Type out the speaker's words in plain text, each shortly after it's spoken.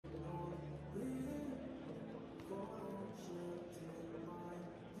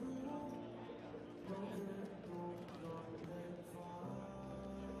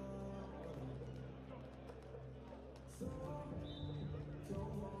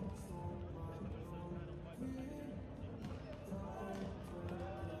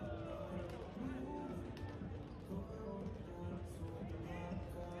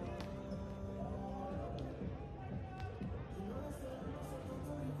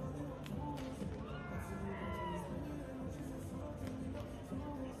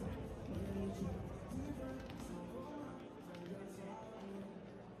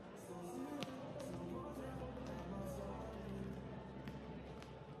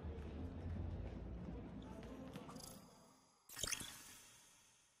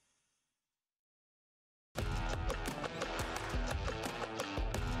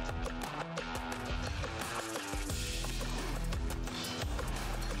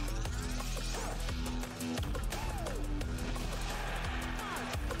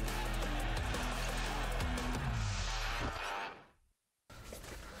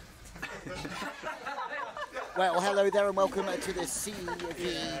Well, hello there and welcome to the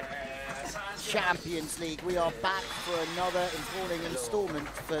CEV Champions League. We are back for another enthralling instalment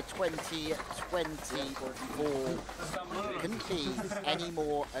for 2024. Couldn't be any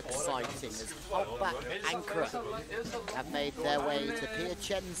more exciting as Halkbank ANKARA have made their way to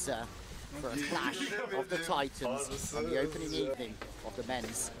Piacenza for a clash of the Titans on the opening evening of the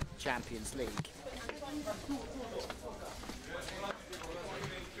Men's Champions League.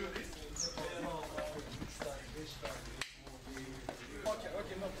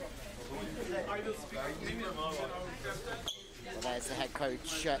 Well, there's the head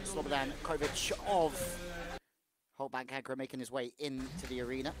coach, Slobodan Kovic of Halkbank ANKARA, making his way into the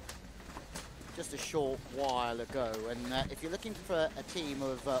arena just a short while ago. And if you're looking for a team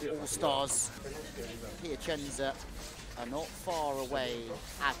of all-stars, Piacenza are not far away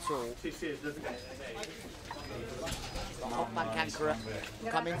at all. Halkbank ANKARA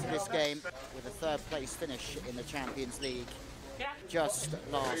come into this game with a third-place finish in the Champions League just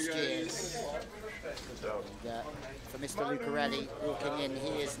last year. And, for Mr. Lucarelli walking in,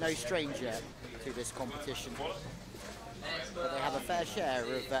 he is no stranger to this competition. But they have a fair share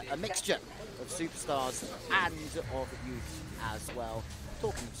of a mixture of superstars and of youth as well.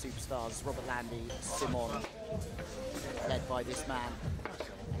 Talking of superstars, Robert Landy, Simon, led by this man,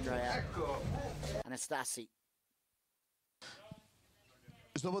 Andrea Anastasi.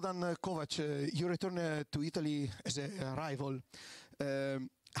 Slobodan Kovac, you return to Italy as a rival.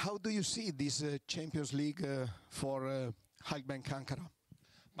 How do you see this Champions League for Halkbank ANKARA?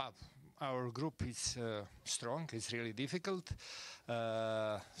 Our group is strong. It's really difficult,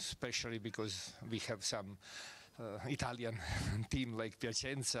 especially because we have some Italian team like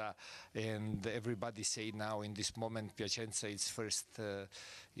Piacenza, and everybody say now in this moment Piacenza is first,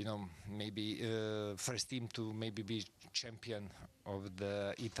 maybe first team to maybe be champion of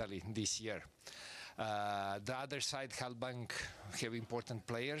the Italy this year. The other side, Halkbank have important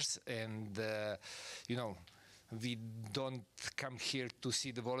players, and we don't come here to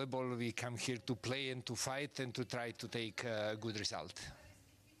see the volleyball. We come here to play and to fight and to try to take a good result.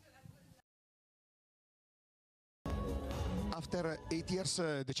 After 8 years,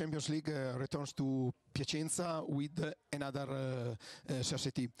 the Champions League returns to Piacenza with another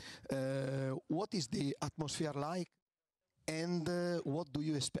society. What is the atmosphere like, and what do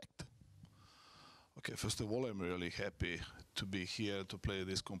you expect? Okay, first of all, I'm really happy to be here to play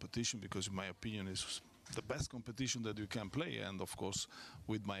this competition because, in my opinion, it's the best competition that you can play. And of course,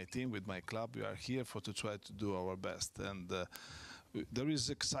 with my team, with my club, we are here to try to do our best. And there is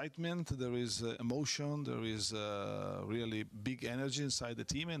excitement, there is emotion, there is really big energy inside the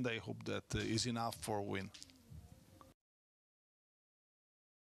team, and I hope that is enough for a win.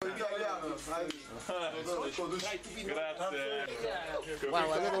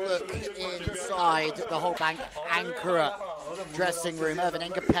 Well, a little look inside the Halkbank ANKARA dressing room. Irvin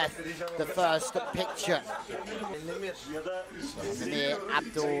Engapeth, the first picture. Namir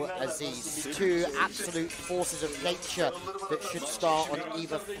Abdul Aziz, two absolute forces of nature that should start on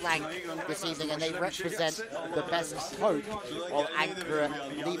either flank this evening, and they represent the best hope of ANKARA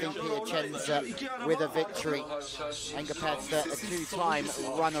leaving Piacenza with a victory. Engapeth, a two-time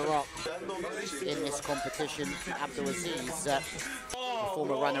runner-up in this competition. Abdul Aziz, a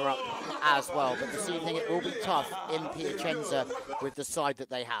former runner-up as well. But this evening it will be tough in Piacenza with the side that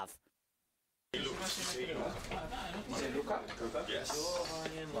they have.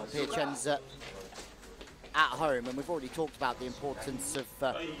 Piacenza at home, and we've already talked about the importance of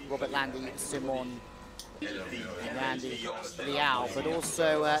Robert Landy, Simon, and Randy Leao, but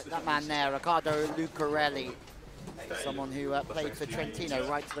also that man there, Riccardo Lucarelli, someone who played for Trentino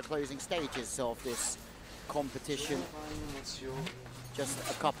right to the closing stages of this competition just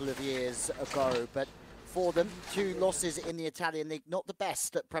a couple of years ago. But for them, 2 losses in the Italian league, not the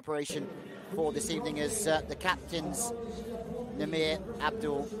best preparation for this evening, as the captains, Namir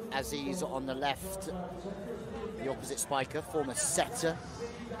Abdul Aziz on the left, the opposite spiker, former setter,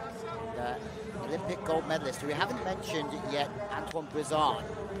 Olympic gold medalist, who we haven't mentioned yet, Antoine Brizard,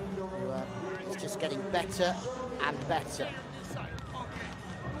 who is just getting better and better.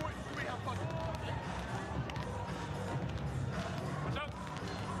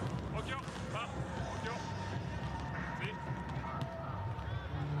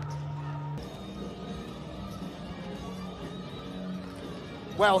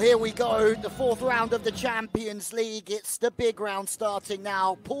 Well, here we go, the 4th round of the Champions League. It's the big round starting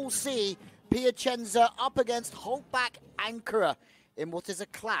now. Pool C, Piacenza up against Halkbank ANKARA in what is a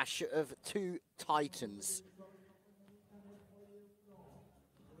clash of 2 titans.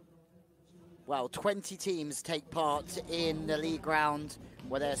 well, 20 teams take part in the league round,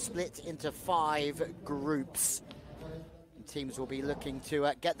 where they're split into 5 groups. And teams will be looking to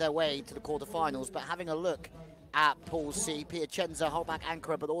get their way to the quarterfinals, but having a look at Pool C, Piacenza, Halkbank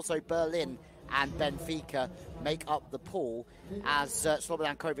ANKARA, but also Berlin and Benfica make up the pool. As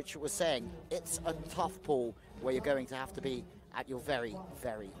Slobodan Kovic was saying, it's a tough pool where you're going to have to be at your very,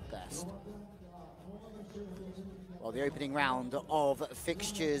 very best. Well, the opening round of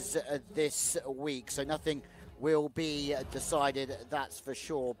fixtures this week, so nothing will be decided, that's for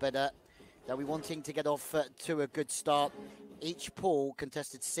sure, but they'll be wanting to get off to a good start. Each pool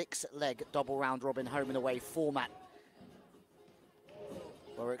contested 6-leg double round robin home and away format.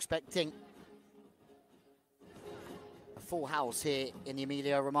 We're expecting a full house here in the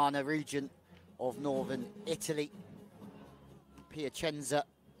Emilia-Romagna region of northern Italy. Piacenza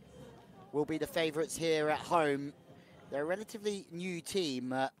will be the favourites here at home. They're a relatively new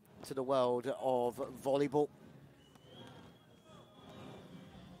team to the world of volleyball,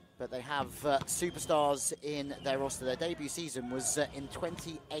 but they have superstars in their roster. Their debut season was in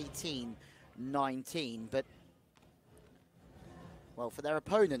 2018-19, but, well, for their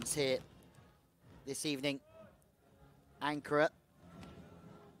opponents here this evening, Ankara,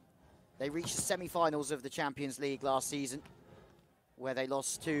 they reached the semi-finals of the Champions League last season, where they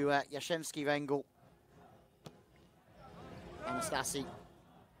lost to Jastrzębski Węgiel. Anastasi,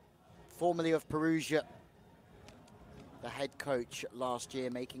 formerly of Perugia, the head coach last year,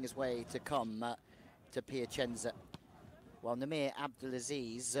 making his way to come to Piacenza. While Namir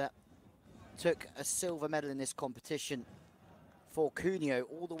Abdelaziz took a silver medal in this competition for Cuneo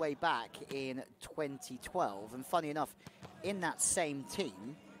all the way back in 2012. And funny enough, in that same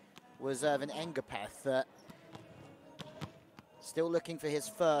team was Erwin Engapeth, still looking for his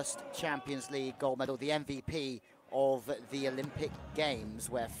first Champions League gold medal, the MVP of the Olympic Games,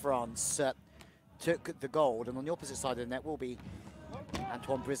 where France took the gold. And on the opposite side of the net will be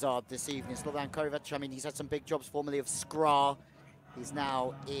Antoine Brizard this evening. Slobodan Kovac, I mean, he's had some big jobs, formerly of Skra. He's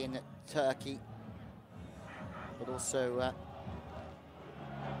now in Turkey, but also a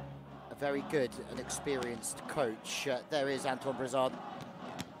very good and experienced coach. There is Antoine Brizard.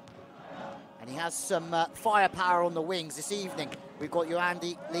 And he has some firepower on the wings this evening. We've got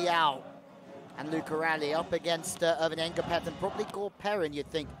Yoandi Liao and Luca Ralli up against Erwin Engapeth and probably Gord Perrin,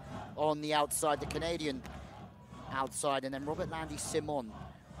 you'd think, on the outside, the Canadian outside. And then Robert Landy Simon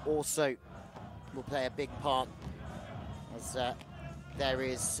also will play a big part, as there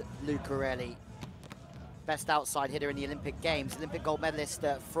is Luca Ralli, best outside hitter in the Olympic Games, Olympic gold medalist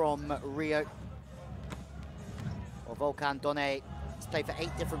from Rio. Or Volkan Donay. He's played for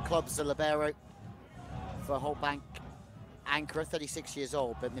 8 different clubs, the libero for Halkbank ANKARA, 36 years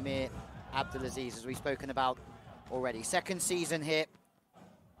old, but Namir Abdelaziz, as we've spoken about already. Second season here.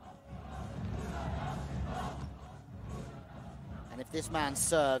 And if this man's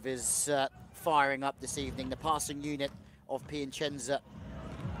serve is firing up this evening, the passing unit of Piacenza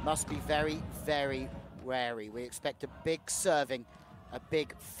must be very, very wary. We expect a big serving, a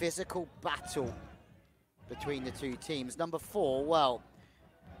big physical battle between the two teams. Number 4, well,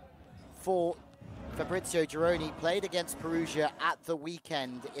 for Fabrizio Gironi, played against Perugia at the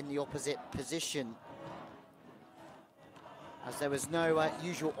weekend in the opposite position, as there was no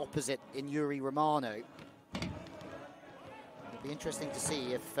usual opposite in Yuri Romano. It'll be interesting to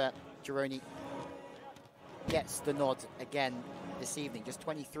see if Gironi gets the nod again this evening, just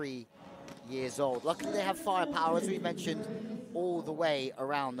 23 years old. Luckily they have firepower, as we mentioned, all the way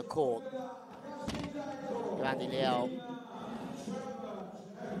around the court. Randy Leal,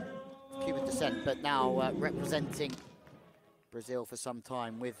 Cuban descent, but now representing Brazil for some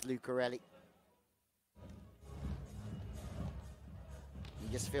time with Lucarelli. You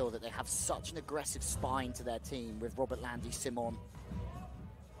just feel that they have such an aggressive spine to their team with Robert Landy Simon,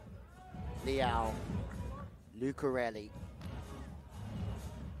 Leal, Lucarelli.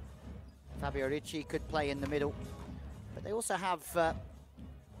 Fabio Ricci could play in the middle, but they also have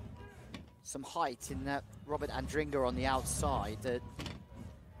some height in Robert Andringa on the outside, the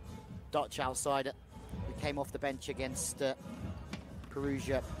Dutch outsider who came off the bench against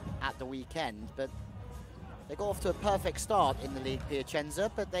Perugia at the weekend. But they got off to a perfect start in the league, Piacenza,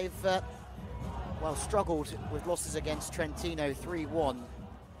 but they've well, struggled with losses against Trentino 3-1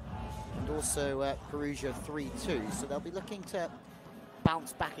 and also Perugia 3-2. So they'll be looking to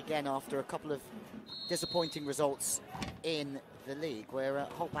bounce back again after a couple of disappointing results in the league, where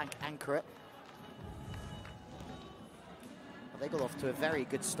Halkbank ANKARA, they got off to a very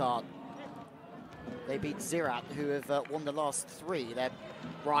good start. They beat Ziraat, who have won the last 3. They're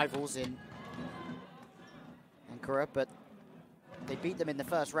rivals in Ankara, but They beat them in the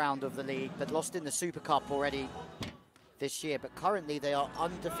first round of the league, but lost in the Super Cup already this year. But currently they are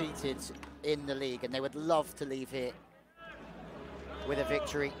undefeated in the league, and they would love to leave here with a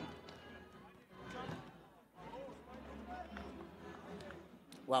victory.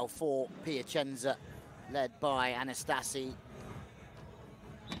 Well, for Piacenza, led by Anastasi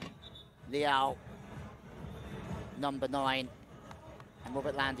Liao, number 9, and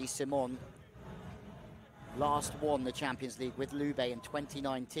Robert Landy Simon. Last won the Champions League with Lube in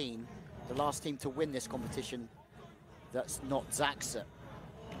 2019. The last team to win this competition that's not Zaxa.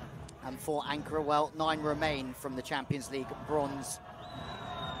 And for Ankara, well, 9 remain from the Champions League bronze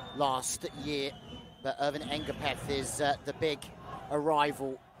last year. But Ervin Engapeth is the big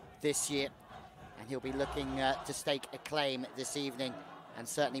arrival this year. And he'll be looking to stake a claim this evening and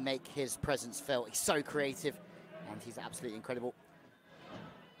certainly make his presence felt. He's so creative and he's absolutely incredible.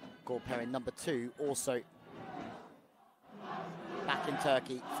 Gorperin, number 2, also back in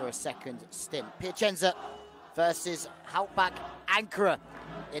Turkey for a second stint. Piacenza versus Halkbank Ankara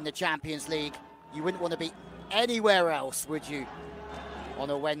in the Champions League. You wouldn't want to be anywhere else, would you, on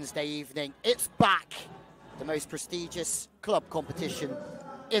a Wednesday evening? It's back, the most prestigious club competition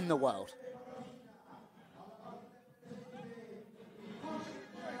in the world.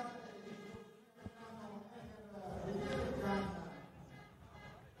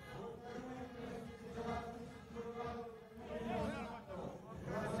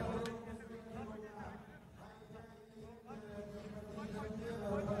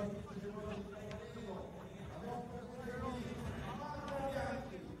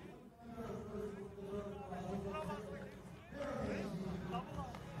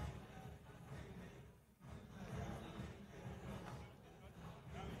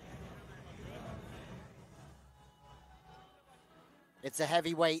 It's a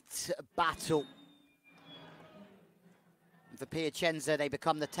heavyweight battle. For Piacenza, they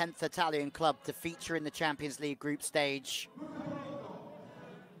become the 10th Italian club to feature in the Champions League group stage,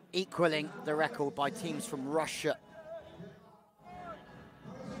 equaling the record by teams from Russia.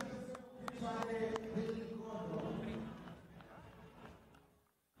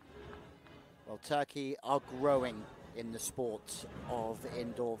 Well, Turkey are growing in the sport of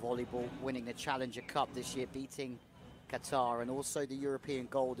indoor volleyball, winning the Challenger Cup this year, beating Qatar and also the European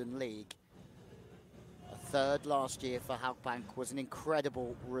Golden League. A 3rd last year for Halkbank was an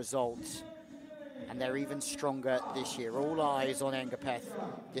incredible result, and they're even stronger this year. All eyes on Engapeth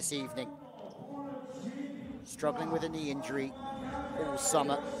this evening. Struggling with a knee injury all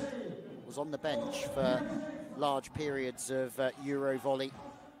summer, was on the bench for large periods of Euro volley.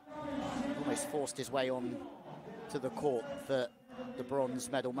 Almost forced his way on to the court for the bronze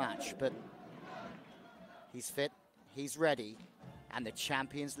medal match, but he's fit. He's ready, and the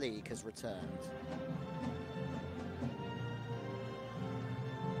Champions League has returned.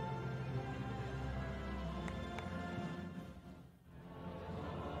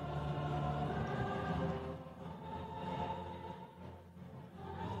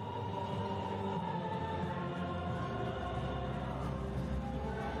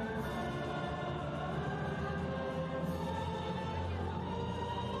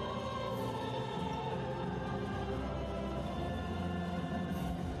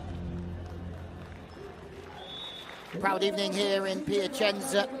 Proud evening here in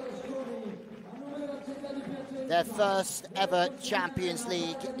Piacenza. Their first ever Champions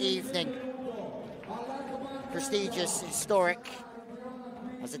League evening. Prestigious, historic,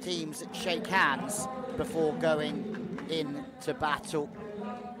 as the teams shake hands before going into battle.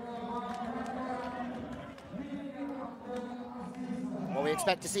 Well, we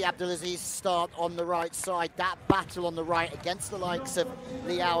expect to see Abdulaziz start on the right side. That battle on the right against the likes of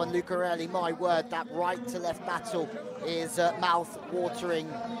Liao and Lucarelli. My word, that right to left battle is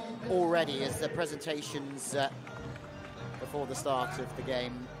mouth-watering already as the presentations before the start of the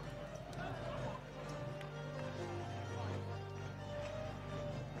game.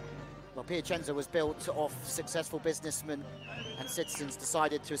 Well, Piacenza was built off successful businessmen and citizens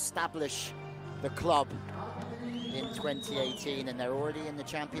decided to establish the club in 2018, and they're already in the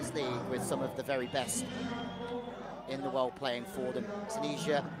Champions League with some of the very best in the world playing for them.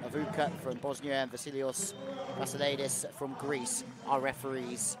 Sinisia Avuka from Bosnia and Vasilios Vasilidis from Greece are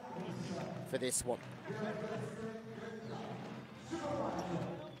referees for this one.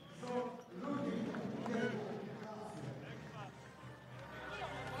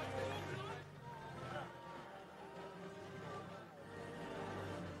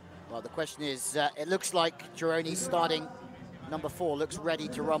 Well, the question is, it looks like Gironi starting number 4 looks ready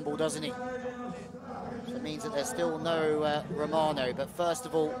to rumble, doesn't he? So it means that there's still no Romano, but first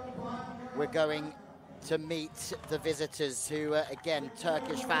of all, we're going to meet the visitors who, again,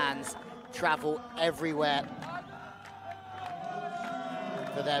 Turkish fans travel everywhere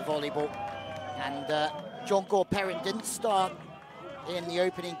for their volleyball. And John Gore-Perrin didn't start in the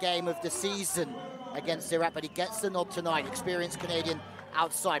opening game of the season against Iraq, but he gets the nod tonight. Experienced Canadian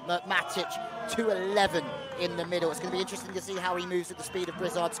outside. Matic, 2-11 in the middle. It's going to be interesting to see how he moves at the speed of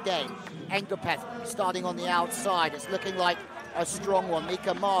Brizard's game. Engapeth starting on the outside. It's looking like a strong one.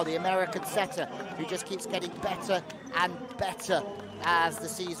 Mika Ma, the American setter, who just keeps getting better and better as the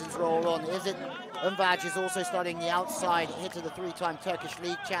seasons roll on. Izit Umvaj is also starting the outside hitter, the three-time Turkish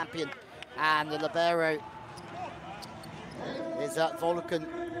league champion. And the libero is Volkan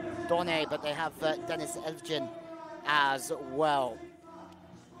Done, but they have Dennis Elfcin as well.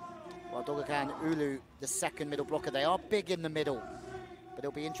 Well, Dogakan Ulu, the second middle blocker. They are big in the middle, but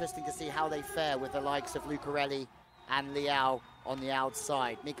it'll be interesting to see how they fare with the likes of Lucarelli and Liao on the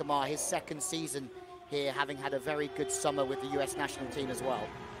outside. Mika Ma, his second season here, having had a very good summer with the US national team as well.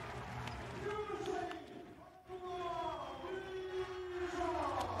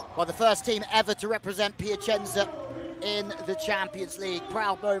 Well, the first team ever to represent Piacenza in the Champions League.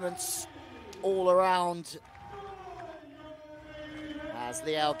 Proud moments all around. As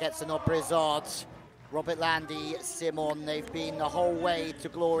Liao gets a nod, Brizard, Robert Landy, Simon, they've been the whole way to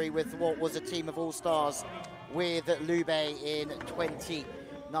glory with what was a team of all-stars with Lube in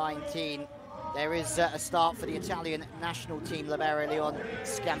 2019. There is a start for the Italian national team, libero Leon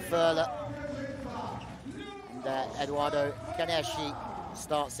Scanferla. And Eduardo Ganeschi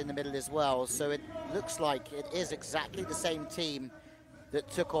starts in the middle as well. So it looks like it is exactly the same team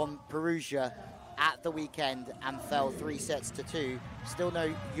that took on Perugia at the weekend and fell 3-2. Still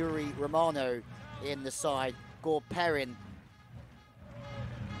no Yuri Romano in the side. Gore-Perrin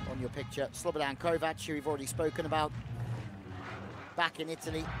on your picture. Slobodan Kovac, who we've already spoken about, back in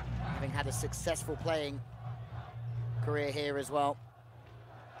Italy, having had a successful playing career here as well.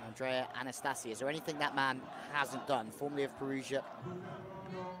 Andrea Anastasi, is there anything that man hasn't done? Formerly of Perugia,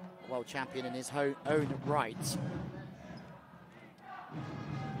 world champion in his own right.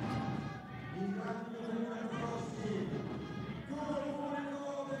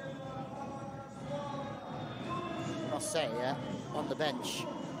 I must say, on the bench,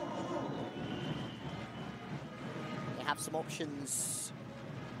 they have some options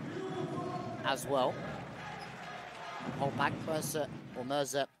as well. Halkbank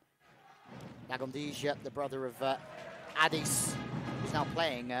Mirza Dagondija, the brother of Adis, who's now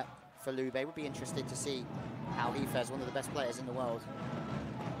playing for Lube. Would be interested to see how he fares, one of the best players in the world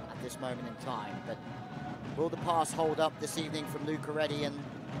at this moment in time. But will the pass hold up this evening from Lucarelli and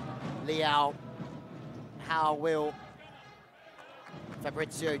Liao? How will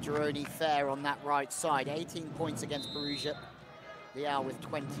Fabrizio Gironi fare on that right side? 18 points against Perugia. Liao with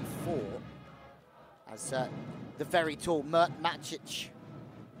 24. As the very tall Mert Macic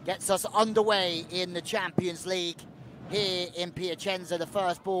gets us underway in the Champions League here in Piacenza. The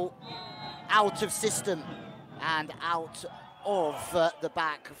first ball out of system and out of the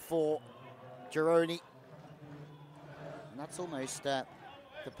back for Gironi. And that's almost the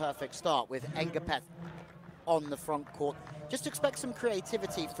perfect start with Engapeth on the front court. Just expect some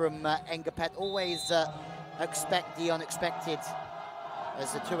creativity from Engapeth. Always expect the unexpected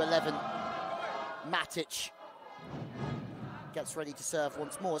as the 2-11 Matic gets ready to serve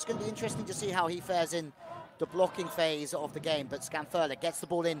once more. It's going to be interesting to see how he fares in the blocking phase of the game, but Scanferla gets the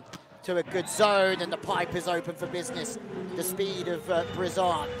ball in to a good zone and the pipe is open for business. The speed of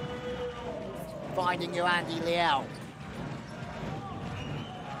Brizard finding Yoandi Liao.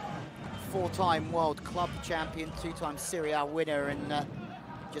 Four-time World Club champion, two-time Serie A winner, and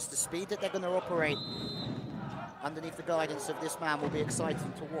just the speed that they're going to operate underneath the guidance of this man will be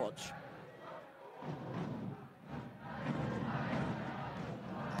exciting to watch.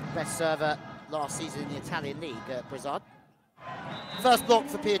 Best server last season in the Italian league, Brizard. First block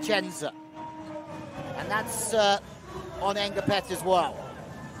for Piacenza. And that's on Engapeth as well.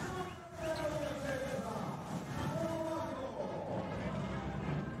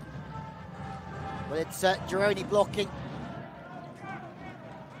 Well, it's Gironi blocking.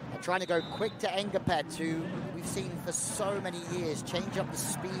 They're trying to go quick to Engapeth, who we've seen for so many years change up the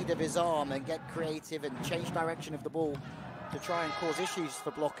speed of his arm and get creative and change direction of the ball to try and cause issues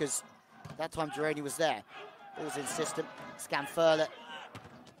for blockers. That time Gironi was there. Ball's in system. Scanferla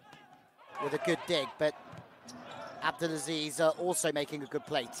with a good dig, but Abdelaziz also making a good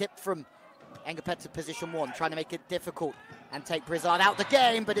play. Tip from Engapeth to position one, trying to make it difficult and take Brizard out the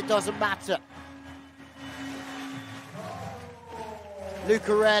game, but it doesn't matter.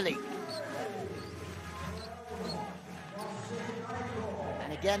 Lucarelli.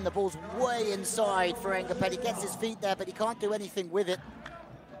 And Again, the ball's way inside for Engapet. He gets his feet there, but he can't do anything with it.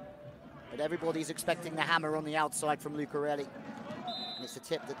 But everybody's expecting the hammer on the outside from Lucarelli. And it's a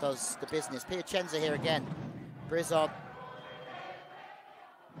tip that does the business. Piacenza here again. Brizard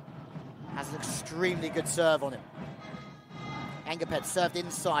has an extremely good serve on him. Engapet served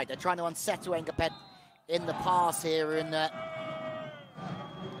inside. They're trying to unsettle Engapet in the pass here. And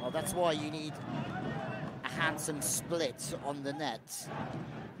well, that's why you need a handsome split on the net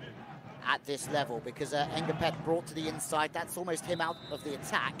at this level, because Engapet brought to the inside. That's almost him out of the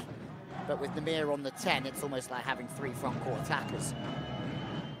attack. But with Namir on the 10, it's almost like having 3 front court attackers.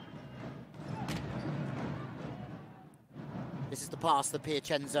 This is the pass that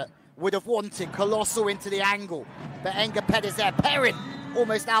Piacenza would have wanted. Colossal into the angle. But Engapet is there. Perrin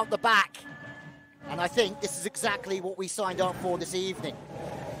almost out the back. And I think this is exactly what we signed up for this evening.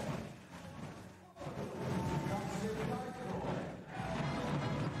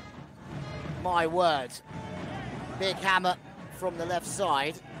 My word. Big hammer from the left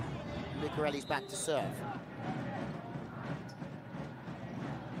side. Lucarelli's back to serve.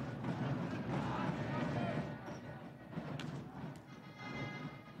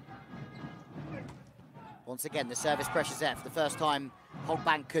 Once again, the service pressures F. The first time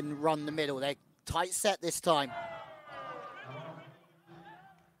Halkbank can run the middle. They're tight set this time.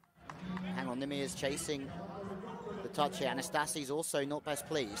 Hang on, Nimir's chasing the touch here. Anastasi's also not best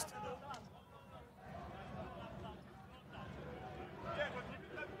pleased.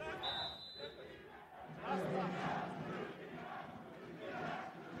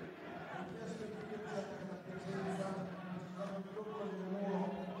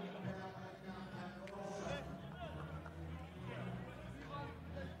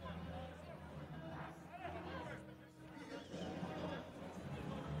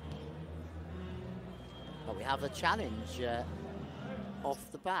 We have a challenge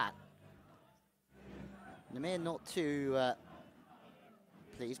off the bat. Namir not too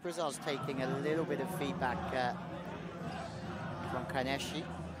pleased. Brizard's taking a little bit of feedback from Kaneshi.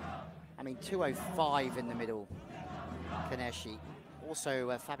 I mean, 205 in the middle, Kaneshi.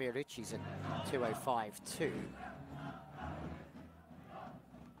 Also, Fabio Ricci's at 205 too.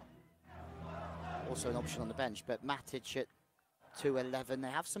 Also an option on the bench, but Matic at 211. They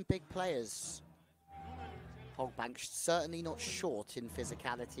have some big players. Halkbank certainly not short in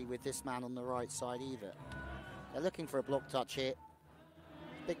physicality with this man on the right side either. They're looking for a block touch here.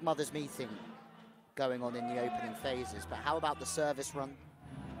 Big mothers meeting going on in the opening phases, but how about the service run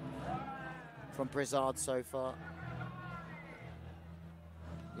from Brizard so far?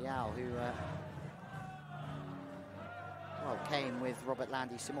 Liao, who well, came with Robert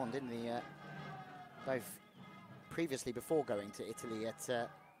Landi Simon, didn't he? Both previously before going to Italy at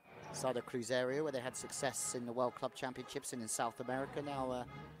Sada Cruzeiro, where they had success in the World Club Championships and in South America. Now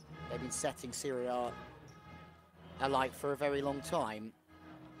they've been setting Serie A alight for a very long time.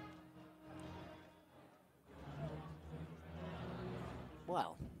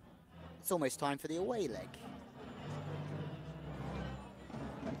 Well, it's almost time for the away leg.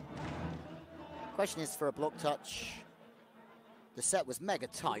 Question is for a block touch. The set was mega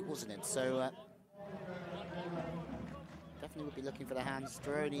tight, wasn't it? So definitely would be looking for the hands.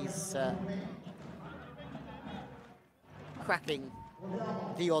 Droni's cracking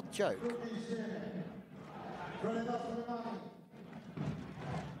the odd joke.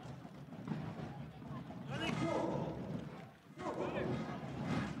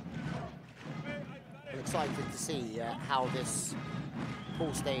 I'm excited to see how this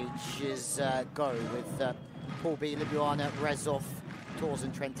pool stage is go with Paul B, Ljubljana, Rezov, Tours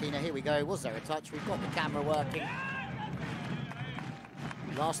and Trentina. Here we go. Was there a touch? We've got the camera working.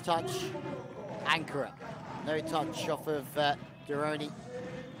 Last touch, Ankara. No touch off of Duroni.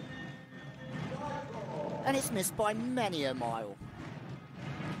 And it's missed by many a mile.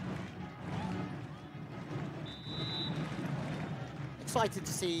 Excited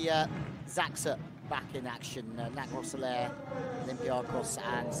to see Zaxa back in action. Nat Rosselaire, Olympiakos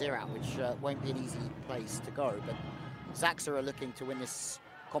and Ziraat, which won't be an easy place to go. But Zaxa are looking to win this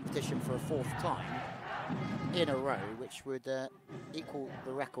competition for a 4th time in a row, which would equal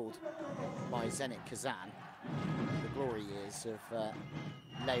the record by Zenit Kazan, the glory years of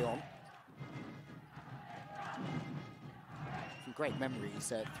Leon. Some great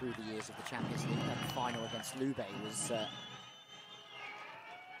memories through the years of the Champions League. That final against Lube was a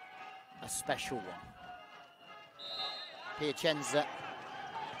special one. Piacenza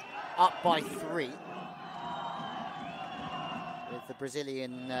up by 3 with the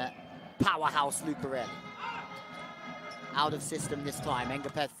Brazilian powerhouse Lucarelli. Out of system this time.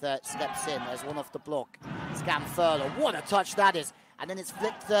 Engapeth steps in. There's one off the block. Scamfurlo. What a touch that is. And then it's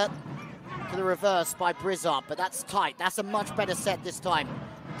flipped to the reverse by Brizard, but that's tight. That's a much better set this time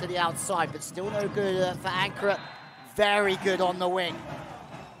to the outside, but still no good for Ankara. Very good on the wing.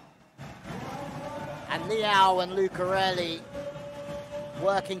 And Liao and Lucarelli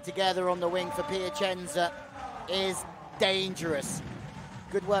working together on the wing for Piacenza is dangerous.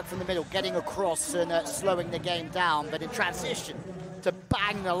 Good work from the middle, getting across and slowing the game down, but in transition to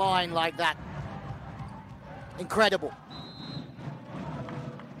bang the line like that. Incredible.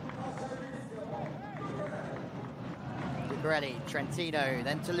 Lucarelli, Trentino,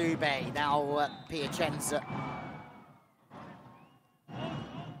 then to Lube, now Piacenza.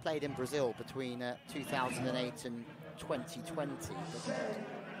 Played in Brazil between 2008 and 2020.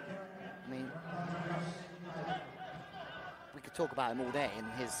 I mean, we could talk about him all day and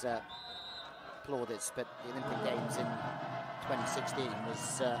his plaudits, but the Olympic Games in 2016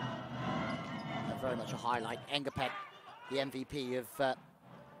 was very much a highlight. Engapet, the MVP of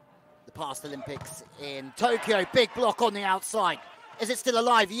the past Olympics in Tokyo. Big block on the outside. Is it still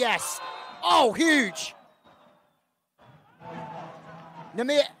alive? Yes. Oh, huge.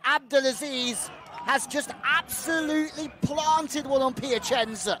 Namir Abdelaziz has just absolutely planted one on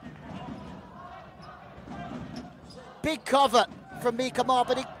Piacenza. Big cover from Mikamar,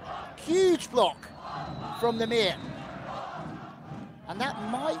 but a huge block from Namir. And that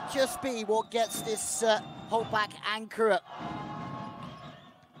might just be what gets this Halkbank Ankara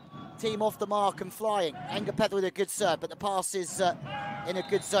team off the mark and flying. Engapeth with a good serve, but the pass is in a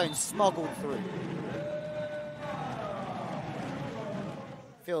good zone, smuggled through.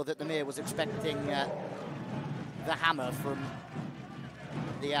 Feel that Namir was expecting the hammer from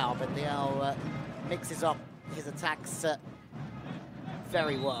Liao, but Liao mixes up his attacks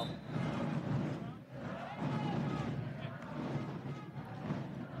very well.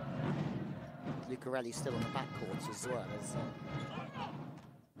 Lucarelli still on the backcourt as well.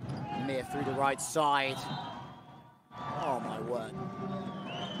 Namir through the right side. Oh my word.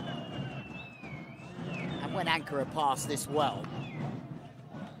 And when Ankara pass this well,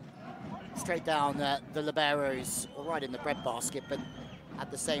 straight down the liberos, or right in the breadbasket, but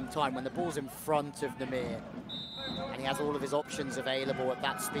at the same time, when the ball's in front of Namir and he has all of his options available at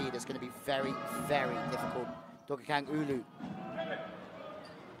that speed, it's going to be very, very difficult. Dokakang Ulu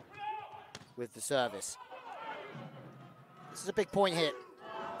with the service. This is a big point here.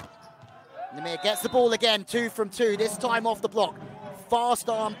 Namir gets the ball again, 2 from 2, this time off the block. Fast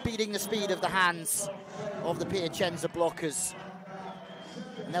arm beating the speed of the hands of the Piacenza blockers.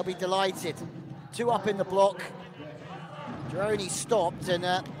 And they'll be delighted. 2 up in the block. Gironi stopped, and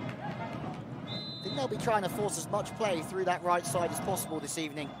I think they'll be trying to force as much play through that right side as possible this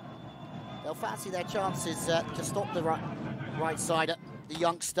evening. They'll fancy their chances to stop the right sider, the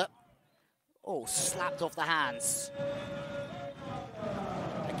youngster. Oh, slapped off the hands.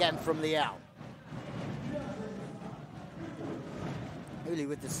 Again from Liao. Uli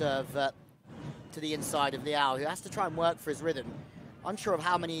with the serve to the inside of Liao, who has to try and work for his rhythm. Unsure of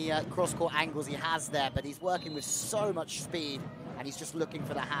how many cross-court angles he has there, but he's working with so much speed, and he's just looking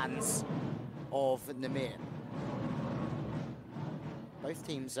for the hands of Namir. Both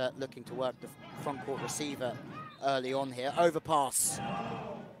teams looking to work the front-court receiver early on here. Overpass.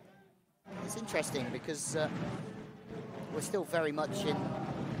 It's interesting because we're still very much in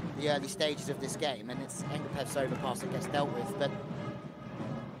the early stages of this game, and it's Engapeth's overpass that gets dealt with, but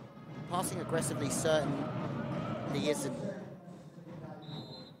passing aggressively certainly isn't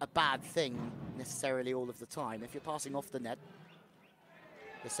a bad thing necessarily all of the time. If you're passing off the net,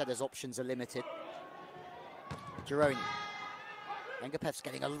 the setter's options are limited. Gironi. Engapeth's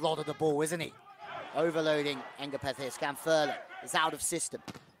getting a lot of the ball, isn't he? Overloading Engapeth here. Scamfurla is out of system.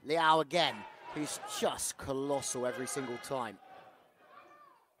 Liao again, who's just colossal every single time.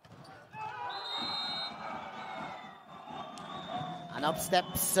 And up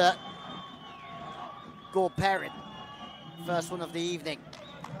steps Gord Perrin. First one of the evening.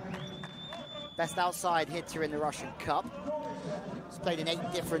 Best outside hitter in the Russian Cup. He's played in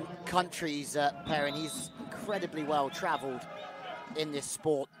 8 different countries, Perrin. He's incredibly well traveled in this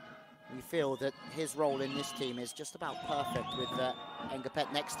sport. We feel that his role in this team is just about perfect with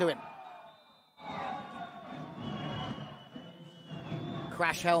Engapeth next to him.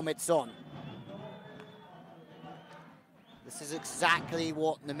 Crash helmets on. This is exactly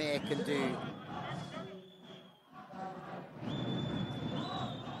what Namir can do.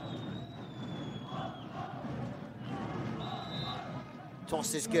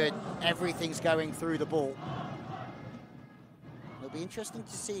 Toss is good. Everything's going through the ball. It'll be interesting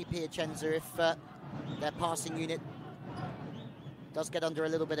to see Piacenza if their passing unit does get under a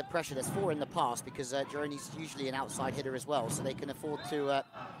little bit of pressure. There's 4 in the past because Gironi's usually an outside hitter as well, so they can afford to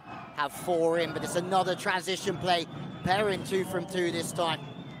have 4 in, but it's another transition play. Pairing 2 from 2 this time.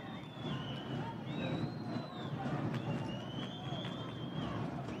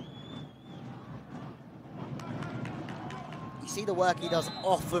 You see the work he does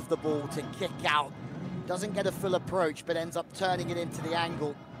off of the ball to kick out. Doesn't get a full approach, but ends up turning it into the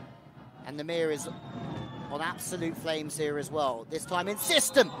angle. And Namir is on absolute flames here as well. This time in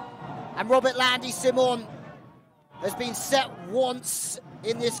system. And Robert Landy-Simon has been set once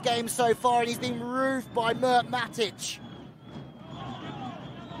in this game so far, and he's been roofed by Mert Matic.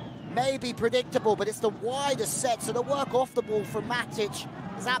 Maybe predictable, but it's the wider set, so the work off the ball from Matic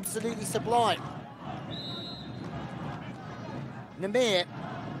is absolutely sublime. Namir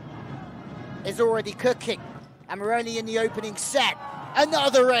is already cooking, and we're only in the opening set.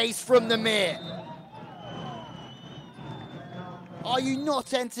 Another ace from Namir. Are you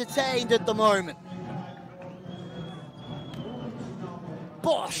not entertained at the moment?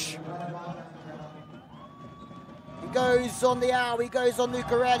 Bosh. He goes on the Al, he goes on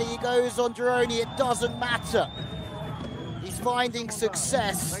Lucarelli, he goes on Gironi, it doesn't matter. He's finding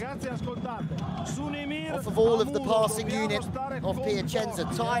success off of all of the passing unit of Piacenza.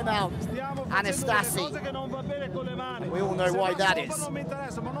 Timeout, Anastasi. We all know why that is.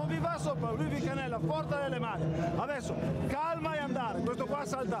 Adesso calma e andare, questo qua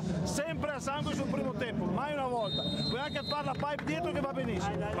salta sempre a sangue sul primo tempo, mai una volta. Puoi anche fare la pipe dietro che va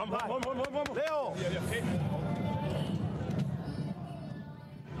benissimo. Leo!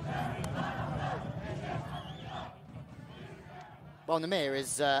 Well, Namir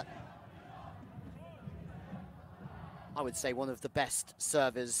is, I would say, one of the best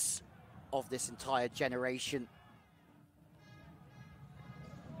servers of this entire generation.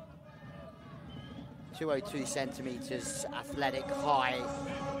 202 centimeters, athletic, high,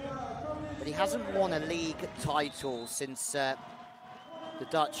 but he hasn't won a league title since the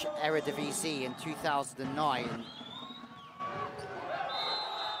Dutch Eredivisie in 2009,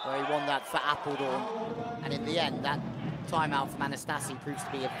 where he won that for Apeldoorn, and in the end, that timeout from Anastasi proves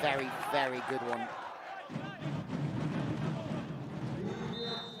to be a very, very good one.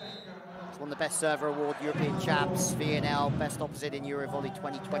 It's won the Best Server Award, European Champs, VNL, Best Opposite in Eurovolley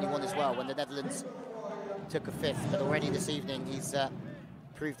 2021 as well, when the Netherlands took a 5th, but already this evening he's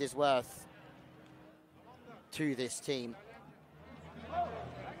proved his worth to this team.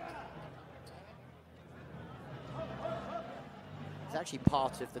 He's actually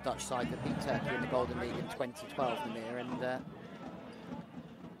part of the Dutch side that beat Turkey in the Golden League in 2012, Namir, and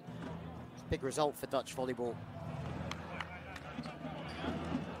it's a big result for Dutch volleyball.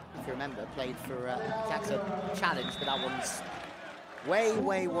 If you remember, played for Caxa Challenge, but that one's way,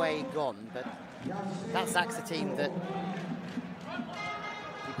 way, way gone. But that's Caxa team that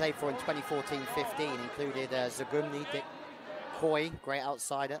he played for in 2014-15, included Zagumni, Dick Coy, great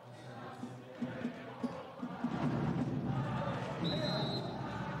outsider.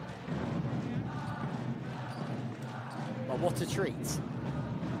 Well, what a treat.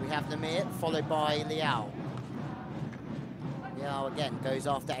 We have Namir, followed by Liao. Liao again goes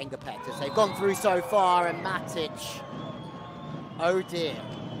after Engapet as they've gone through so far, and Matic, oh dear.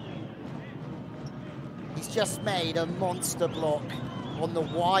 He's just made a monster block on the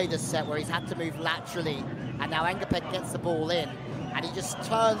wider set where he's had to move laterally, and now Engapet gets the ball in, and he just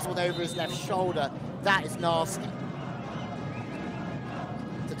turns one over his left shoulder. That is nasty.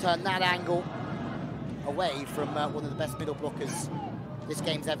 To turn that angle away from one of the best middle blockers this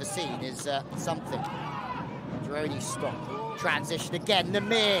game's ever seen is something. Gironi stop. Transition again.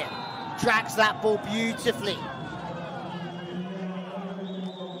 Namir tracks that ball beautifully.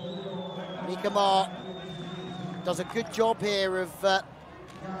 Mikamar does a good job here of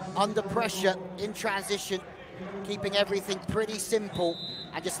under pressure in transition, keeping everything pretty simple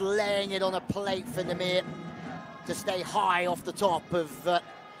and just laying it on a plate for Namir to stay high off the top of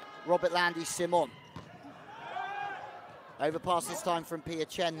Robert Landy-Simon. Overpass this time from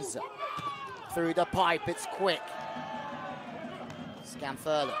Piacenza. Through the pipe, it's quick.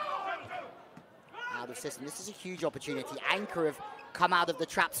 Scamfurla. Out of system. This is a huge opportunity. Ankara have come out of the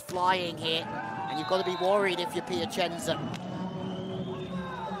traps flying here, and you've got to be worried if you're Piacenza.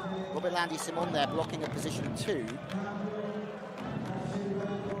 Robert Landy-Simon there blocking at position 2.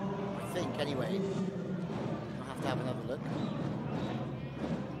 I think, anyway. I'll have to have another look.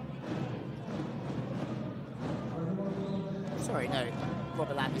 Sorry, no.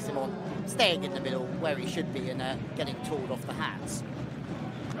 Robert Landy-Simon staying in the middle where he should be and getting tooled off the hands.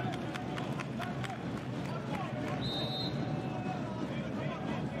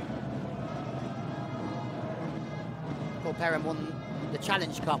 Paul Perrin won the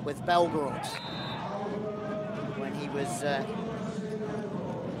Challenge Cup with Belgorod when he was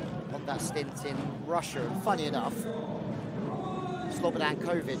on that stint in Russia. And funny enough, Slobodan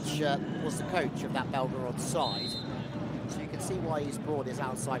Kovic was the coach of that Belgorod side. So you can see why he's brought his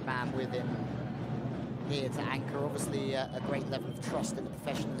outside man with him here to Ankara. Obviously a great level of trust in the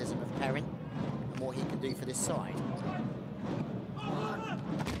professionalism of Perrin and what he can do for this side.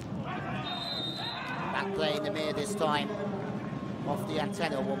 Back play in the mirror this time, off the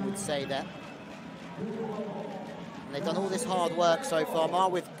antenna, one would say there. And they've done all this hard work so far. Mar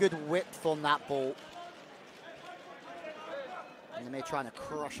with good width on that ball. And Namir trying to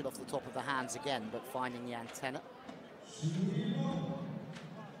crush it off the top of the hands again, but finding the antenna.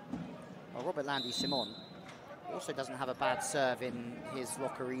 Well, Robert Landy Simon also doesn't have a bad serve in his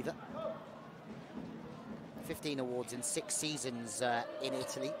locker either. 15 awards in 6 seasons in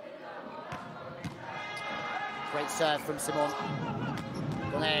Italy. Great serve from Simon.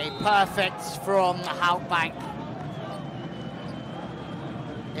 Perfect from Halkbank.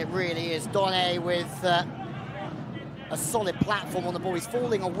 It really is. Donne with a solid platform on the ball. He's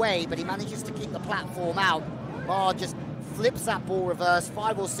falling away, but he manages to keep the platform out. Mar just flips that ball reverse,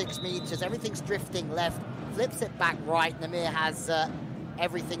 5 or 6 meters. Everything's drifting left, flips it back right. Namir has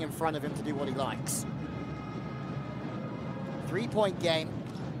everything in front of him to do what he likes. 3-point game.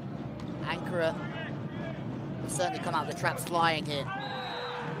 Ankara will certainly come out the traps flying here.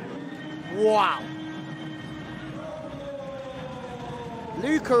 Wow.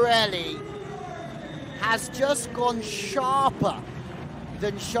 Lucarelli has just gone sharper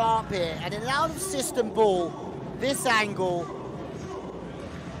than sharp here. And in an out-of-system ball, this angle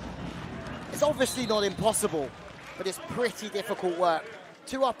is obviously not impossible, but it's pretty difficult work.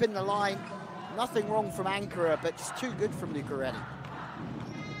 2 up in the line, nothing wrong from Ankara, but just too good from Lucarelli.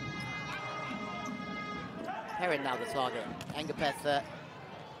 Perrin now the target. Engapeth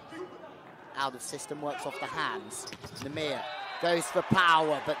out of system, works off the hands. Namir goes for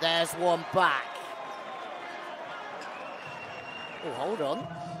power, but there's one back. Oh, hold on.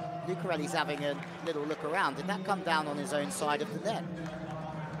 Lucarelli's having a little look around. Did that come down on his own side of the net?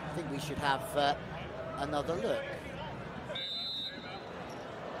 I think we should have another look.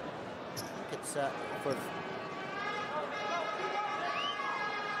 I think it's for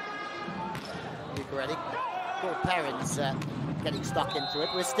Lucarelli. Paul Perrin's getting stuck into it.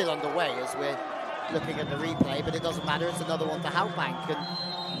 We're still underway as we're looking at the replay, but it doesn't matter. It's another one to Halkbank.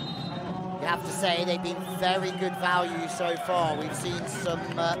 And you have to say they've been very good value so far. We've seen some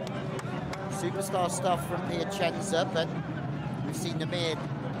superstar stuff from Piacenza, but we've seen Namir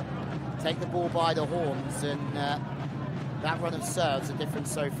take the ball by the horns, and that run of serves are different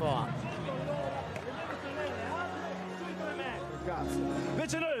so far.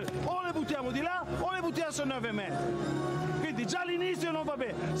 Invece noi o le buttiamo di là o le buttiamo su 9 metri. Quindi già all'inizio non va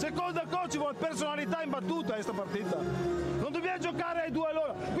bene. Secondo coach ci vuole personalità in battuta in questa partita. Non dobbiamo giocare ai 2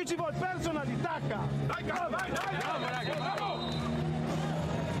 loro. Qui ci vuole personalità. Dai, vai, bravo!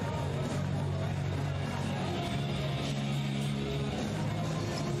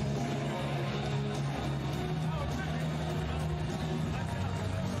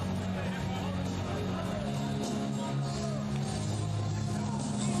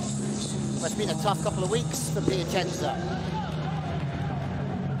 Well, it's been a tough couple of weeks for Piacenza.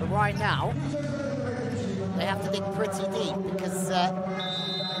 But right now, they have to dig pretty deep because they've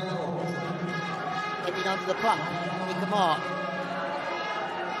been under the pump. Ikamar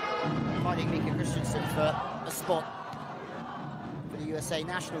finding Mika Christensen for a spot for the USA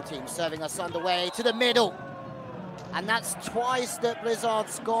national team. Serving us underway to the middle. And that's twice that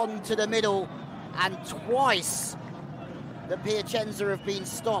Blizzard's gone to the middle, and twice that Piacenza have been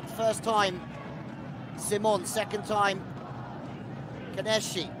stopped. First time Simon, second time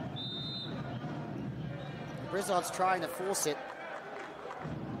Kaneshi. Blizzard's trying to force it.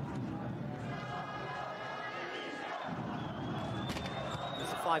 There's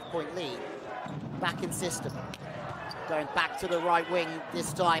a 5-point lead. Back in system. Going back to the right wing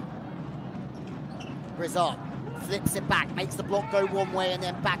this time. Blizzard flips it back, makes the block go one way and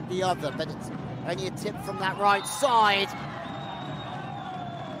then back the other, but it's only a tip from that right side.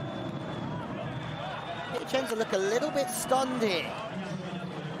 Piacenza look a little bit stunned here.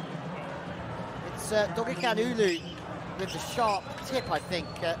 It's Dogikan Ulu with the sharp tip, I think.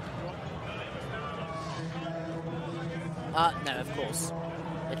 No, of course.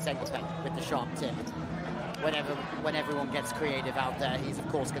 It's Engapeth with the sharp tip. When everyone gets creative out there, he's of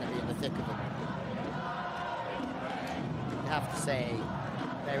course going to be in the thick of it. I have to say,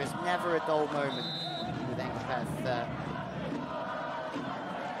 there is never a dull moment with Engapeth.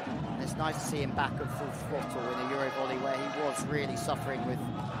 And it's nice to see him back at full throttle in a Euro volley where he was really suffering with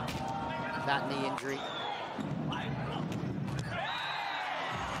that knee injury.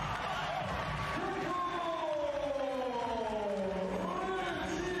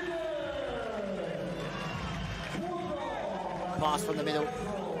 Pass from the middle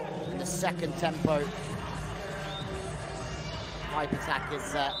in the second tempo. Pipe attack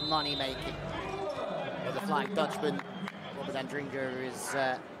is money-making. But the Flying Dutchman, Robert Andringa, is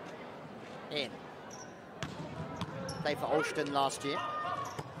in. Played for Olsztyn last year.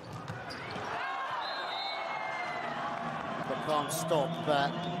 But can't stop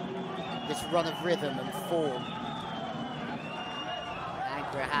this run of rhythm and form.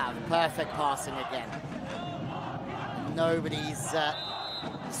 Ankara have perfect passing again. Nobody's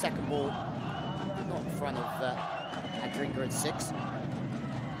second ball not in front of Andringa at 6. So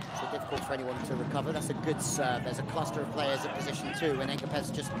difficult for anyone to recover. That's a good serve. There's a cluster of players at position 2, and Enkapet's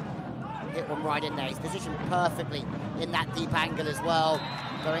just hit one right in there. He's positioned perfectly in that deep angle as well.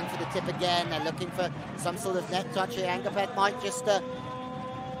 Going for the tip again. They're looking for some sort of net touch here. Enkapet might just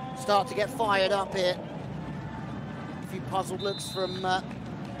start to get fired up here. A few puzzled looks from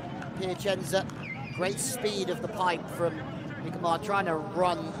Piacenza. Great speed of the pipe from Mikamar, trying to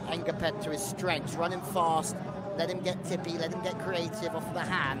run Enkapet to his strengths. Run him fast, let him get tippy, let him get creative off the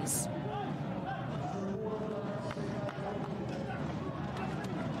hands.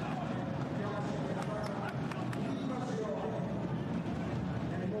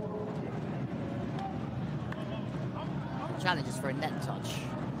 The challenge is for a net touch.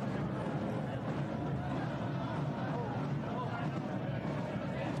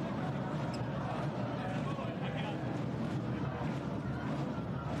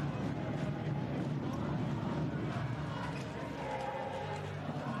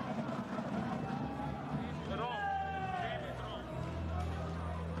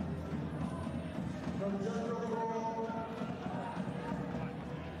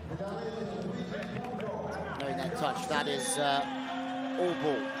 No net touch, that is all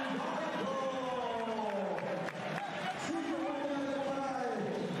ball.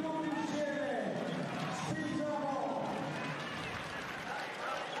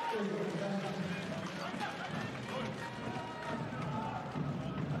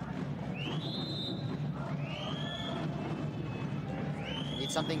 Need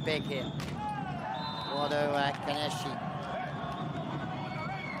something big here. Eduardo Kaneshi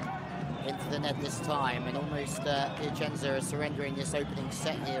into the net this time, and almost Piacenza are surrendering this opening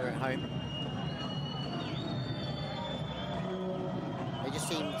set here at home. They just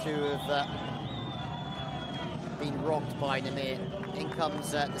seem to have been rocked by Namir. In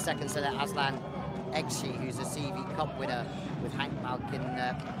comes the second setter, Aslan Ekşi, who's a CEV Cup winner with Halkbank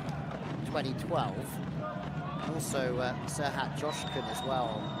in 2012. Also Serhat Coşkun as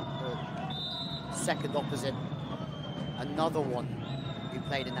well, the second opposite, another one who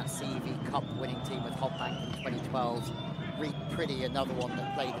played in that CEV Cup winning team with Halkbank in 2012. Reed Priddy, another one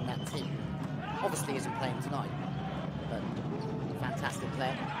that played in that team. Obviously isn't playing tonight, but fantastic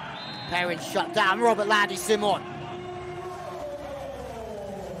player. Perrin shut down Robert Landy Simon.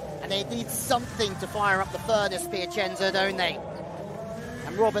 And they need something to fire up the furnace, Piacenza, don't they?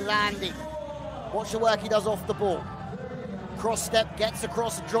 And Robert Landy, watch the work he does off the ball. Cross step, gets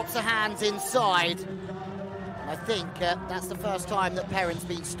across and drops the hands inside. I think that's the first time that Perrin's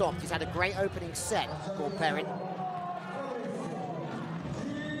been stopped. He's had a great opening set for Perrin.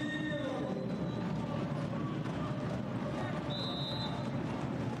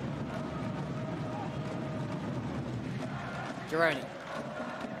 Gironi.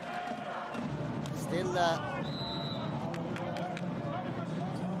 Still a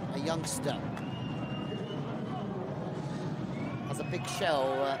youngster. Has a big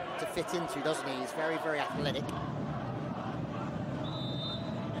shell to fit into, doesn't he? He's very, very athletic.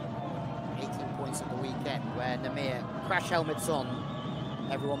 18 points at the weekend where Namir, crash helmets on,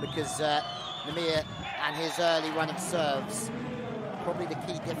 everyone, because Namir and his early run of serves, probably the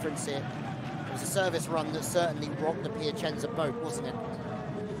key difference here. It was a service run that certainly rocked the Piacenza boat, wasn't it?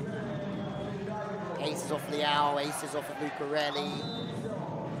 Aces off Leao, aces off of Lucarelli.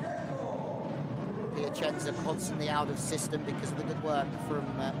 Piacenza constantly out of system because of the good work from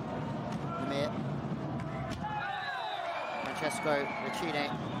Namir. Francesco Recine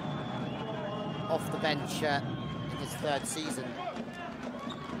off the bench in his third season.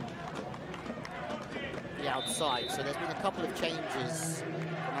 The outside, so there's been a couple of changes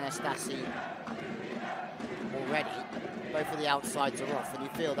from Anastasi already. Both of the outsides are off, and you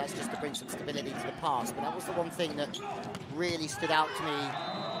feel that's just to bring some stability to the pass. But that was the one thing that really stood out to me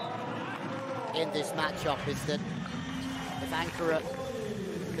in this matchup, is that if Ankara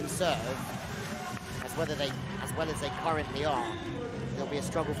can serve, as well as they currently are, there'll be a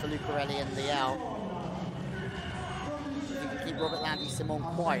struggle for Lucarelli and Leal. If you can keep Robert Landy Simon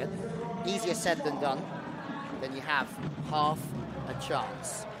quiet, easier said than done, then you have half a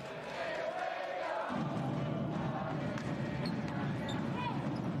chance.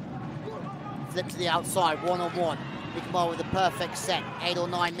 Flip to the outside, one-on-one. Bigmar with the perfect set, 8 or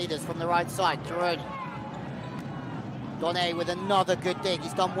 9 meters from the right side, Taroni. Done with another good dig.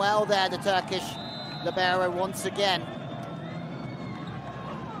 He's done well there, the Turkish libero once again.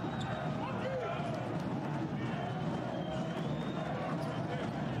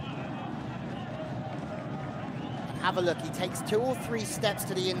 And have a look, he takes 2 or 3 steps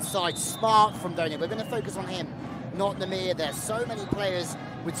to the inside. Smart from Done. We're going to focus on him, not Namir there. So many players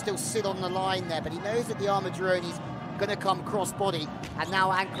would still sit on the line there, but he knows that the Armaduroni's going to come cross-body, and now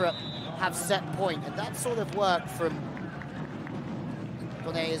Ankara have set point, and that sort of work from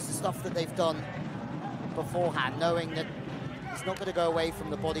Done is the stuff that they've done beforehand, knowing that he's not going to go away from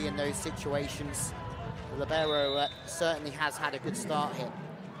the body in those situations. The libero certainly has had a good start here.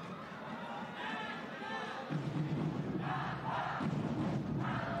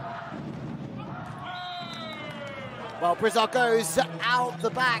 Well, Brizard goes out the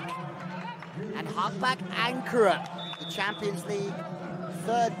back, and Halkbank ANKARA, the Champions League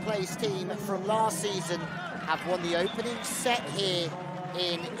third-place team from last season, have won the opening set here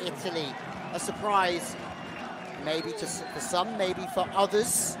in Italy. A surprise, maybe for some, maybe for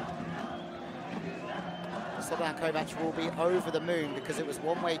others. Slobodan Kovac will be over the moon because it was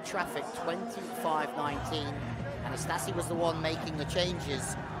one-way traffic, 25-19. Anastasi was the one making the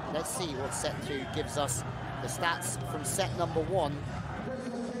changes. Let's see what set 2 gives us. The stats from set number 1.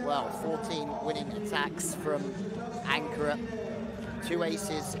 Well, 14 winning attacks from Ankara, 2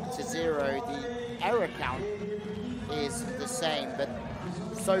 aces to 0. The error count is the same, but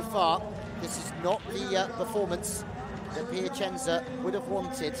so far, this is not the performance that Piacenza would have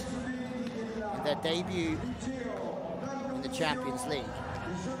wanted in their debut in the Champions League.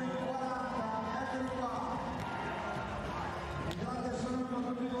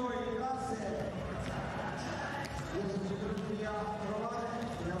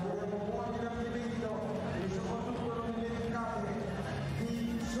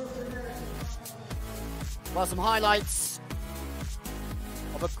 Well, some highlights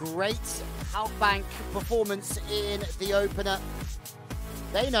of a great Halkbank performance in the opener.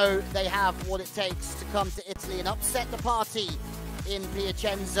 They know they have what it takes to come to Italy and upset the party in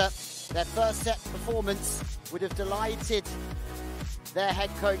Piacenza. Their first set performance would have delighted their head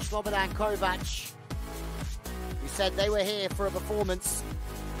coach, Slobodan Kovac, who said they were here for a performance.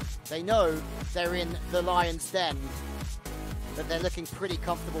 They know they're in the Lions' Den, but they're looking pretty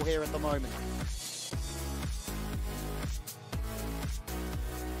comfortable here at the moment.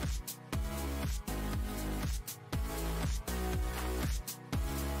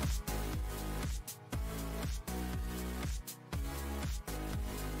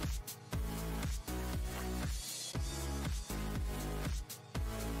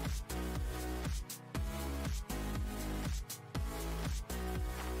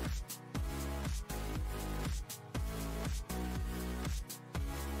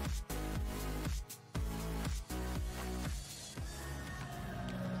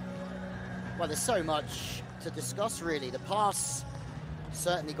 Well, there's so much to discuss, really. The pass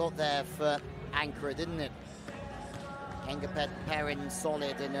certainly got there for Ankara, didn't it? Engapet Perrin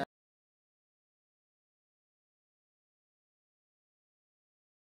solid and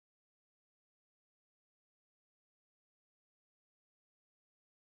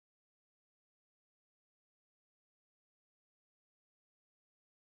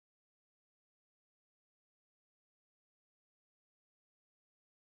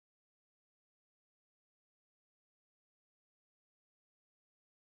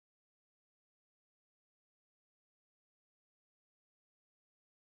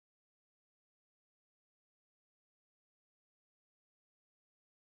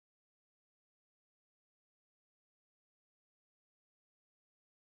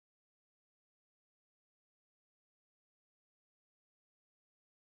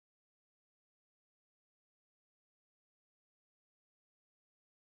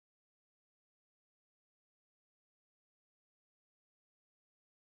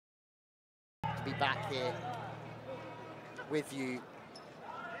to be back here with you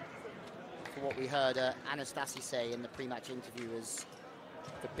for what we heard Anastasi say in the pre-match interview as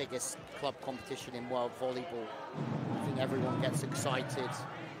the biggest club competition in world volleyball. I think everyone gets excited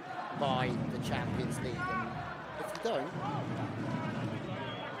by the Champions League, and if you don't,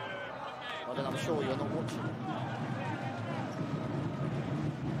 well then I'm sure you're not watching.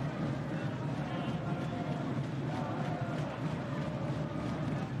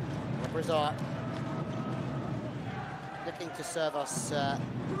 Brizard looking to serve us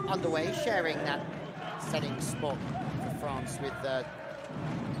underway, sharing that setting spot for France with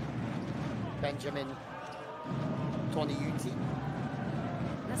Benjamin Toniuti.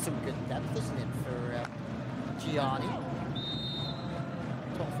 That's some good depth, isn't it, for Gianni?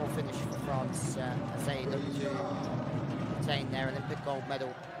 Top 4 finish for France as they look to retain their Olympic gold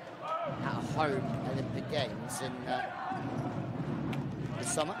medal at home Olympic Games in the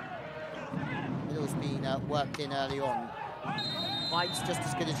summer. Middle's been worked in early on. White's just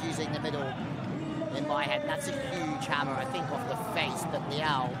as good as using the middle in my head. That's a huge hammer, I think, off the face, but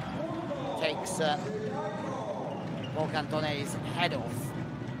Liao takes Volcantone's head off.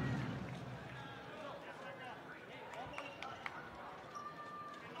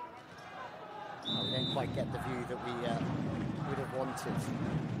 Oh, we don't quite get the view that we would have wanted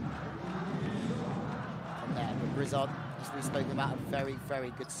from there. But Brizard, as we've spoken about, a very,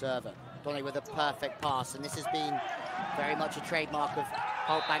 very good server. Donny with a perfect pass, and this has been very much a trademark of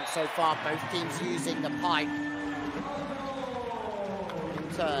Halkbank so far. Both teams using the pipe. In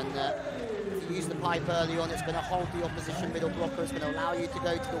turn, if you use the pipe early on, it's going to hold the opposition middle blocker. It's going to allow you to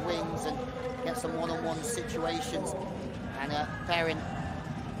go to the wings and get some one-on-one situations. And pairing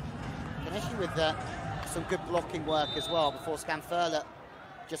Ganeshi with some good blocking work as well before Scanfurla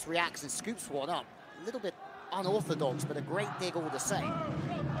just reacts and scoops one up. A little bit unorthodox, but a great dig all the same.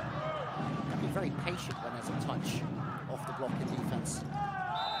 Be very patient when there's a touch off the block in defense.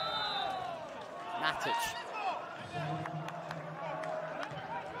 Matic.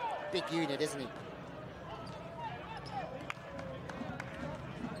 Big unit, isn't he?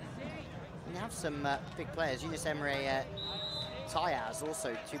 We have some big players. Yunus Emre Tayaz,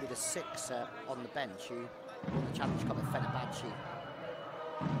 also 2'6" on the bench, who won the Challenge Cup at Fenerbahce.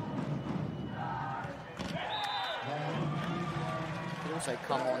 Also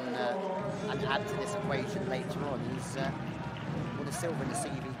come on and add to this equation later on. He's won a silver in the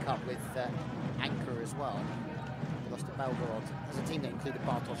CEV Cup with Ankara as well. He lost to Belgorod. There's a team that included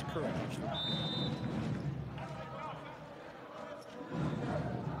Bartosz Kurek, actually.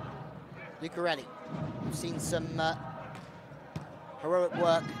 Lucarelli. We've seen some heroic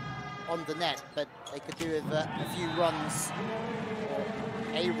work on the net, but they could do with a few runs, or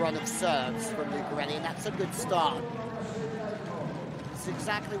a run of serves from Lucarelli, and that's a good start. It's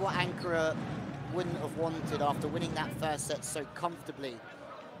exactly what Ankara wouldn't have wanted after winning that first set so comfortably.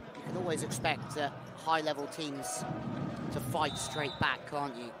 You can always expect high-level teams to fight straight back,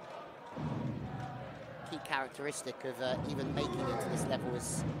 can't you? Key characteristic of even making it to this level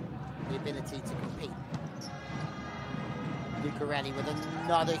is the ability to compete. Lucarelli with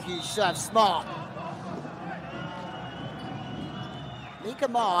another huge serve, smart. Mika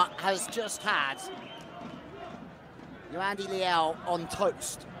Ma has just had Yoandy Liao on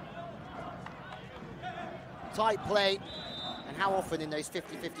toast. Tight play, and how often in those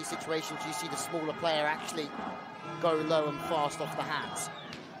 50-50 situations do you see the smaller player actually go low and fast off the hands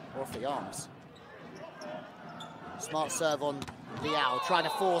or off the arms? Smart serve on Liao, trying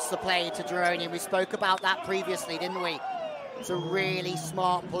to force the play to Gironi. We spoke about that previously, didn't we? It's a really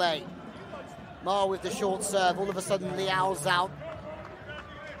smart play. Ma with the short serve, all of a sudden Liao's out.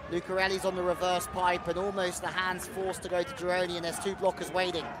 Lucarelli's on the reverse pipe, and almost the hands forced to go to Gironi, and there's two blockers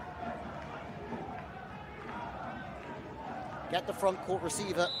waiting. Get the front court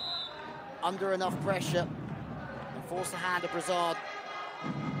receiver under enough pressure and force the hand of Brizard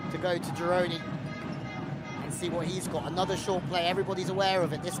to go to Gironi and see what he's got. Another short play, everybody's aware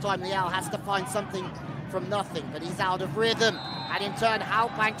of it. This time Liao has to find something from nothing, but he's out of rhythm, and in turn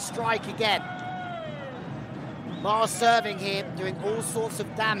Halkbank strike again. Mars serving here, doing all sorts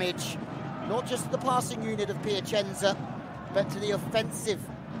of damage, not just to the passing unit of Piacenza, but to the offensive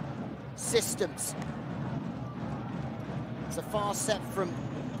systems. It's a fast set from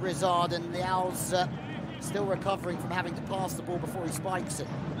Brizard, and Liao's still recovering from having to pass the ball before he spikes it.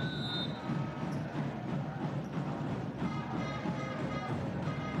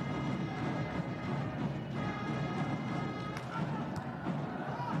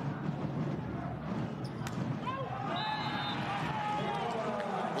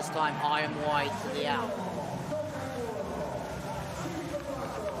 Time high and wide to Liao.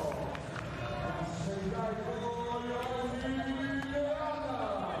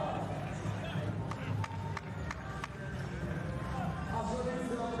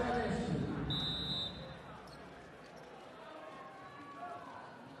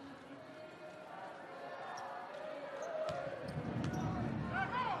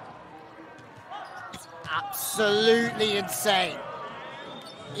 Absolutely insane.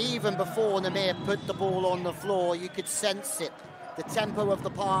 Even before Namir put the ball on the floor, you could sense it. the tempo of the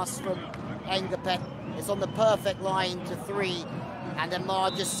pass from Engapet. It's on the perfect line to 3, and then Mar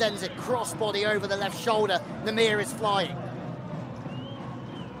just sends it crossbody over the left shoulder. Namir is flying.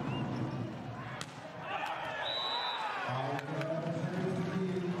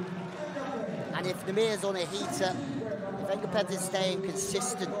 And if Namir's on a heater, if Engapet is staying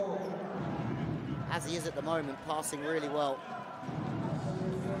consistent, as he is at the moment, passing really well,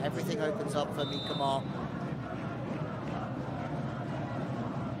 everything opens up for Mikamar.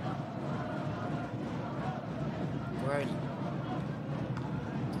 Brody.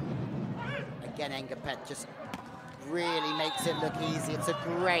 Again, Engapet just really makes it look easy. It's a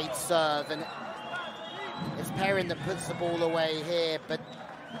great serve, and it's Perrin that puts the ball away here, but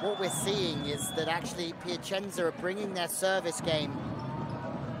what we're seeing is that actually Piacenza are bringing their service game,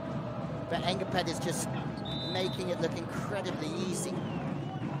 but Engapet is just making it look incredibly easy.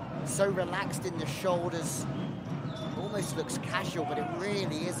 So relaxed in the shoulders, almost looks casual, but it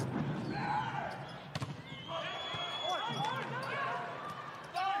really isn't.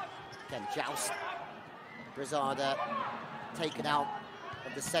 Again, joust. Brizard taken out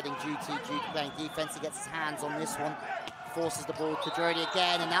of the setting duty due to playing defense. He gets his hands on this one, forces the ball to Jody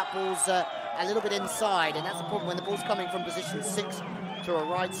again, and that ball's a little bit inside, and that's the problem when the ball's coming from position 6 to a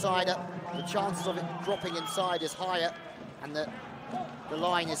right-sider. The chances of it dropping inside is higher, and the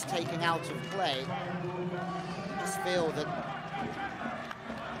line is taken out of play. You just feel that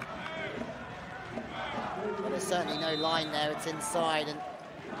well, there's certainly no line there, it's inside, and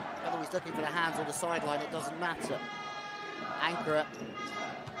whether he's looking for the hands or the sideline, it doesn't matter. Ankara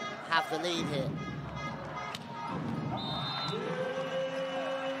have the lead here.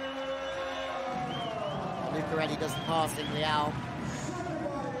 Lucarelli does the passing, Leao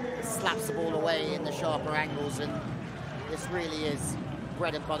slaps the ball away in the sharper angles, and this really is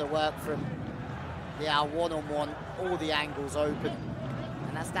bread and butter work from Leao, one-on-one, all the angles open,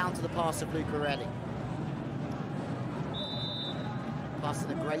 and that's down to the pass of Lucarelli. Pass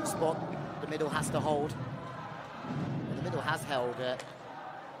in a great spot, the middle has to hold. And the middle has held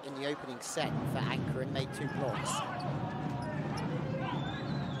in the opening set for Ankara and made 2 blocks.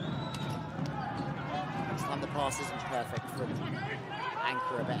 This time the pass isn't perfect from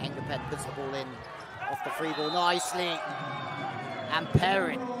Ankara, but Engapet puts the ball in off the free ball nicely. And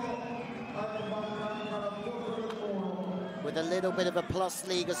Perrin with a little bit of a plus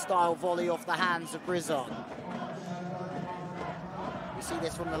Liga style volley off the hands of Brizard. We see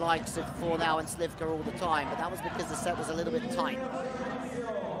this from the likes of Fornau and Slivka all the time, but that was because the set was a little bit tight.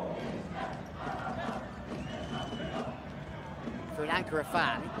 For an Ankara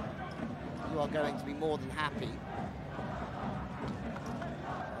fan, you are going to be more than happy.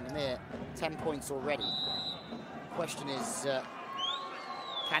 And Namir, 10 points already. The question is,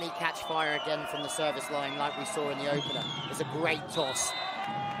 can he catch fire again from the service line like we saw in the opener? It's a great toss.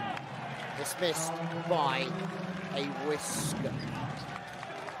 Dismissed by a whisker.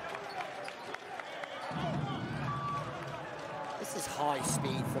 This is high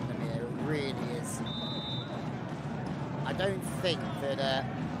speed from Namir, it really is. I don't think that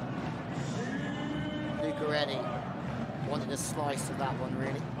Lucarelli wanted a slice of that one,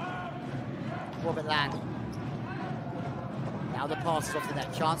 really. Robert Landy. Now the pass is off the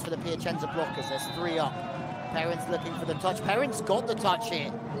net. Chance for the Piacenza blockers. There's 3 up. Perrin's looking for the touch. Perrin's got the touch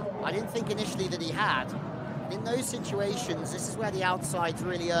here. I didn't think initially that he had. In those situations, this is where the outsides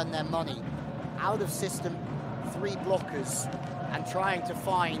really earn their money. Out of system, 3 blockers, and trying to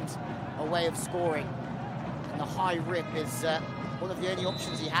find a way of scoring. And the high rip is one of the only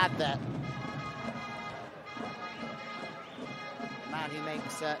options he had there. A man who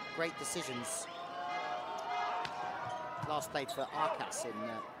makes great decisions. Last played for Arcas in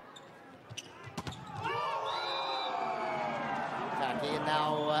Turkey, and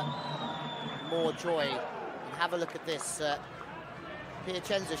now more joy. And have a look at this.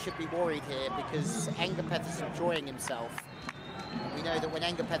 Piacenza should be worried here because Engapet is enjoying himself. And we know that when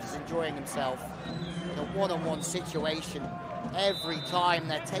Engapet is enjoying himself in a one-on-one situation, every time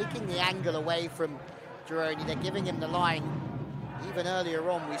they're taking the angle away from Gironi, they're giving him the line. Even earlier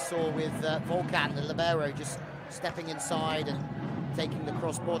on, we saw with Volkan, the libero, just stepping inside and taking the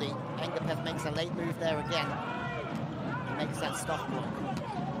cross body. Engapet makes a late move there again. He makes that stuff block.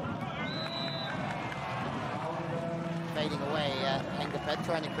 Fading away, Engapet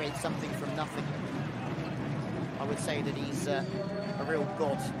trying to create something from nothing. I would say that he's a real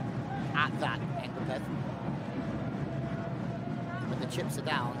god at that, Engapet. When the chips are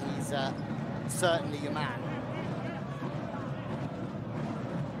down, he's certainly a man.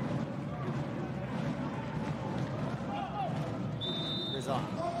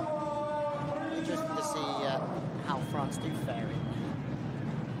 Interesting to see how France do fare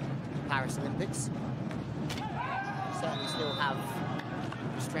in Paris Olympics. Certainly still have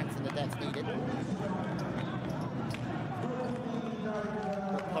the strength and the depth needed.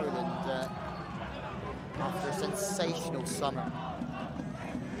 But Poland, after a sensational summer,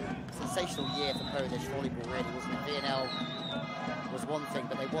 sensational year for Polish volleyball, really, wasn't it? VNL was one thing,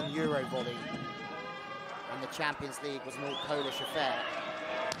 but they won Euro volley, and the Champions League was an all Polish affair.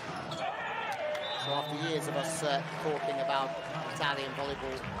 So after years of us talking about Italian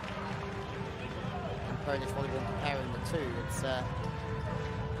volleyball and Polish volleyball and comparing the two, it's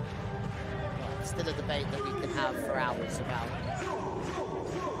still a debate that we can have for hours about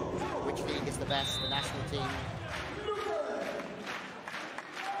which league is the best, the national team.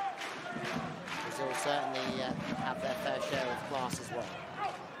 Brazil certainly have their fair share of class as well.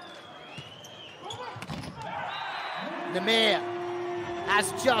 Namir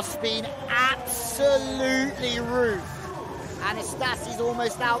has just been absolutely rude. Anastasi's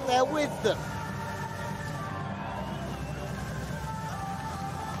almost out there with them.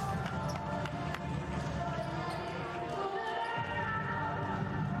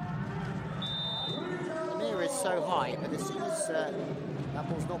 Namir is so high, but as soon as that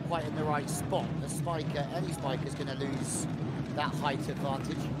ball's not quite in the right spot, the spiker, any spiker is going to lose that height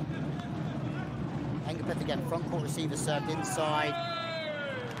advantage. Engapeth again, front court receiver served inside.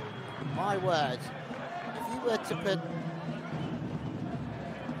 My word, if you were to put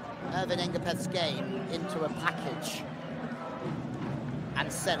Ervin Engapeth's game into a package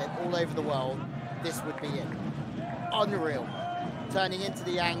and sell it all over the world, this would be it. Unreal. Turning into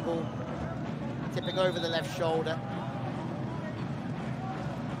the angle, tipping over the left shoulder.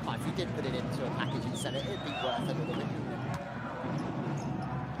 Oh, if you did put it into a package and sell it, it'd be worth a little bit.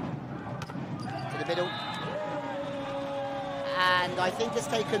 To the middle. And I think it's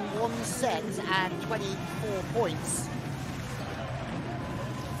taken 1 set and 24 points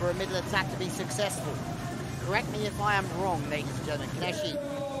for a middle attack to be successful. Correct me if I am wrong, ladies and gentlemen. Kaneshi,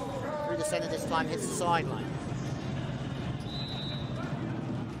 through the centre this time, hits the sideline.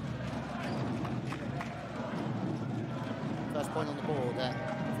 First point on the board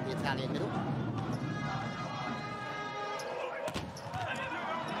for the Italian middle.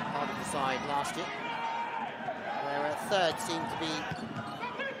 Hard to decide last year, where third seemed to be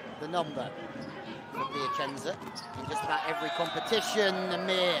the number for Piacenza in just about every competition.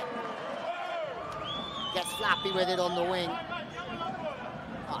 Namir gets flappy with it on the wing.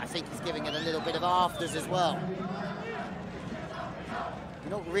 Oh, I think he's giving it a little bit of afters as well.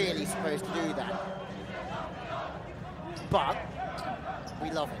 You're not really supposed to do that, but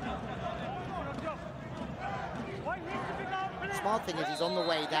we love it. The smart thing is he's on the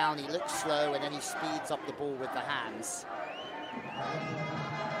way down, he looks slow, and then he speeds up the ball with the hands.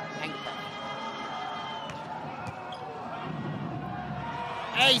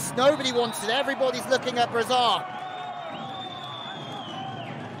 Ace, nobody wants it, everybody's looking at Brazar.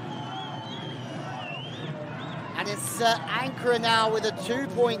 And it's Ankara now with a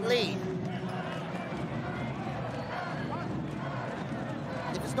 2-point lead.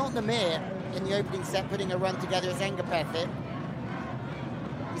 If it's not Namir in the opening set putting a run together as Engapeth it,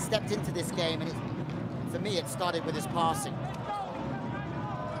 he stepped into this game, and for me it started with his passing.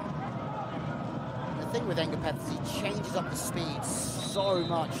 The thing with Engapeth is he changes up the speed so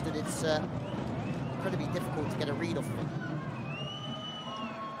much that it's incredibly difficult to get a read off of him.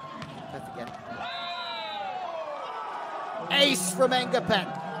 Engapeth again. Ace from Engapeth.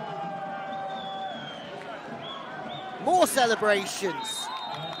 More celebrations.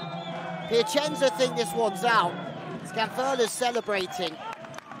 Piacenza think this one's out. Scanfurla's celebrating.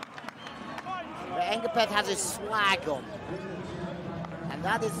 But Engapeth has his swag on. And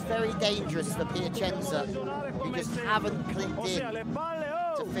that is very dangerous for Piacenza, who just haven't clicked in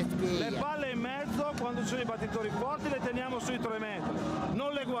to fifth gear yet. Quando ci sono i battitori forti le teniamo sui 3 metri,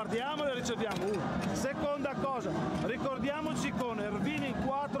 non le guardiamo, le riceviamo. Seconda cosa, ricordiamoci con Ervini in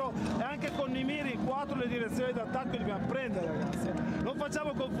 4 e anche con Nimiri in 4 le direzioni d'attacco dobbiamo prendere, ragazzi. Non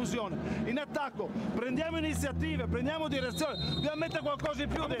facciamo confusione. In attacco prendiamo iniziative, prendiamo direzione, dobbiamo mettere qualcosa in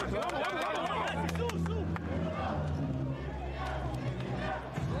più dentro. Ragazzi, su, su.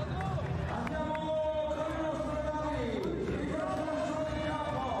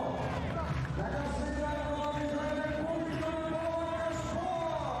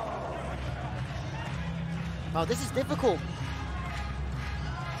 Oh, this is difficult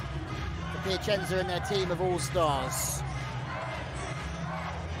for Piacenza and their team of all-stars.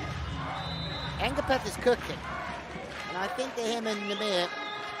 Engapeth is cooking, and I think that him and Namir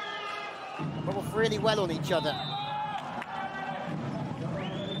are off really well on each other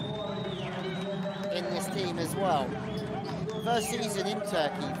in this team as well. First season in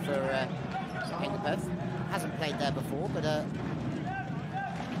Turkey for Engapeth. Hasn't played there before, but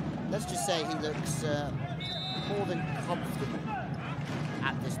let's just say he looks more than comfortable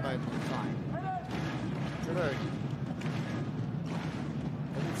at this moment in time. Geroni.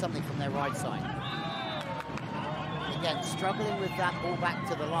 They need something from their right side. Again, struggling with that ball back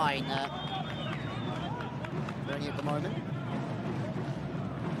to the line. Geroni at the moment.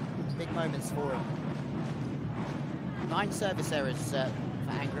 Big moments for him. 9 service errors for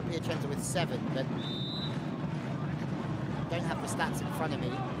Ankara. Piacenza with 7, but don't have the stats in front of me.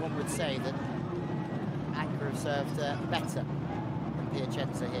 One would say that Ankara have served better than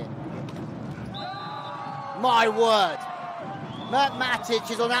Piacenza here. My word! Mert Matic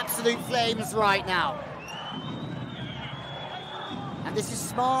is on absolute flames right now. And this is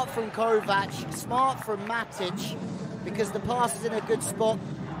smart from Kovac, smart from Matic, because the pass is in a good spot.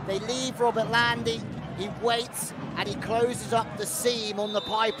 They leave Robert Landi, he waits, and he closes up the seam on the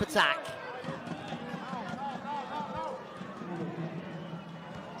pipe attack.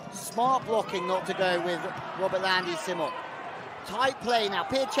 Smart blocking not to go with Robert Landi Simon. Tight play now,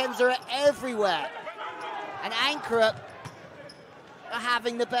 Piacenza are everywhere. And Ankara are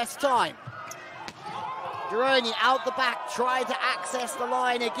having the best time. Geroni out the back, trying to access the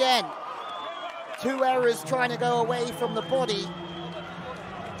line again. 2 errors trying to go away from the body.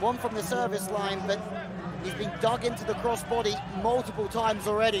 One from the service line, but he's been dug into the crossbody multiple times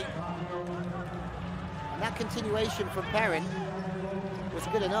already. And that continuation from Perrin was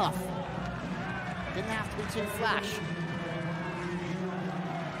good enough. Didn't have to be too flash.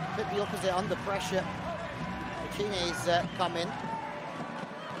 Bit the opposite under pressure. Chine's come in.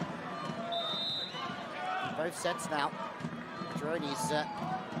 Both sets now. Geroni's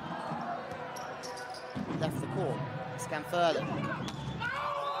left the court. Scan further.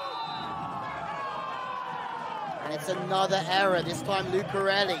 And it's another error, this time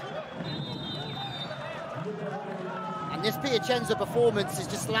Lucarelli. And this Piacenza performance is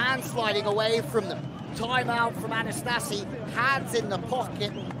just landsliding away from them. Timeout from Anastasi, hands in the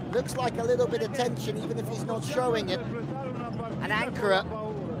pocket. Looks like a little bit of tension, even if he's not showing it. And Ankara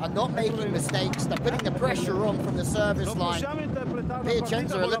are not making mistakes. They're putting the pressure on from the service line.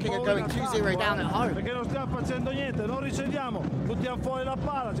 Piacenza are looking at going 2-0 down at home. Perché non stiamo facendo niente, non riceviamo, buttiamo fuori la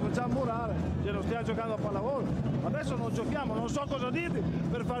palla, ci facciamo murare, cioè non stiamo giocando a pallavolo. Adesso non giochiamo, non so cosa dirti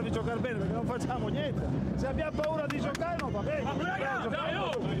per farvi giocare bene, perché non facciamo niente. Se abbiamo paura di giocare non va bene.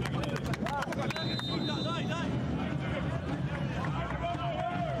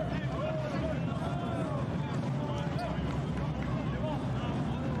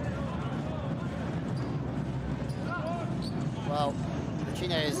 Well,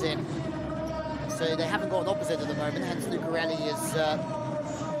 Chino is in, so they haven't got an opposite at the moment, hence Lucarelli is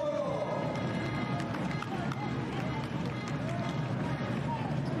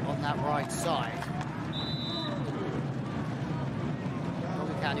on that right side.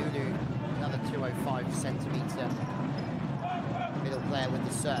 Ulu, another 205-centimetre middle player with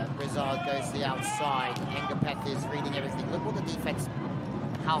the serve. Brizard goes to the outside. Engapeth is reading everything. Look what the defence,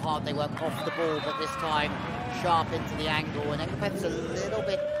 how hard they work off the ball, but this time sharp into the angle, and Engapeth's a little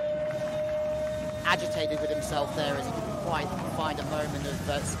bit agitated with himself there as he didn't quite find a moment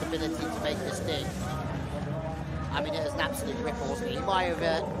of stability to make this dig. I mean, it was an absolute ripper, wasn't it? He might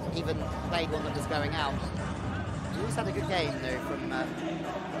have even played one that was going out. He's had a good game though from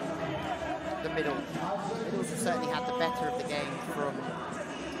the middle. Middles have certainly had the better of the game from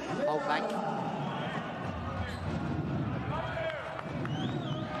Halkbank.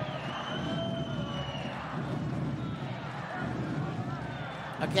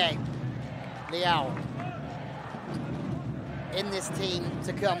 Okay, Liao in this team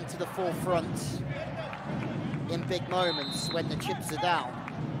to come to the forefront in big moments when the chips are down.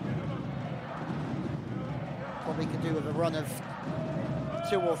 Probably could do with a run of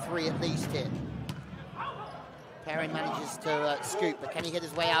 2 or 3 at least here. Perrin manages to scoop, but can he get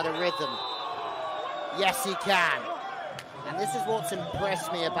his way out of rhythm? Yes, he can. And this is what's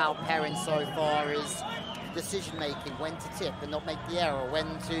impressed me about Perrin so far is decision-making, when to tip and not make the error, when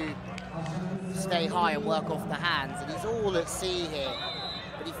to stay high and work off the hands. And he's all at sea here,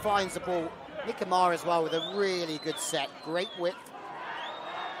 but he finds the ball. Nikamar as well with a really good set. Great width.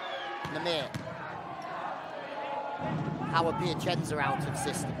 Namir. How are Piacenza out of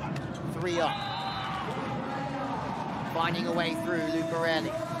system? 3 up. Finding a way through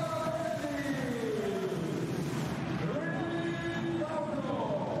Lucarelli.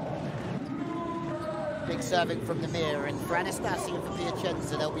 Big serving from Namir, and for Anastasi and for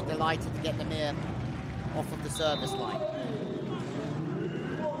Piacenza, they'll be delighted to get Namir off of the service line.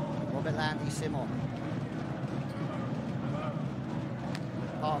 Robert Landi Simon.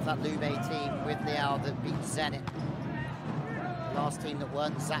 Part of that Lube team with Liao that beat Zenit. The last team that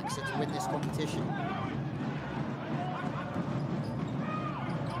weren't Zaxa to win this competition.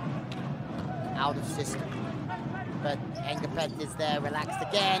 Out of system. But Engapeth is there, relaxed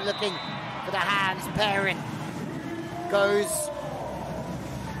again, looking for the hands. Perrin goes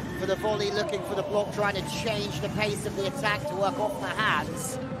for the volley, looking for the block, trying to change the pace of the attack to work off the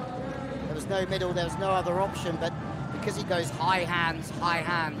hands. There was no middle, there was no other option, but because he goes high hands,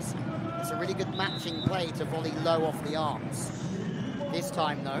 it's a really good matching play to volley low off the arms. This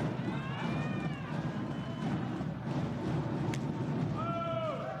time, though,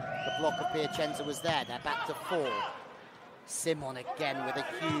 the block of Piacenza was there. They're back to 4. Simon again with a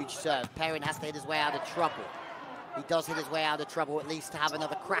huge serve. Perrin has to hit his way out of trouble. He does hit his way out of trouble, at least to have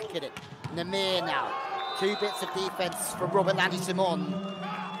another crack at it. Namir now. 2 bits of defense from Robert Landy Simon,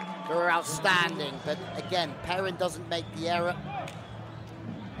 who are outstanding. But again, Perrin doesn't make the error.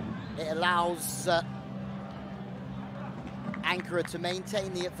 It allows Ankara to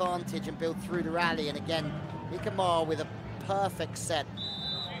maintain the advantage and build through the rally. And again, Ikamar with a perfect set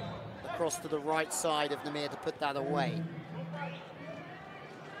across to the right side of Namir to put that away.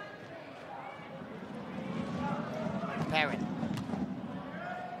 Perrin.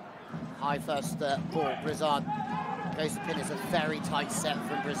 High first ball. Brizard goes to pin. It's a very tight set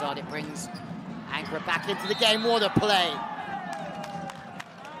from Brizard. It brings Ankara back into the game. What a play.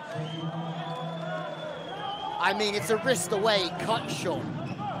 I mean, it's a wrist away cut shot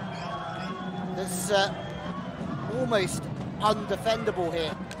that's almost undefendable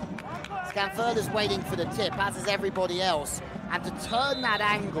here. Scanfurter's waiting for the tip, as is everybody else. And to turn that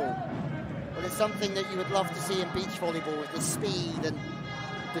angle, well, it's something that you would love to see in beach volleyball with the speed and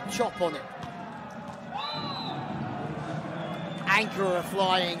the chop on it. Ankara are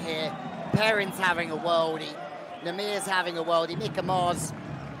flying here. Perrin's having a worldie. Namir's having a worldie. Mikamar's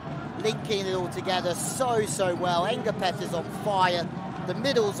linking it all together so well. Engapeth is on fire. The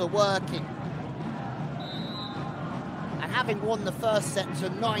middles are working. And having won the first set to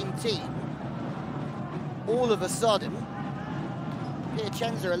 19, all of a sudden,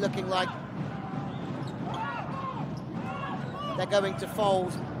 Piacenza are looking like they're going to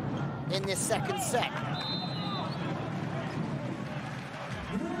fold in this second set.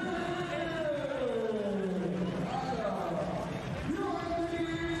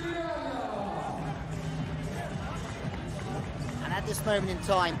 And at this moment in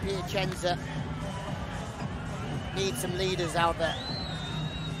time, Piacenza need some leaders out there.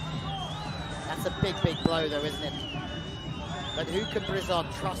 That's a big blow though, isn't it? But who can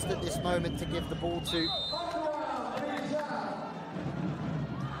Brizard trust at this moment to give the ball to?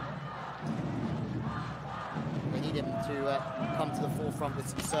 They need him to come to the forefront with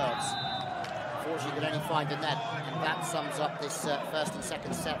some serves. Unfortunately, could only find a net, and that sums up this first and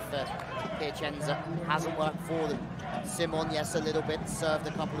second set for Piacenza. Hasn't worked for them. Simon, yes, a little bit, served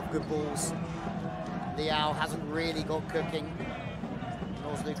a couple of good balls. Liao hasn't really got cooking.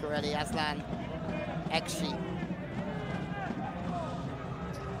 Nors Lucarelli, Aslan, Ekshi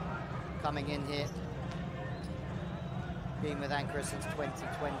coming in here. Being with Ankara since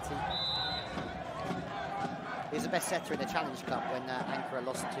 2020. He was the best setter in the Challenge Cup when Ankara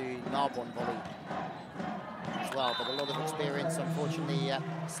lost to Narbonne Volley as well. But a lot of experience, unfortunately,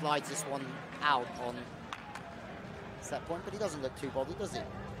 slides this one out on set point. But he doesn't look too bothered, does he?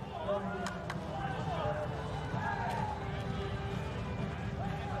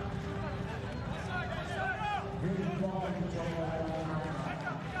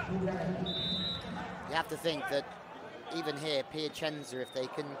 You have to think that even here, Piacenza, if they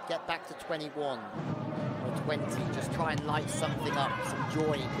can get back to 21 or 20, just try and light something up, some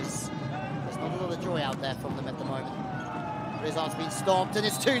joy, because there's not a lot of joy out there from them at the moment. Brizard's been stopped, and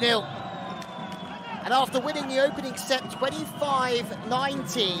it's 2-0. And after winning the opening set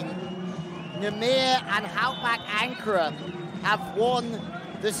 25-19, Namir and Halkbank ANKARA have won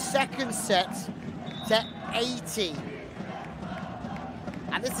the second set to 80.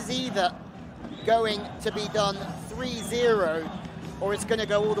 And this is either going to be done 3-0 or it's going to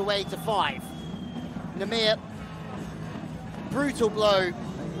go all the way to 5. Namir, brutal blow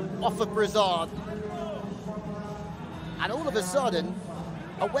off of Brizard. And all of a sudden,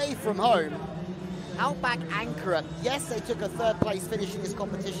 away from home, Halkbank ANKARA, yes, they took a third place finish in this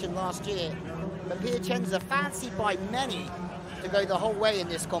competition last year, but Piacenza fancied by many to go the whole way in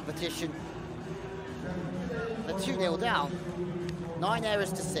this competition. They're 2-0 down, 9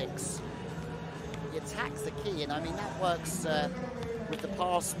 errors to 6. The attack's the key, and I mean, that works with the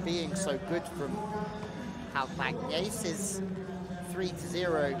pass being so good from Halkbank. The ace is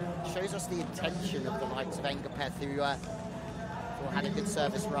 3-0, shows us the intention of the likes of Engapeth, who Thought had a good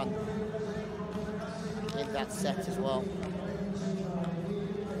service run in that set as well.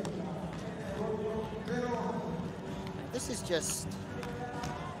 This is just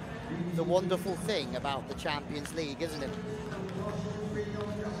the wonderful thing about the Champions League, isn't it?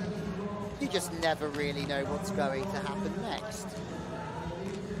 You just never really know what's going to happen next.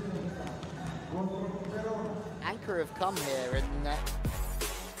 Ankara have come here and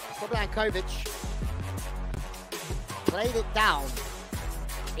Bobjankovic played it down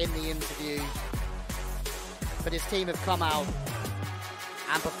in the interview, but his team have come out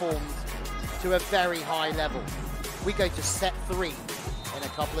and performed to a very high level. We go to set 3 in a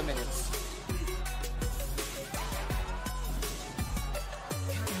couple of minutes.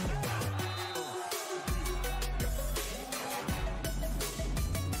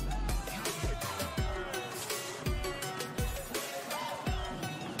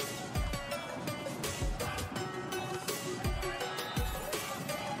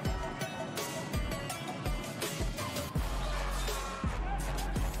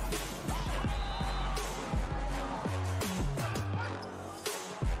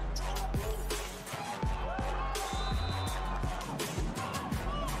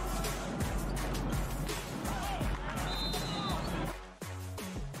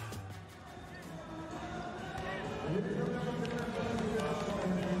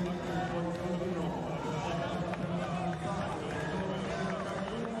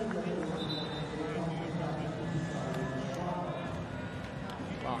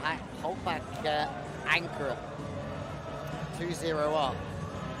 Halkbank ANKARA 2-0 up,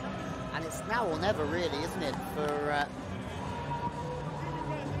 and it's now or never really, isn't it, for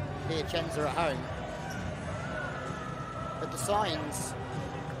Piacenza at home. But the signs,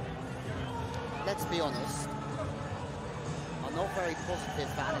 let's be honest, are not very positive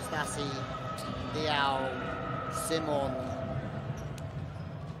for Anastasi, Liao, Simon.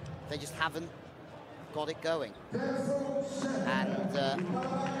 They just haven't got it going. And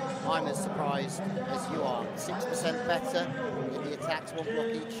I'm as surprised as you are. 6% better in the attacks, 1 block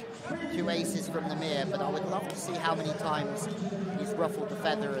each, 2 aces from the mirror, but I would love to see how many times he's ruffled the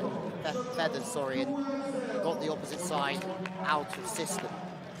feathers, and got the opposite side out of system.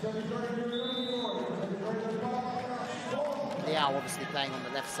 Liao obviously playing on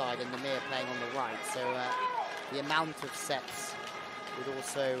the left side and the mirror playing on the right, so the amount of sets would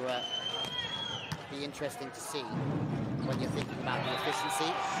also be interesting to see when you're thinking about the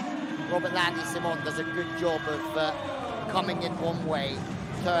efficiency. Robert Landy Simon does a good job of coming in one way,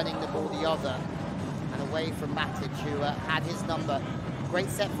 turning the ball the other, and away from Matic, who had his number. Great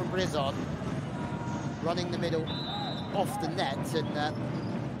set from Blizzard, running the middle off the net and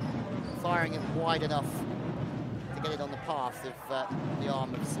firing it wide enough to get it on the path of the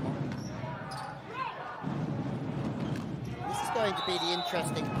arm of Simon. This is going to be the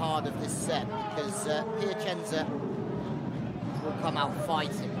interesting part of this set, because Piacenza will come out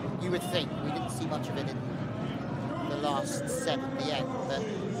fighting. You would think. We didn't see much of it in the last set at the end, but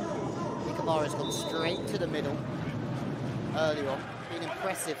Nikamara's gone straight to the middle early on. Been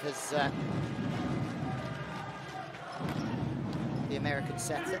impressive as the American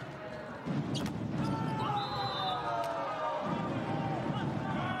setter.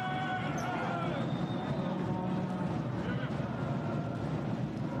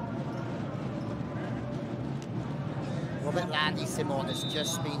 Robert Landy Simon has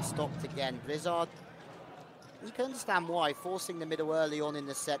just been stopped again. Blizzard, you can understand why, forcing the middle early on in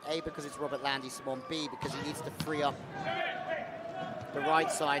the set. A, because it's Robert Landy Simon. B, because he needs to free up the right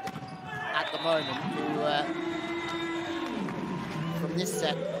side at the moment. Who, from this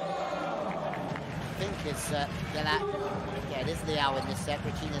set, I think it's it is Liao in this set.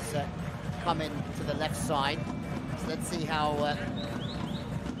 Regina's come in to the left side. So let's see how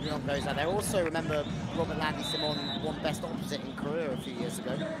Leon goes out there. Also, remember, Robert Landy Simon won best opposite in Korea a few years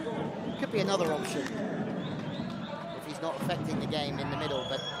ago. Could be another option if he's not affecting the game in the middle,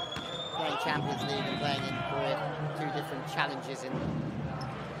 but playing Champions League and playing in Korea, 2 different challenges in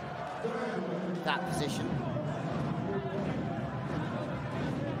that position.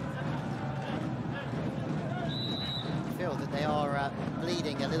 I feel that they are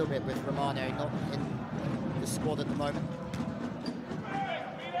bleeding a little bit with Romano not in the squad at the moment.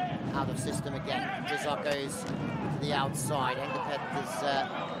 Out of system again. Blizzard goes to the outside. Engapet is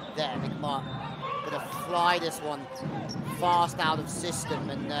there. Nikamara going to fly this one fast out of system,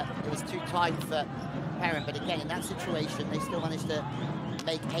 and it was too tight for Perrin. But again, in that situation, they still managed to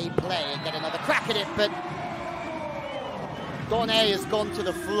make a play and get another crack at it. But Don A has gone to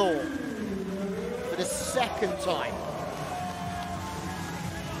the floor for the 2nd time.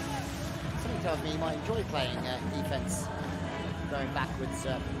 Something tells me he might enjoy playing defense going backwards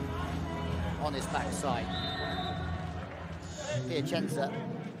on his backside. Piacenza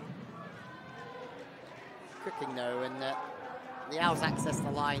cooking though, and the Owls access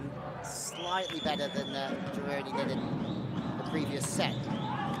the line slightly better than Gironi did in the previous set.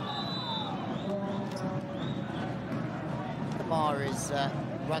 Kamara is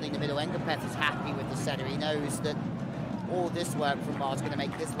running the middle. Engapeth is happy with the setter. He knows that all this work from Mar is going to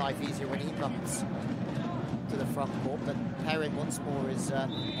make his life easier when he comes to the front court, but Perrin once more is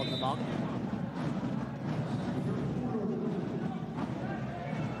on the mark.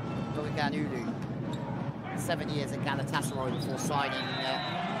 Ulu, 7 years at Galatasaray before signing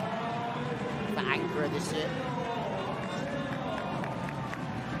for Ankara this year.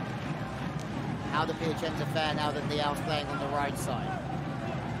 How do Piacenza fare now that the Owls playing on the right side?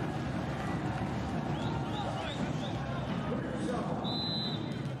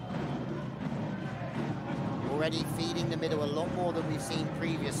 Already feeding the middle a lot more than we've seen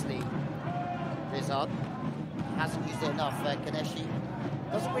previously. Lizard hasn't used it enough. Kaneshi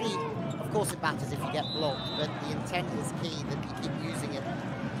doesn't really, of course it matters if you get blocked, but the intent is key that you keep using it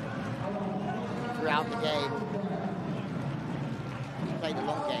throughout the game. He played a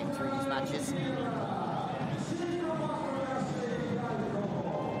long game through these matches.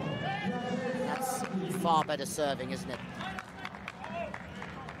 That's far better serving, isn't it?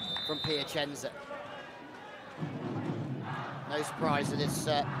 From Piacenza. No surprise that it's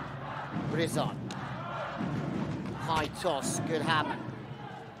Rizard. High toss, good hammer.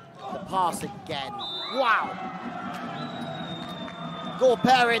 The pass again. Wow!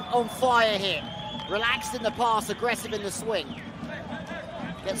 Perrin on fire here. Relaxed in the pass, aggressive in the swing.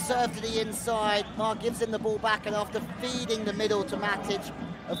 Gets served to the inside. Mar gives him the ball back, and after feeding the middle to Matic,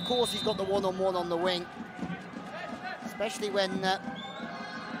 of course he's got the one-on-one on the wing. Especially when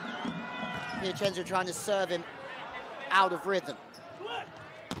Piacenza trying to serve him out of rhythm.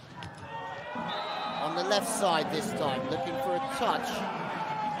 On the left side this time, looking for a touch.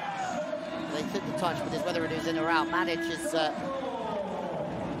 They took the touch, but whether it is in or out, Matic is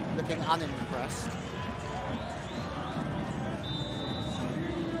looking unimpressed.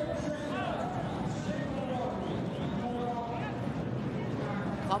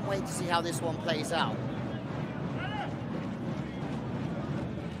 Can't wait to see how this one plays out.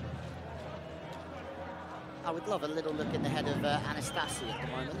 I would love a little look in the head of Anastasi at the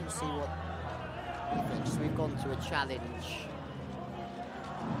moment and see what he thinks. We've gone to a challenge.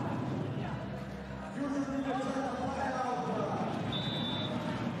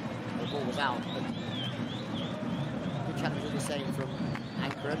 The ball was out, but good challenge all the same from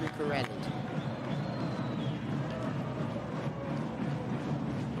Ankara. Lucarelli.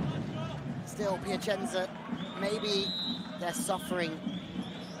 Still, Piacenza, maybe they're suffering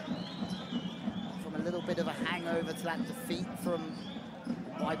from a little bit of a hangover to that defeat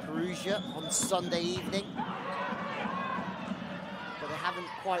by Perugia on Sunday evening. But they haven't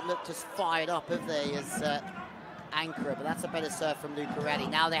quite looked as fired up, have they, as Ankara? But that's a better serve from Lucarelli.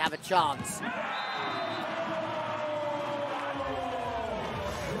 Now they have a chance.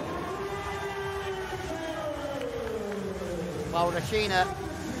 Well, Rashina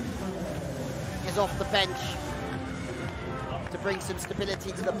is off the bench to bring some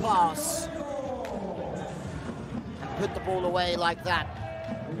stability to the pass and put the ball away like that.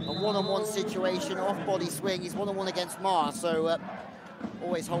 A one-on-one situation, off-body swing. He's one-on-one against Mar, so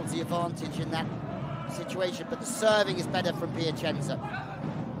always holds the advantage in that situation. But the serving is better from Piacenza.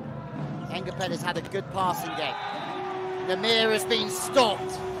 Engapeth has had a good passing game. Namir has been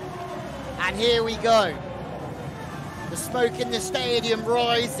stopped. And here we go. The smoke in the stadium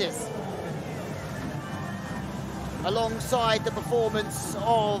rises alongside the performance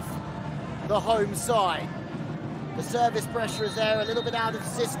of the home side. The service pressure is there, a little bit out of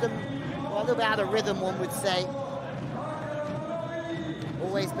system, well, a little bit out of rhythm, one would say.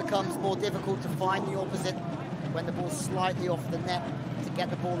 Always becomes more difficult to find the opposite when the ball's slightly off the net to get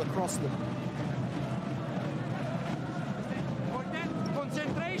the ball across them. For that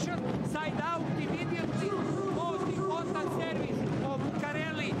concentration, side out immediately. Most important service of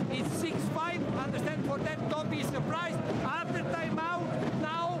Carelli is 6-5. Understand, for that, don't be surprised. After timeout,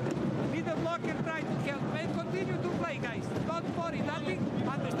 now lead the block and try to help. And continue to play, guys. Don't worry, nothing.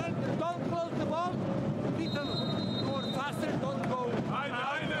 Understand? Don't close the ball. Little or faster, don't go.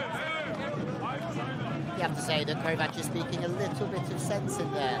 You have to say that Kovac is speaking a little bit of sense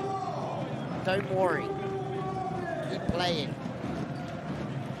in there. Don't worry. Keep playing.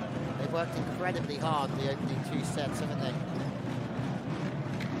 They've worked incredibly hard the opening 2 sets, haven't they?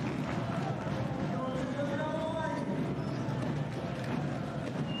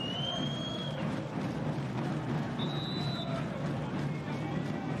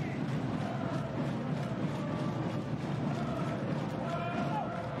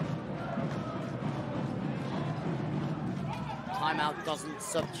 timeout doesn't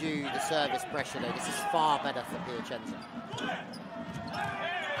subdue the service pressure though. This is far better for Piacenza.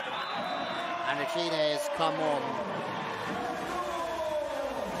 And Regina has come on.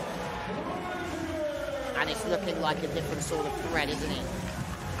 And it's looking like a different sort of threat, isn't it?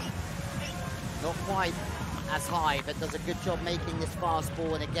 Not quite as high, but does a good job making this fast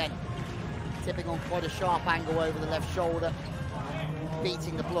ball, and again, tipping on quite a sharp angle over the left shoulder,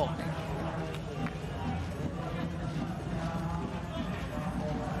 beating the block.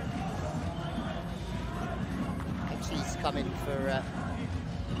 And she's coming for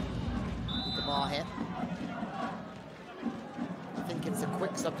Demar here. I think it's a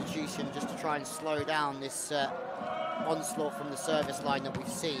quick substitution just to try and slow down this onslaught from the service line that we've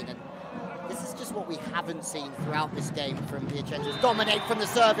seen. And this is just what we haven't seen throughout this game from Piacenza. Dominate from the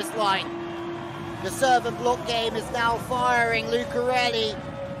service line. The serve and block game is now firing. Lucarelli,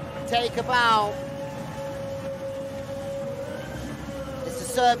 take a bow. It's the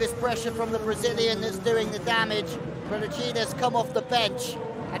service pressure from the Brazilian that's doing the damage. Regina's come off the bench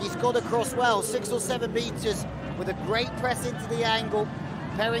and he's got across well, 6 or 7 meters with a great press into the angle.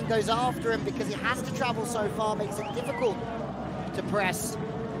 Perrin goes after him because he has to travel so far, makes it difficult to press.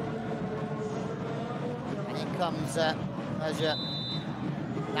 And in comes Merja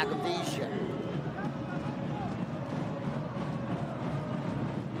Lagovisha.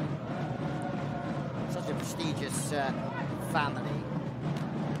 Such a prestigious family.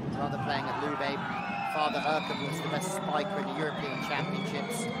 Brother playing at Lube. Father Erkan was the best spiker in the European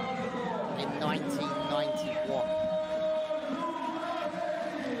Championships in 1991.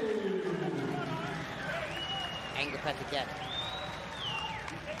 Engapeth again.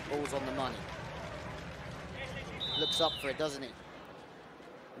 Ball's on the money. Looks up for it, doesn't he?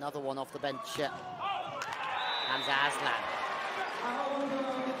 Another one off the bench. Hamza Aslan.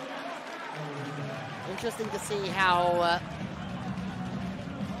 Interesting to see how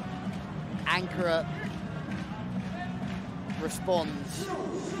Ankara responds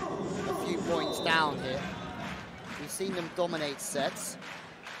a few points down here. We've seen them dominate sets.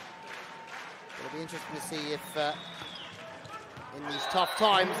 It'll be interesting to see if in these tough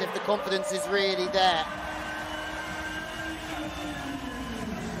times, if the confidence is really there.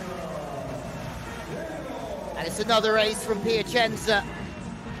 And it's another ace from Piacenza.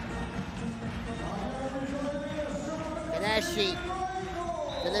 Kaneshi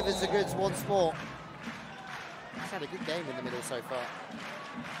delivers the goods once more. He's had a good game in the middle so far.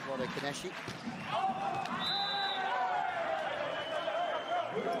 Rado Kaneshi.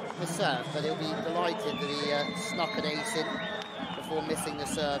 The serve, but he'll be delighted that he snuck an ace in before missing the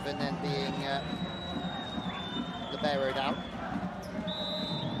serve and then being liberoed out.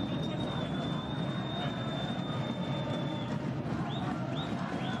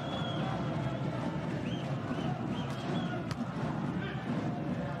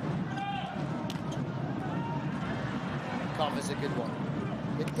 Covers a good one.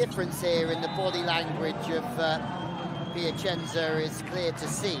 The difference here in the body language of Piacenza is clear to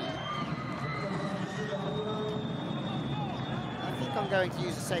see. I think I'm going to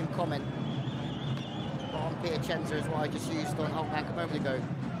use the same comment on Piacenza as what I just used on Halkbank a moment ago.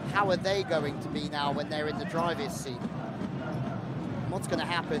 How are they going to be now when they're in the driver's seat? What's going to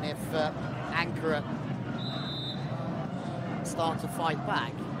happen if Ankara start to fight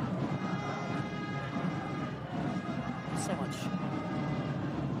back? So much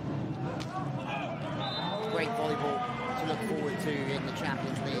great volleyball to look forward to in the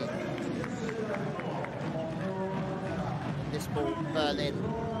Champions League. This ball, Berlin,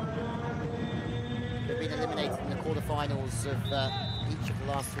 they've been eliminated in the quarterfinals of each of the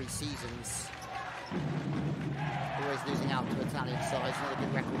last 3 seasons. Always losing out to Italian sides, not a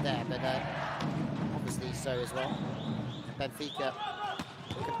good record there, but obviously so as well. Benfica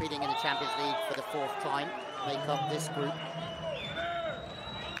competing in the Champions League for the 4th time, make up this group.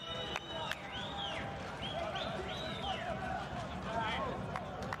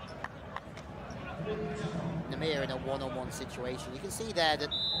 Namir in a one-on-one situation. You can see there that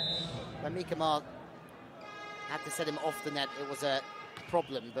when Mika Mar had to set him off the net, it was a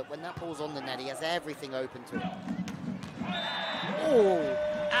problem, but when that ball's on the net, he has everything open to him. Oh,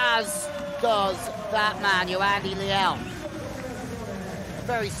 as does that man, Yoandy Leal. A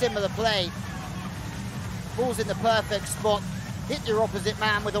very similar play. Ball's in the perfect spot. Hit your opposite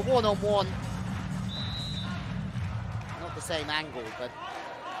man with a one-on-one. Not the same angle, but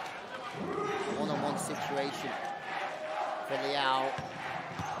one-on-one situation for Leal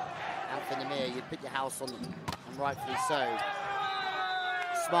and for Namir. You'd put your house on them, and rightfully so.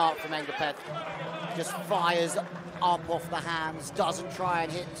 Smart from Engapeth. Just fires up off the hands, doesn't try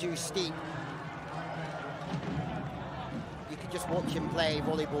and hit too steep. You could could just watch him play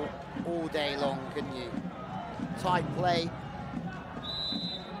volleyball all day long, couldn't you? Tight play.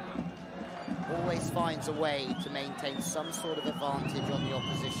 Always finds a way to maintain some sort of advantage on the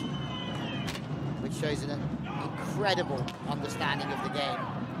opposition, which shows an incredible understanding of the game.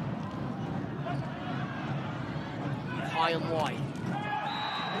 High and wide.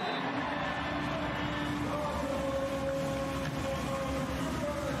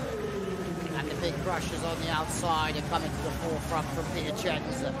 And the big crushers on the outside are coming to the forefront from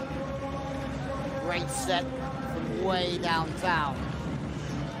Piacenza. Great set from way downtown.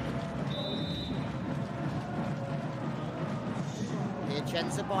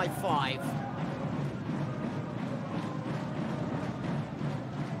 Piacenza by 5.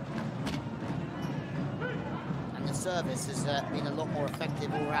 And the service has been a lot more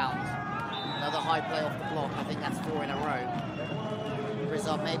effective all round. Another high play off the block. I think that's 4 in a row.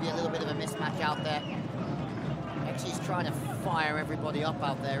 Result maybe a little bit of a mismatch out there. Actually, he's trying to fire everybody up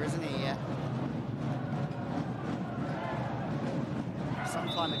out there, isn't he? Some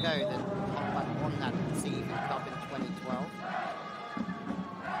time ago, the Halkbank won that CEV Cup in 2012.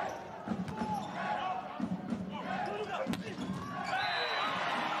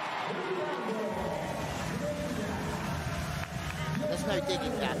 There's no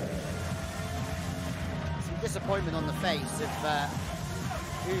digging that. Some disappointment on the face of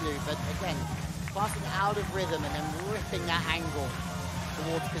Ulu, but again, passing out of rhythm and then ripping that angle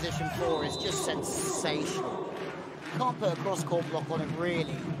towards position 4 is just sensational. You can't put a cross-court block on it,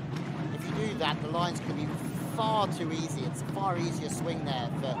 really. If you do that, the lines can be far too easy. It's a far easier swing there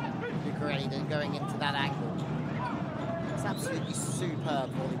for Lucarelli than going into that angle. It's absolutely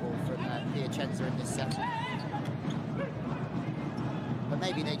superb volleyball from Piacenza in this set. But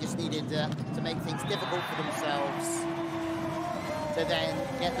maybe they just needed to make things difficult for themselves to then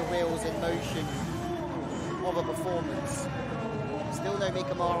get the wheels in motion of a performance. Still no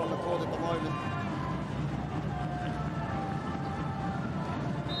Mikamara on the court at the moment.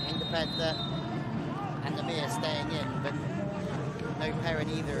 Independent and Namir staying in, but no Perrin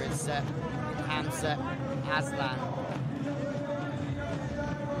either as Hamza Aslan.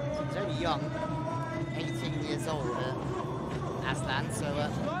 He's only young, 18 years old, Aslan, so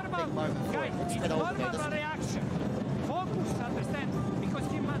big moment for him. Looks a bit old though, doesn't he? Focus, understand, because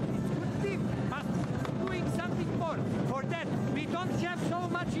he must, good team, must doing something more. For that, we don't have so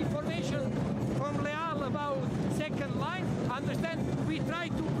much information from Leal about second line, understand? We try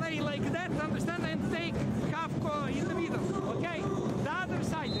to play like that, understand, and take half in the middle, okay? The other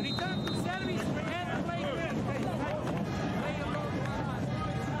side, return to service and play there. Play alone.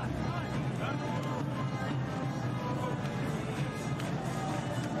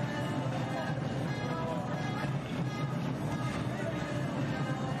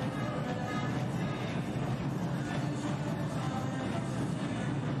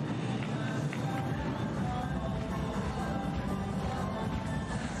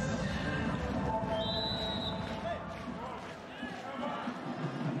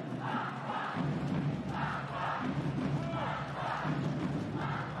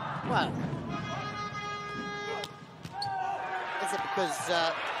 Well, is it because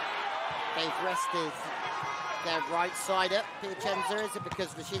they've rested their right side up, Piacenza? Is it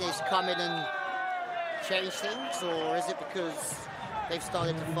because Vashini's come in and changed things? Or is it because they've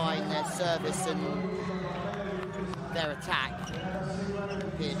started to find their service and their attack,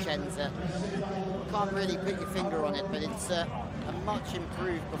 Piacenza? Can't really put your finger on it, but it's a much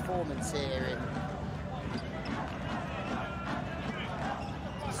improved performance here in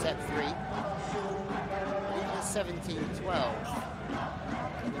set 3. Even at 17-12,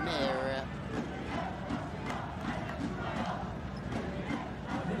 Namir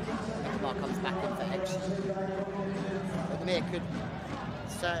Mikamar comes back in for extra. But Namir could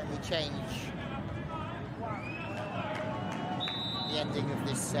certainly change the ending of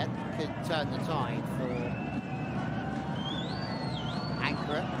this set, could turn the tide for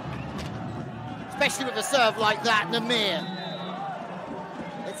Ankara. Especially with a serve like that, Namir.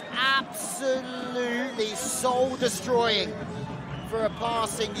 It's absolutely soul-destroying for a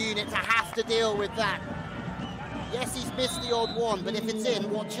passing unit to have to deal with that. Yes, he's missed the odd one, but if it's in,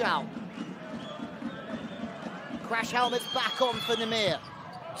 watch out. Crash helmets back on for Namir.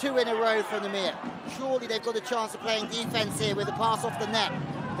 2 in a row for Namir. Surely they've got a chance of playing defense here with a pass off the net.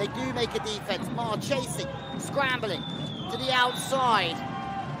 They do make a defense. Mar chasing, scrambling to the outside.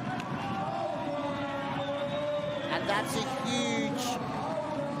 And that's a huge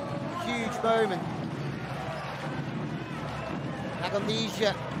moment.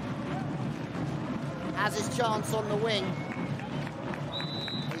 Nagondija has his chance on the wing.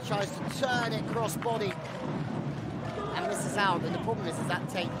 He tries to turn it cross body. and misses out. And the problem is that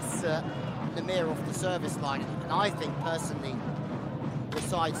takes Namir off the service line. And I think, personally,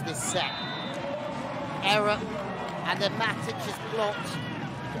 besides this set, error, and then Matic is blocked.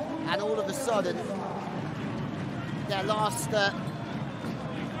 And all of a sudden, their last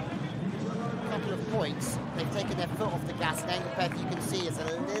couple of points, they've taken their foot off the gas. And Engapeth, you can see, is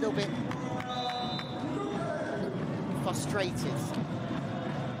a little bit frustrated.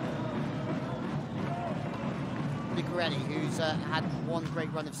 Nicoretti, who's had one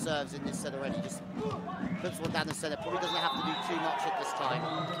great run of serves in this set already, just puts one down the centre. Probably doesn't have to do too much at this time.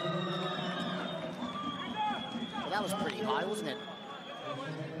 But that was pretty high, wasn't it?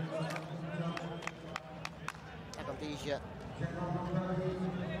 Agaldija.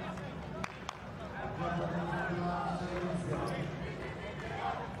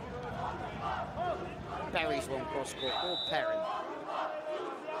 Berry's one cross court, or Perrin.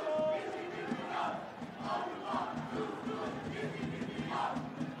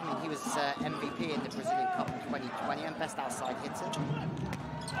 I mean, he was MVP in the Brazilian Cup in 2020 and best outside hitter.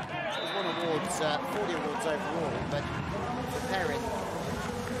 He's won awards, 40 awards overall, but for Perrin,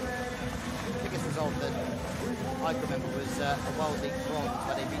 the biggest result that I can remember was a World League bronze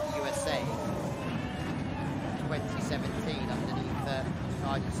where they beat the USA in 2017 underneath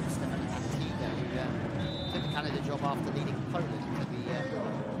guidance of Stefan Antiga, who took the Canada job after leading Poland to the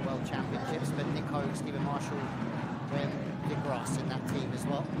World Championships, but Nico, Stephen Marshall, Graham Vigras in that team as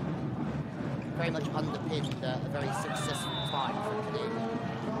well. Very much underpinned a very successful time for Canadian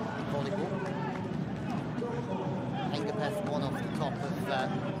volleyball. Engapeth one off the top of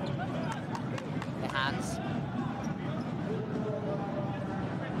the hands.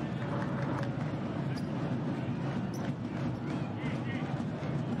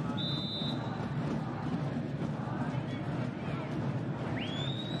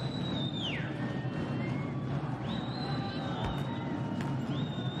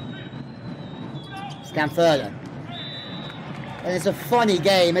 Scanfurler. And it's a funny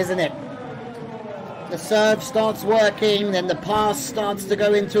game, isn't it? The serve starts working, then the pass starts to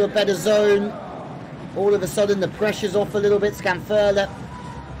go into a better zone. All of a sudden the pressure's off a little bit. Scanfurler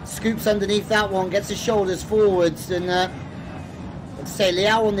scoops underneath that one, gets his shoulders forwards, and let's say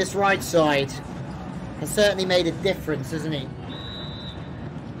Leao on this right side has certainly made a difference, hasn't he?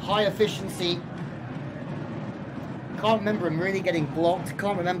 High efficiency. Can't remember him really getting blocked.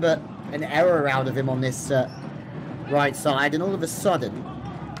 Can't remember an error out of him on this right side, and all of a sudden,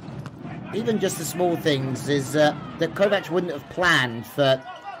 even just the small things, is that Kovac wouldn't have planned for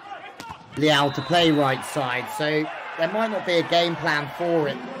Leao to play right side, so there might not be a game plan for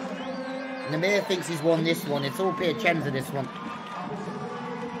it. Namir thinks he's won this one. It's all Piacenza this one.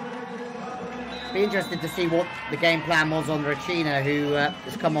 Be interested to see what the game plan was on Racina, who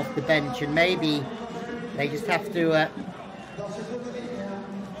has come off the bench, and maybe they just have to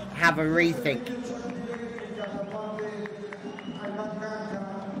have a rethink.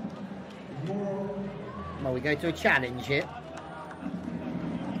 Well, we go to a challenge here.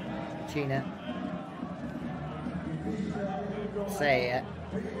 China. Say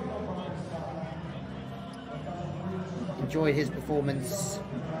enjoyed his performance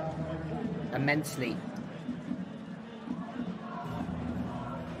immensely.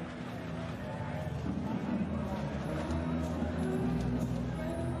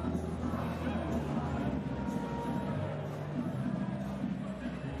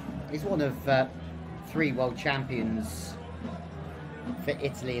 He's one of 3 world champions for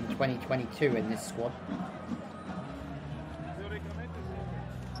Italy in 2022 in this squad.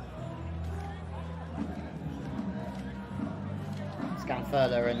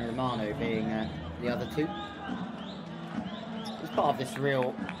 Scanfurler and Romano being the other 2. He's part of this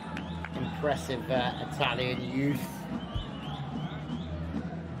real impressive Italian youth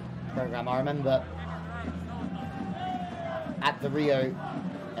program. I remember at the Rio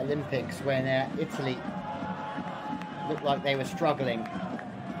Olympics when Italy looked like they were struggling.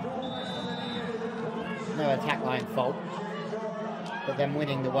 No attack line fault, but then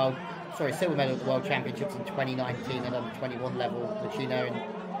winning the silver medal at the World Championships in 2019 at under 21 level, which you know.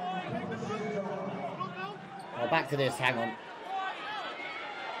 Well, back to this. Hang on.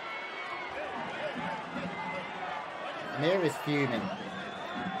 Amir is fuming.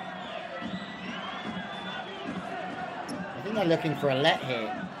 I think they're looking for a let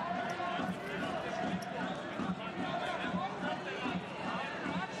here.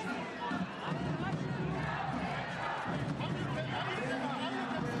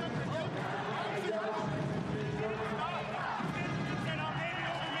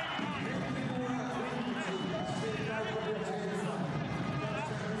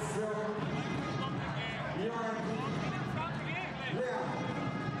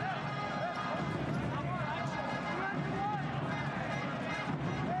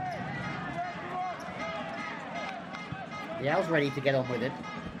 Liao's ready to get on with it.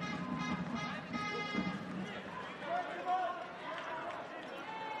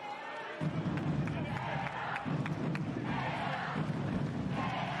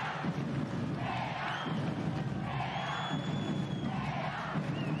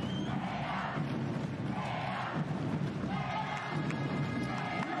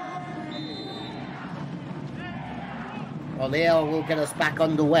 Well, Liao will get us back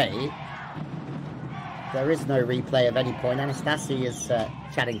underway. There is no replay of any point. Anastasi is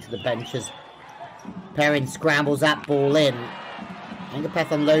chatting to the bench as Perrin scrambles that ball in.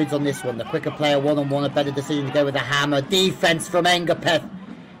 Engapeth unloads on this one. The quicker player one-on-one, a better decision to go with the hammer. Defense from Engapeth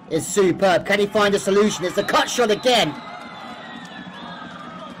is superb. Can he find a solution? It's a cut shot again.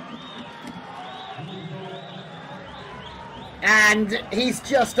 And he's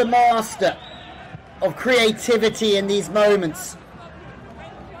just a master of creativity in these moments.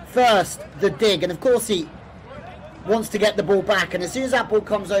 First, the dig, and of course he wants to get the ball back, and as soon as that ball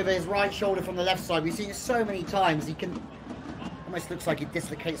comes over his right shoulder from the left side, we've seen it so many times, he can, almost looks like he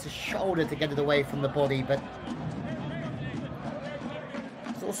dislocates his shoulder to get it away from the body, but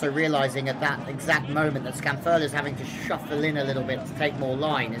he's also realising at that exact moment that Scanfurla is having to shuffle in a little bit to take more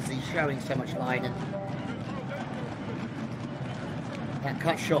line, as he's showing so much line, and that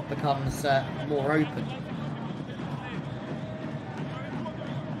cut shot becomes more open.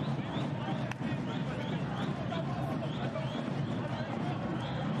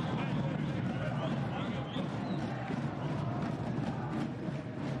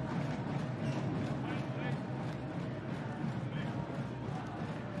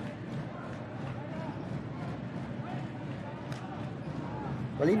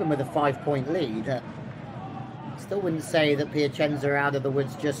 Well, even with a 5-point lead, still wouldn't say that Piacenza are out of the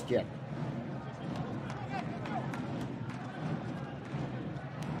woods just yet.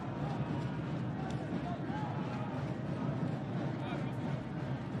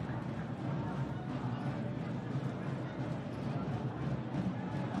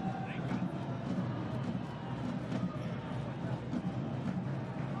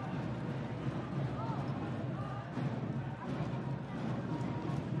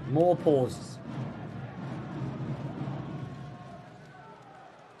 More pauses.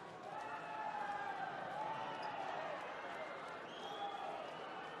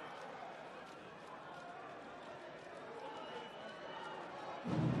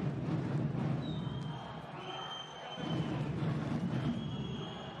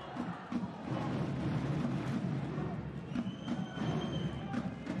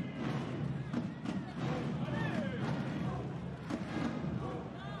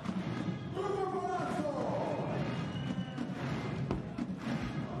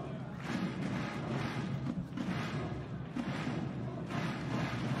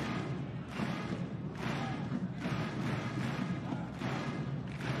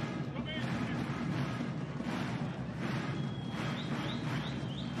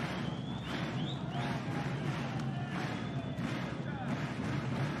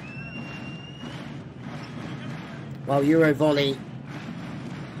 Well, Eurovolley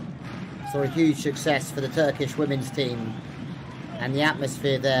saw a huge success for the Turkish women's team, and the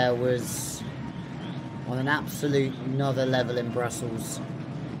atmosphere there was on an absolute another level in Brussels.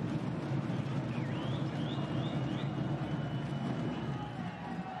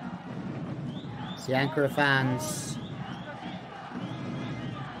 The Ankara fans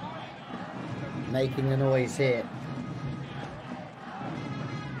making the noise here.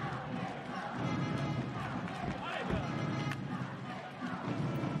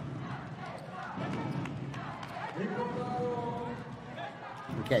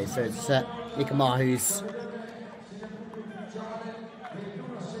 Okay, so it's Ikamar who's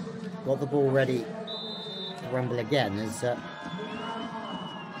got the ball ready to rumble again as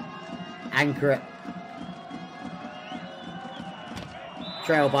Ankara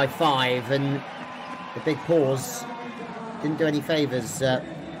trail by 5, and the big pause didn't do any favours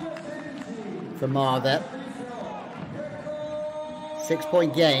for Mar there.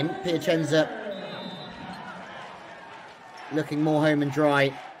 6-point game. Piacenza looking more home and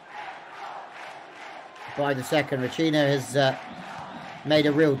dry by the second. Ricino has made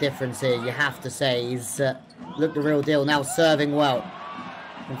a real difference here, you have to say. He's looked the real deal, now serving well.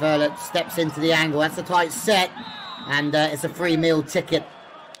 And Verlet steps into the angle. That's a tight set, and it's a free meal ticket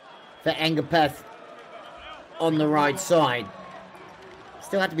for Engapeth on the right side.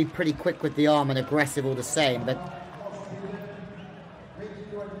 Still had to be pretty quick with the arm and aggressive all the same, but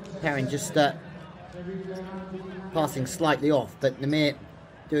Perrin just passing slightly off, but Namir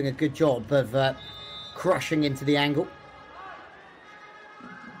doing a good job of crushing into the angle.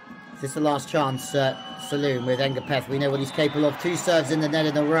 This is the last chance, Saloon with Engapeth. We know what he's capable of. 2 serves in the net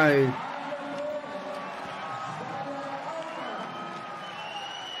in a row.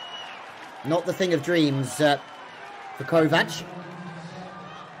 Not the thing of dreams for Kovac.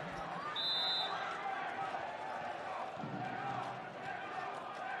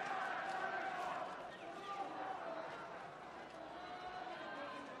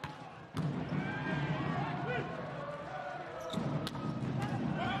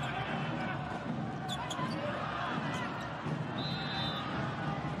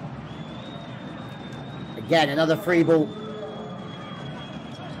 Again, another free ball.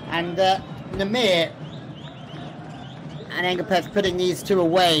 And Namir and Engapeth putting these 2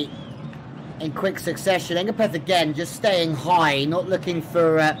 away in quick succession. Engapeth again just staying high, not looking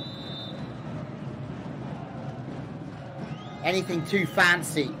for anything too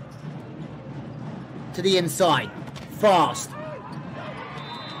fancy. To the inside. Fast.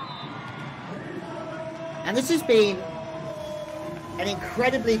 And this has been an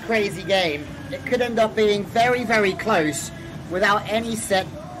incredibly crazy game. It could end up being very, very close without any set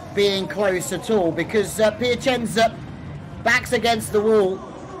being close at all, because Piacenza, backs against the wall,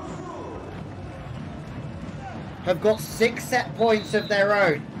 have got 6 set points of their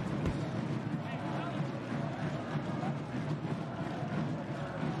own.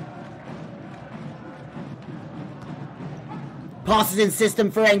 Passes in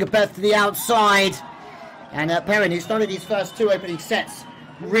system for Engapeth to the outside. And Perrin, who started his first 2 opening sets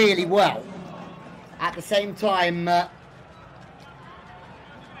really well, at the same time, it's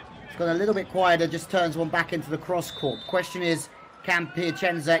got a little bit quieter, just turns one back into the cross court. Question is, can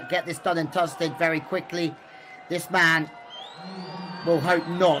Piacenza get this done and dusted very quickly? This man will hope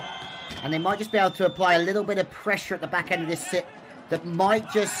not. And they might just be able to apply a little bit of pressure at the back end of this set that might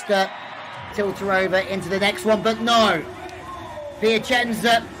just tilt her over into the next one. But no,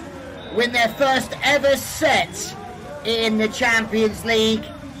 Piacenza win their first ever set in the Champions League.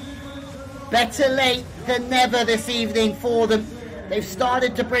 Better late than never this evening for them. They've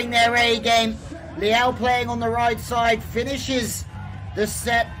started to bring their A game. Leal playing on the right side, finishes the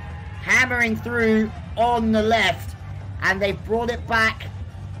set, hammering through on the left, and they've brought it back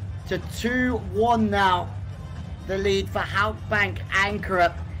to 2-1 now. The lead for Halkbank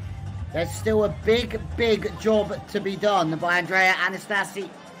ANKARA. There's still a big, big job to be done by Andrea Anastasi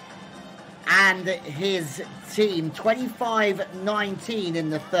and his team. 25-19 in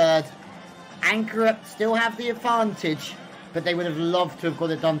the third. ANKARA still have the advantage, but they would have loved to have got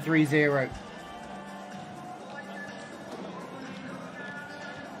it done 3-0.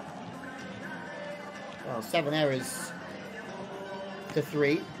 Well, 7 errors to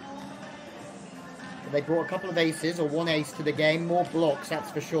 3. But they brought a couple of aces, or 1 ace to the game. More blocks,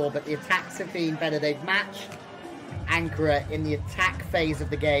 that's for sure, but the attacks have been better. They've matched ANKARA in the attack phase of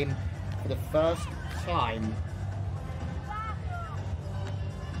the game for the first time.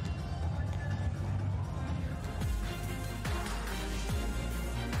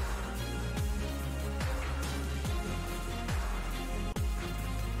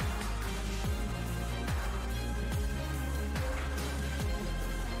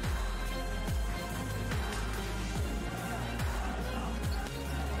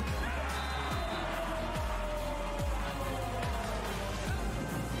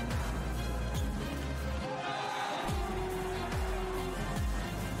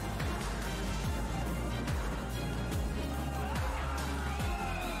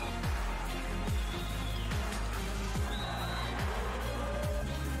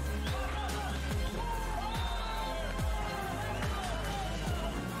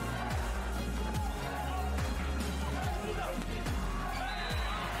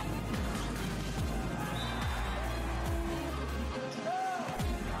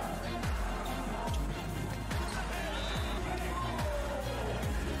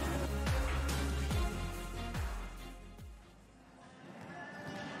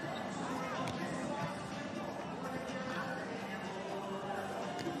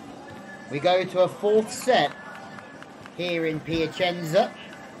 We go to a 4th set here in Piacenza.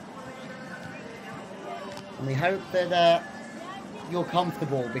 And we hope that you're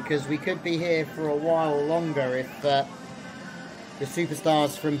comfortable, because we could be here for a while longer if the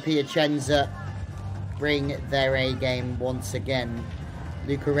superstars from Piacenza bring their A game once again.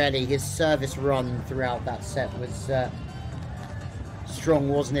 Lucarelli, his service run throughout that set was strong,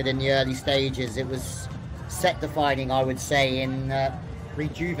 wasn't it, in the early stages? It was set-defining, I would say, in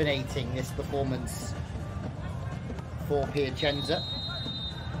rejuvenating this performance for Piacenza.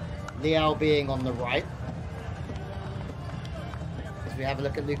 Leal being on the right. As we have a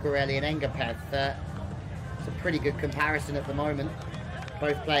look at Lucarelli and Engapeth, it's a pretty good comparison at the moment.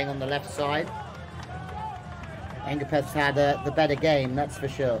 both playing on the left side. Engapeth's had the better game, that's for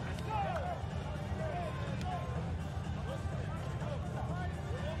sure.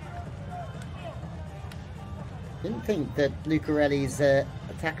 Didn't think that Lucarelli's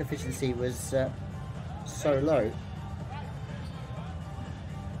attack efficiency was so low.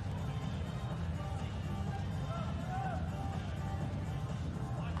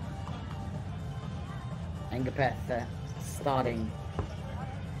 Engapeth starting,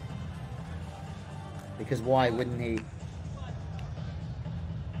 because why wouldn't he?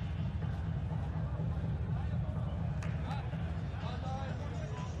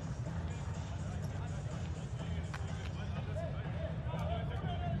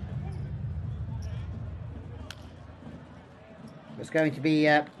 It's going to be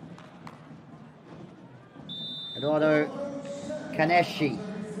Eduardo Kaneshi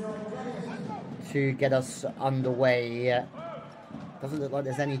to get us underway. Doesn't look like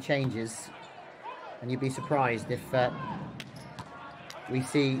there's any changes, and you'd be surprised if we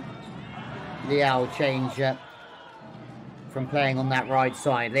see Liao change from playing on that right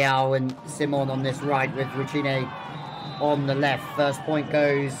side. Liao and Simon on this right with Rucine on the left. First point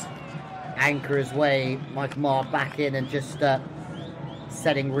goes Ankara's way. Michael Marr back in and just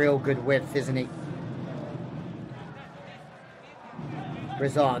setting real good width, isn't he?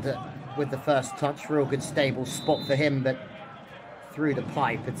 Brizard with the first touch, real good stable spot for him, but through the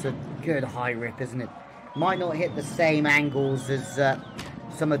pipe. It's a good high rip, isn't it? Might not hit the same angles as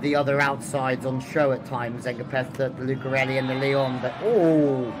some of the other outsides on show at times, Engapeth, the Lucarelli and the Leon, but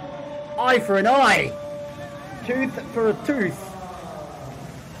oh, eye for an eye, tooth for a tooth.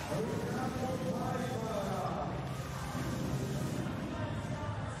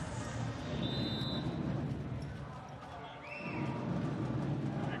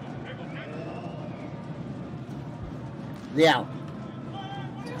 Liao,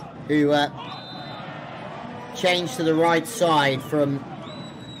 who changed to the right side from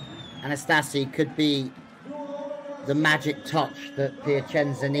Anastasi, could be the magic touch that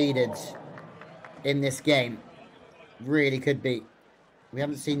Piacenza needed in this game. Really could be. We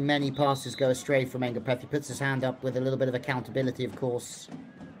haven't seen many passes go astray from Engapeth. He puts his hand up with a little bit of accountability, of course.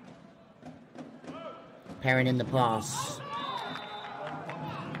 Pairing in the pass.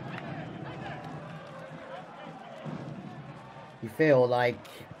 You feel like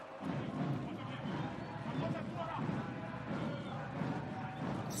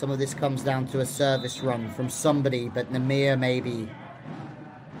some of this comes down to a service run from somebody, but Namir maybe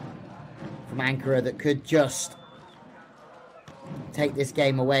from Ankara, that could just take this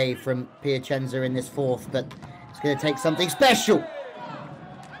game away from Piacenza in this fourth, but it's going to take something special.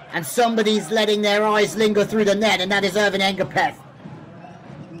 And somebody's letting their eyes linger through the net, and that is Irvin Engapeth.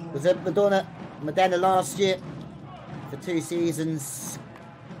 Was it Modena last year? For 2 seasons.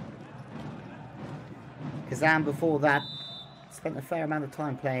 Kazan before that. Spent a fair amount of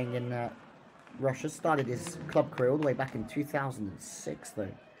time playing in Russia. Started his club career all the way back in 2006 though.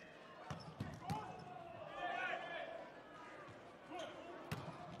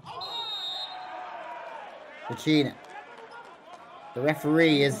 Vecina. The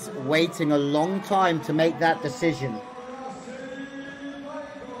referee is waiting a long time to make that decision.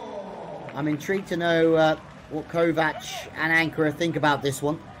 I'm intrigued to know what Kovac and Ankara think about this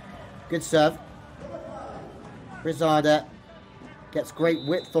one. Good serve. Brizard gets great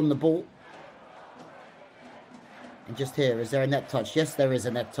width on the ball. And just here, is there a net touch? Yes, there is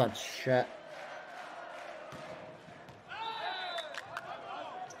a net touch.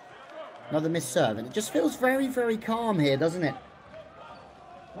 Another missed serve. And it just feels very, very calm here, doesn't it?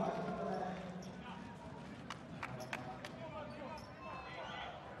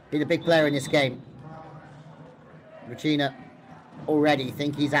 Been a big player in this game. Rucina already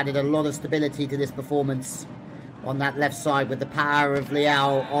think he's added a lot of stability to this performance on that left side with the power of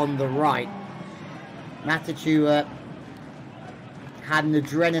Liao on the right. Matichu had an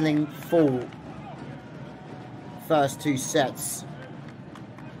adrenaline fall first 2 sets.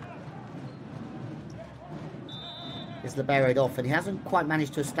 Is liberoed off, and he hasn't quite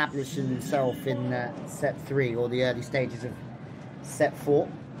managed to establish himself in set 3 or the early stages of set 4.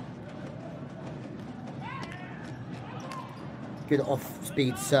 Good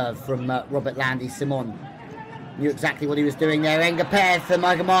off-speed serve from Robert Landy. Simon knew exactly what he was doing there. Engapeth and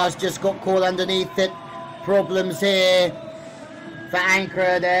Michael Mars just got caught underneath it. Problems here for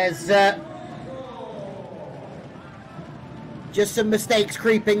Ankara. There's just some mistakes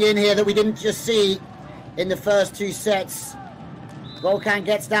creeping in here that we didn't just see in the first 2 sets. Volkan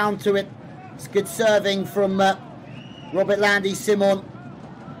gets down to it. It's good serving from Robert Landy. Simon.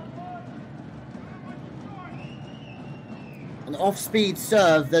 And off-speed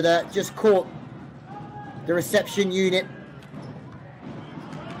serve that just caught the reception unit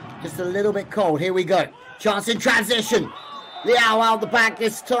just a little bit cold. Here we go. Chance in transition. Liao out the back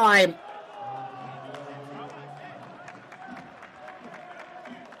this time.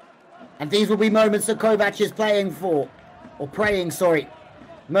 And these will be moments that Kovac is playing for. Or praying, sorry.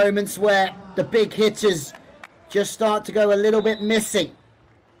 Moments where the big hitters just start to go a little bit missing.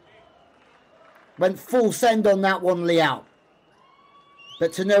 Went full send on that one, Liao.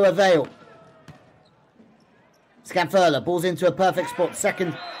 But to no avail. Scanfurla, ball's into a perfect spot.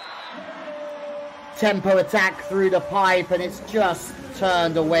 Second tempo attack through the pipe, and it's just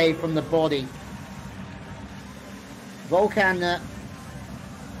turned away from the body. Volkan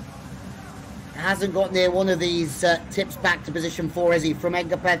hasn't got near one of these tips back to position 4, is he? From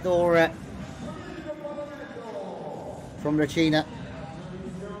Engapeth or from Rachina.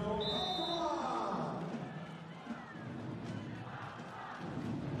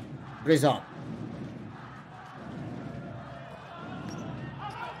 Grizzard.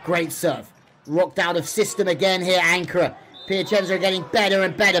 Great serve. Rocked out of system again here, Ankara. Piacenza are getting better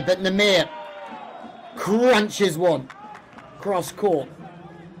and better, but Namir crunches one. Cross court.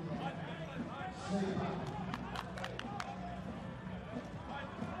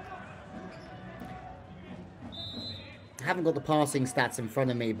 I haven't got the passing stats in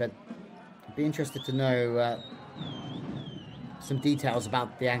front of me, but I'd be interested to know some details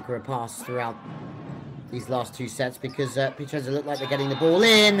about the Ankara pass throughout these last two sets, because Piacenza look like they're getting the ball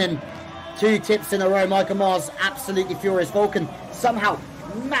in, and 2 tips in a row. Michael Mars absolutely furious. Volkan somehow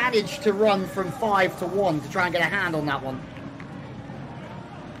managed to run from 5 to 1 to try and get a hand on that one.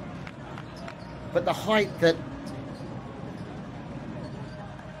 But the height that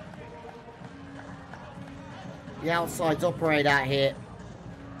the outsides operate at here.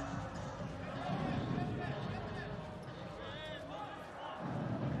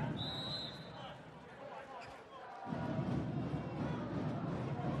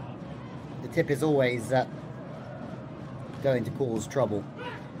 The tip is always going to cause trouble.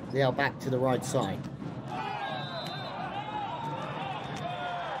 They are back to the right side.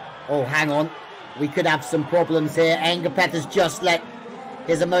 Oh, hang on. We could have some problems here. Engapeth has just let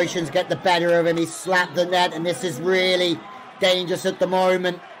his emotions get the better of him. He slapped the net, and this is really dangerous at the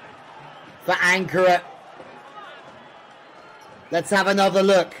moment for Ankara. Let's have another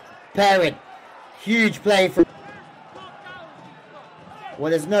look. Perrin. Huge play from... Well,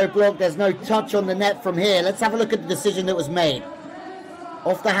 there's no block, there's no touch on the net from here. Let's have a look at the decision that was made.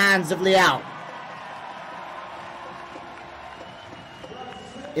 Off the hands of Liao.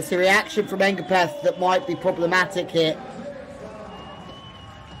 It's the reaction from Engapeth that might be problematic here.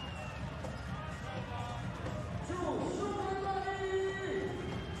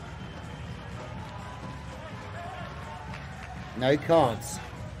 No cards.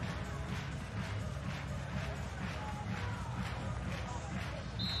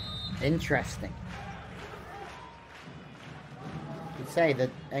 Interesting. You'd say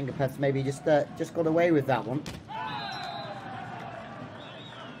that Engapeth maybe just got away with that one.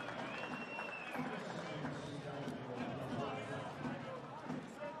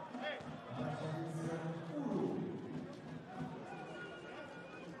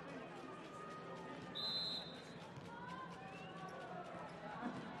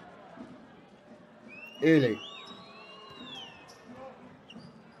 Ulu.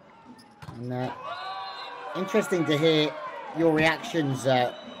 And interesting to hear your reactions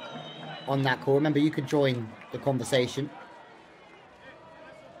on that call. Remember, you could join the conversation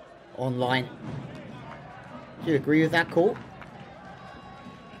online. Do you agree with that call?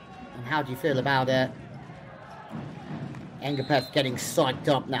 And how do you feel about Engapeth getting psyched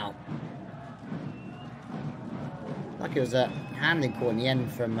up now? Like it was a handling call in the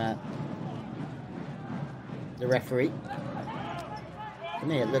end from the referee. For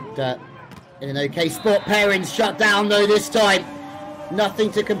me, it looked in an okay spot. Perrin's shut down though this time.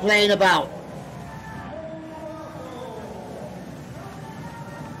 Nothing to complain about.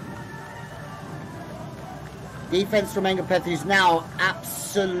 Defense from Engapeth, who's now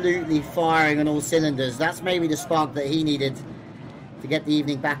absolutely firing on all cylinders. That's maybe the spark that he needed to get the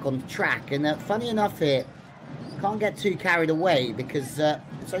evening back on track. And funny enough here, can't get too carried away because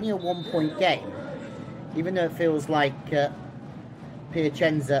it's only a 1-point game. Even though it feels like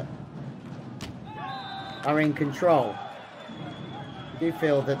Piacenza are in control, I do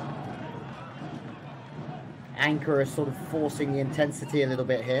feel that Ankara is sort of forcing the intensity a little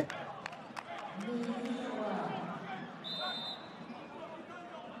bit here.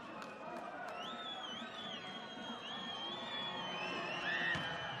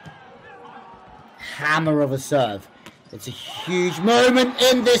 Hammer of a serve. It's a huge moment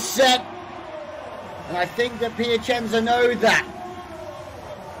in this set. And I think that Piacenza know that.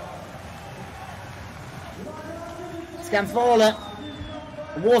 Scanfola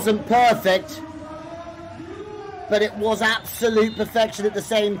wasn't perfect, but it was absolute perfection at the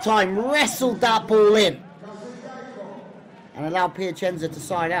same time. Wrestled that ball in and allowed Piacenza to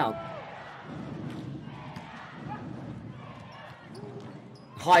side out.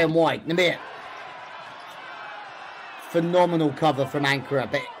 High and wide, Namir. Phenomenal cover from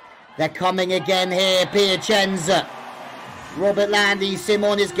Ankara, but they're coming again here, Piacenza. Robert Landy,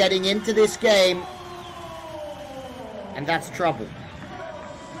 Simon is getting into this game, and that's trouble.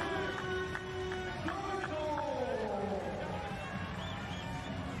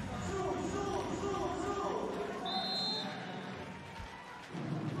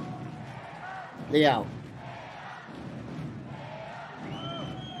 Leo.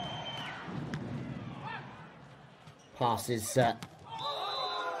 Passes.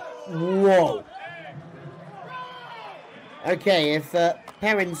 Whoa. Okay, if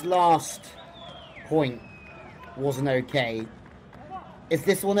Perrin's last point wasn't okay, is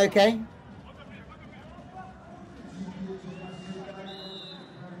this one okay?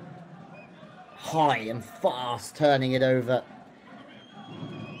 High and fast, turning it over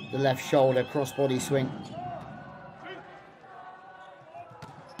the left shoulder, crossbody swing.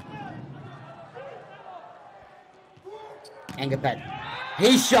 Engapet.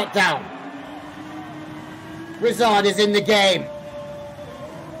 He's shut down. Rizard is in the game.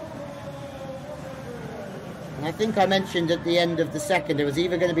 And I think I mentioned at the end of the second it was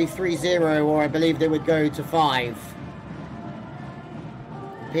either going to be 3-0 or I believe they would go to 5.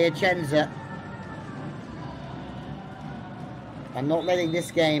 Piacenza are not letting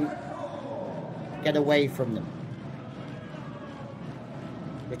this game get away from them.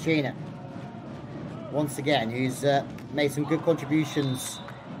 Regina, once again, who's made some good contributions,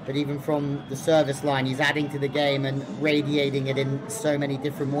 but even from the service line, he's adding to the game and radiating it in so many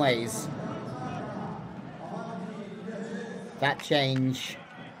different ways. That change,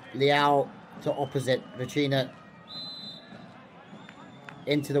 Liao to opposite, Regina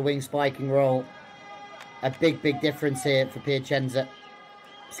into the wing spiking role. A big, big difference here for Piacenza.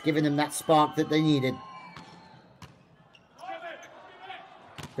 It's giving them that spark that they needed.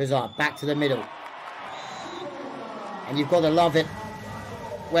 Rizard back to the middle. And you've got to love it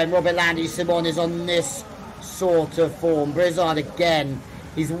when Robert Landy Simon is on this sort of form. Brizard again,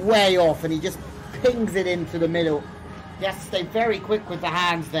 he's way off and he just pings it into the middle. He has to stay very quick with the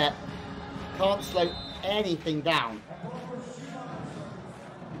hands there. Can't slow anything down.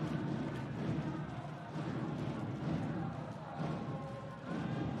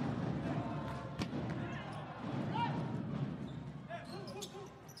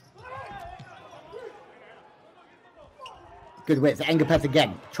 Good width. Engapeth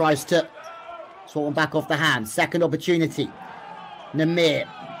again. Tries to sort one back off the hand. Second opportunity. Namir.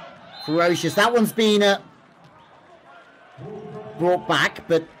 Ferocious. That one's been brought back,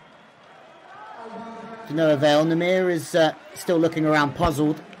 but to no avail. Namir is still looking around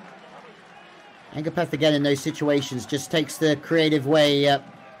puzzled. Engapeth again in those situations just takes the creative way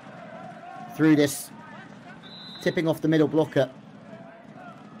through this. Tipping off the middle blocker.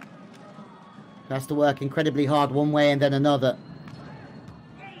 Has to work incredibly hard one way and then another.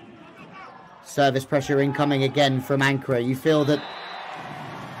 Service pressure incoming again from Ankara. You feel that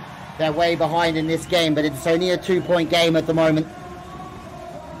they're way behind in this game, but it's only a 2-point game at the moment.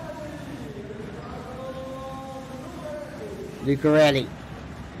 Lucarelli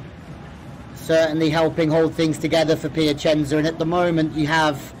certainly helping hold things together for Piacenza, and at the moment you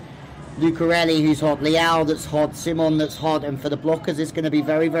have Lucarelli who's hot, Liao that's hot, Simon that's hot, and for the blockers it's going to be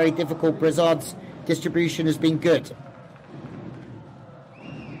very, very difficult. Brizard's distribution has been good.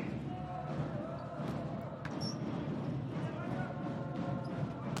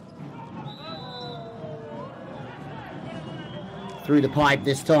 Through the pipe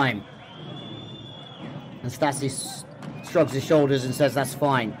this time. And Stassi shrugs his shoulders and says that's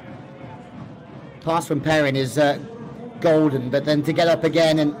fine. Pass from Perrin is golden, but then to get up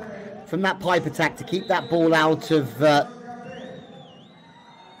again and from that pipe attack to keep that ball out of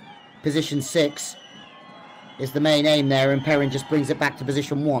position 6 is the main aim there, and Perrin just brings it back to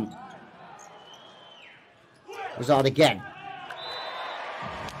position 1. Rizard again.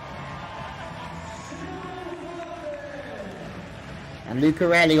 And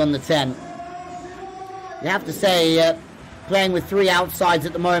Lucarelli on the 10. You have to say, playing with 3 outsides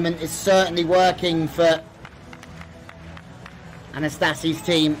at the moment is certainly working for Anastasi's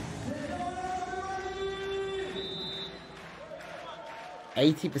team.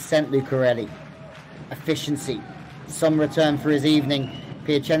 80% Lucarelli. Efficiency. some return for his evening.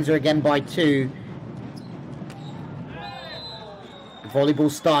 Piacenza again by 2.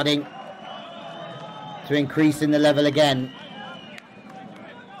 Volleyball starting to increase in the level again.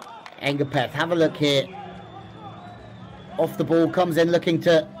 Engapeth, have a look here. Off the ball, comes in looking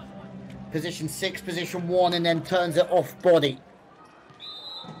to position 6, position 1, and then turns it off body,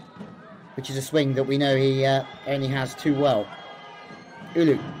 which is a swing that we know he only has too well.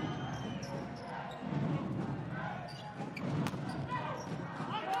 Ulu.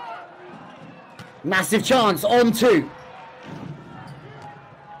 Massive chance, on 2.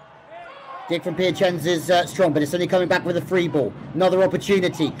 Dig from Piacenza is strong, but it's only coming back with a free ball. Another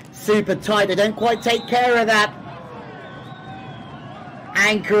opportunity, super tight, they don't quite take care of that.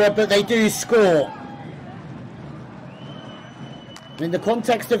 Ankara, but they do score. In the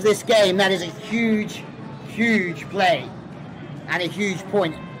context of this game, that is a huge, huge play and a huge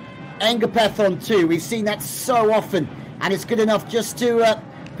point. Engapeth on 2, we've seen that so often, and it's good enough just to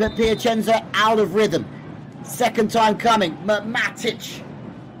put Piacenza out of rhythm. Second time coming, Matic.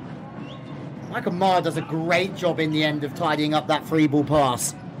 Michael Maher does a great job in the end of tidying up that free ball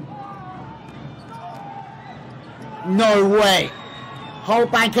pass. No way.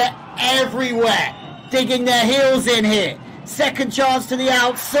 Halkbank everywhere, digging their heels in here. Second chance to the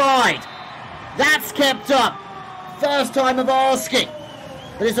outside. That's kept up. First time of asking.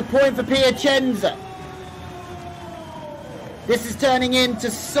 But it's a point for Piacenza. This is turning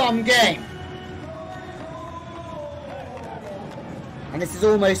into some game. And this is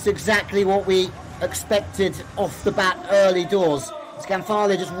almost exactly what we expected off the bat early doors.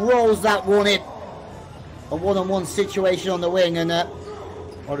 Scanfale just rolls that one in. A one-on-one situation on the wing, and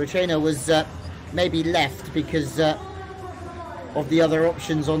Orocena was maybe left because of the other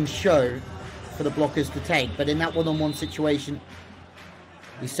options on show for the blockers to take. But in that one-on-one situation,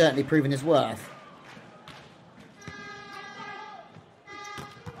 he's certainly proven his worth.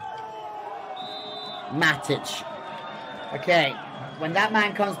 Matic. Okay, when that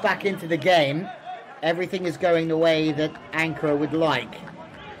man comes back into the game, everything is going the way that Ankara would like.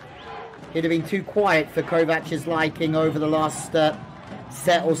 He'd have been too quiet for Kovac's liking over the last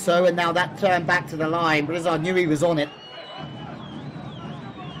set or so, and now that turn back to the line. Brizard knew he was on it.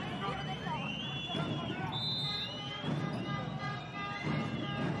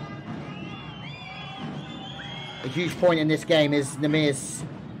 A huge point in this game is Namir's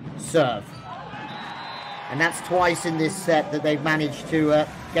serve. And that's twice in this set that they've managed to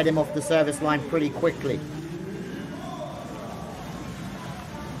get him off the service line pretty quickly.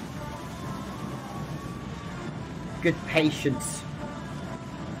 Good patience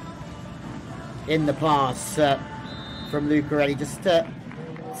in the pass from Lucarelli, just to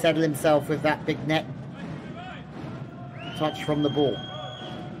settle himself with that big net touch from the ball.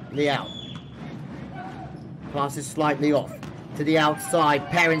 Leao. Pass is slightly off to the outside.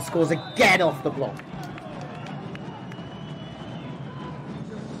 Perrin scores again off the block.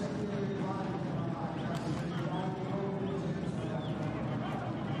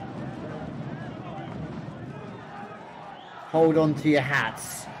 Hold on to your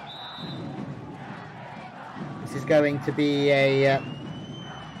hats. This is going to be a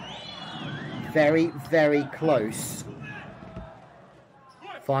very, very close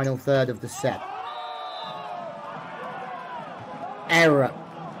final third of the set. Error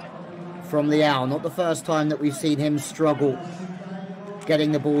from Leao. Not the first time that we've seen him struggle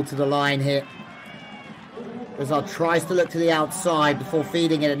getting the ball to the line here. Brazil tries to look to the outside before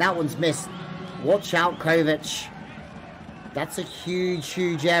feeding it, and that one's missed. Watch out, Kovac. That's a huge,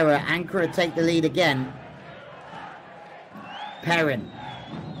 huge error. Ankara take the lead again. Perrin.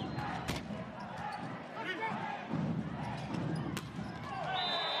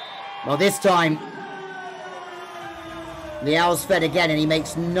 Well, this time, Leao's fed again, and he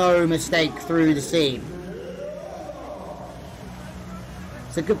makes no mistake through the seam.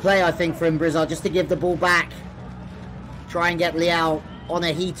 It's a good play, I think, from Brizard, just to give the ball back. Try and get Leao on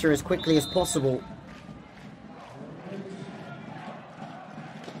a heater as quickly as possible.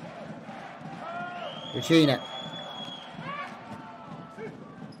 Regina.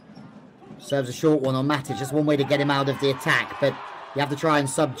 Serves a short one on Matic. Just one way to get him out of the attack, but you have to try and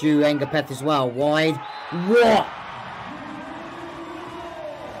subdue Engapeth as well. Wide. What?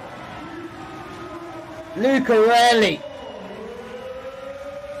 Lucarelli.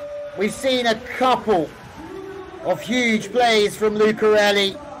 We've seen a couple of huge plays from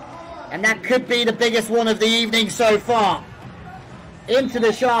Lucarelli, and that could be the biggest one of the evening so far. Into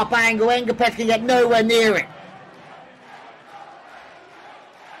the sharp angle, Engapeth can get nowhere near it.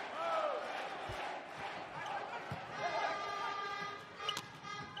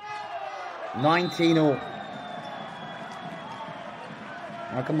 $19 all.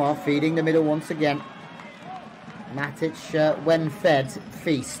 Alkmaar feeding the middle once again. Matic, when fed,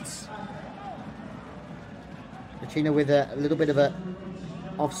 feasts. Pacino with a little bit of a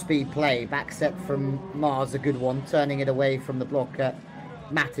off-speed play. Back set from Mars, a good one, turning it away from the block.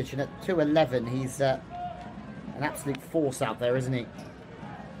 Matic, and at 2'11", he's an absolute force out there, isn't he?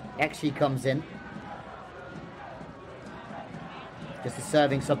 Ekshi comes in. Just a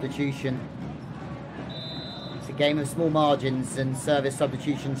serving substitution. It's a game of small margins, and service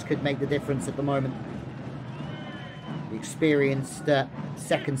substitutions could make the difference at the moment. The experienced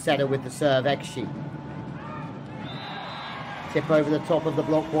second setter with the serve, Ekshi. Tip over the top of the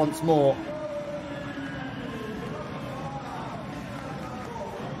block once more.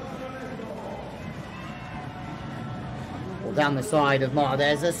 Well, down the side of Mar.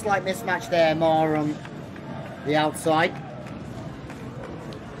 There's a slight mismatch there, Mar on the outside.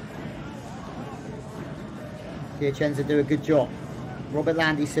 Piacenza do a good job. Robert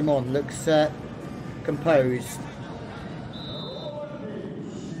Landy Simon looks composed.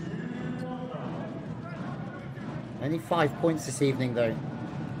 Only 5 points this evening, though.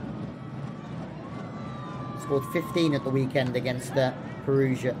 Scored 15 at the weekend against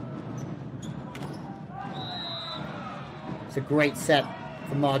Perugia. It's a great set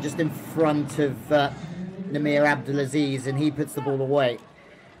from Mar, just in front of Namir Abdulaziz, and he puts the ball away.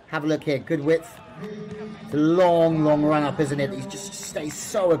 Have a look here, good width. It's a long, long run up, isn't it? He just stays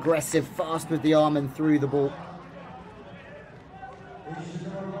so aggressive, fast with the arm and through the ball.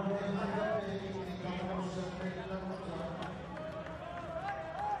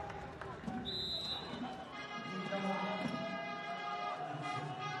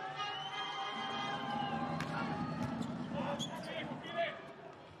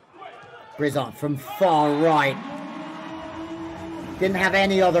 Brizard from far right. Didn't have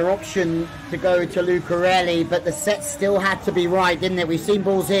any other option to go to Lucarelli, but the set still had to be right, didn't it? We've seen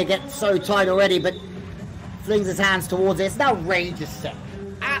balls here get so tight already, but flings his hands towards it. It's an outrageous set.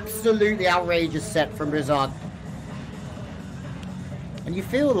 Absolutely outrageous set from Brizard. And you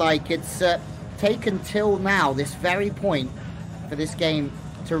feel like it's taken till now, this very point, for this game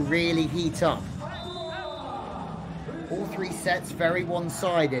to really heat up. All three sets very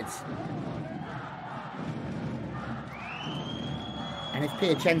one-sided. And if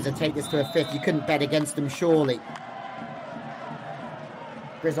Piacenza take this to a fifth, you couldn't bet against them, surely.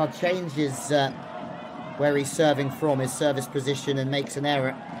 Brizard changes where he's serving from, his service position, and makes an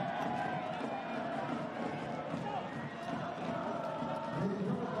error.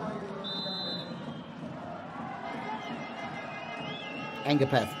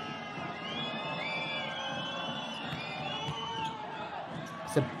 Engapeth.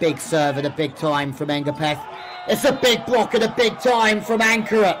 It's a big serve at a big time from Engapeth. It's a big block at a big time from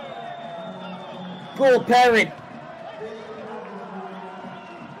Ankara. Poor Perrin.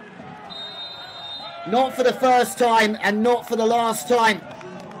 Not for the first time and not for the last time.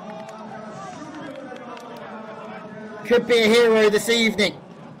 Could be a hero this evening.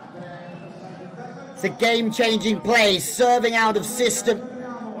 It's a game-changing play, serving out of system.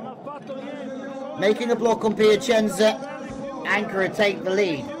 Making a block on Piacenza. Ankara take the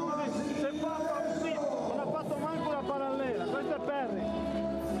lead.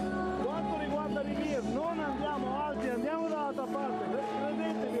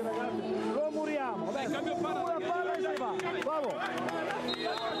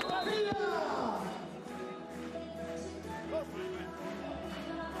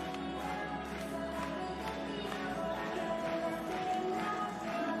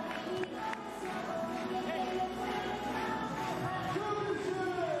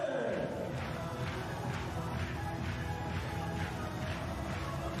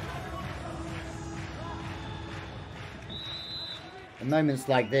 In moments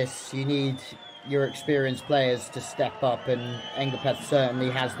like this, you need your experienced players to step up, and Engapeth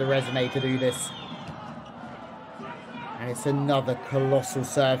certainly has the resume to do this. And it's another colossal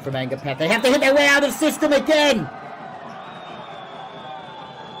serve from Engapeth. They have to hit their way out of system again!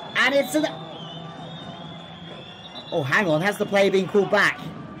 And it's an... Oh, hang on, has the play been called back?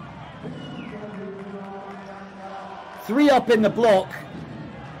 3 up in the block.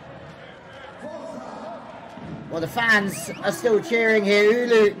 Well, the fans are still cheering here.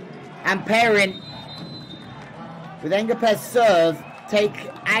 Ulu and Perrin, with Engapeth's serve, take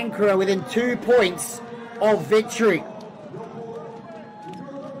Ankara within 2 points of victory.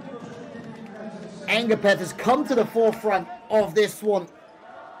 Engapeth has come to the forefront of this one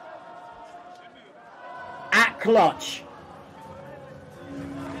at clutch.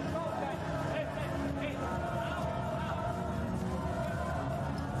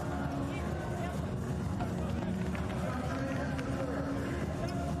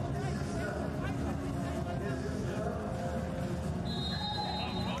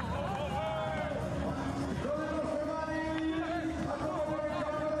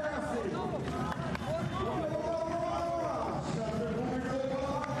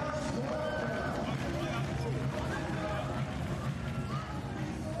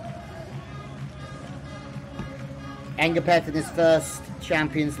 Engapeth in his first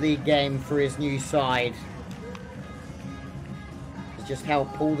Champions League game for his new side has just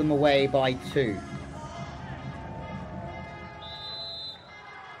helped pull them away by 2.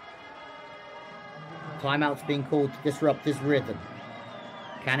 Timeout's being called to disrupt this rhythm.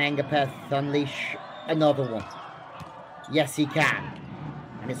 Can Engapeth unleash another one? Yes, he can.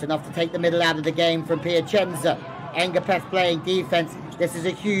 And it's enough to take the middle out of the game from Piacenza. Engapeth playing defense. This is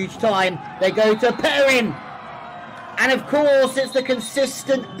a huge time. They go to Perrin. And of course, it's the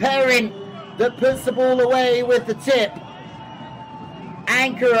consistent Perrin that puts the ball away with the tip.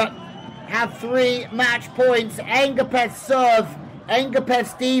 Ankara have 3 match points. Engapeth's serve.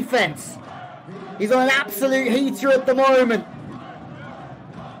 Engapeth's defense. He's on an absolute heater at the moment.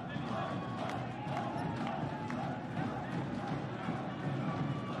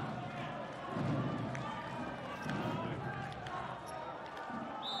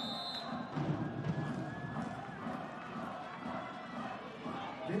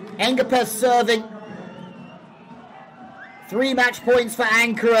 Engapeth serving. 3 match points for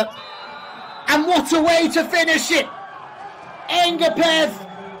Ankara. And what a way to finish it! Engapeth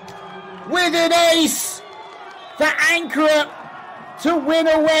with an ace for Ankara to win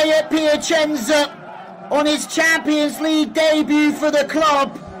away at Piacenza on his Champions League debut for the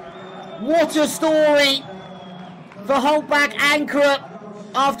club. What a story for Halkbank ANKARA.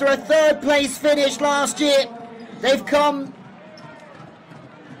 After a 3rd place finish last year, they've come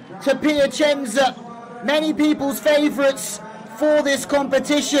to Piacenza, many people's favourites for this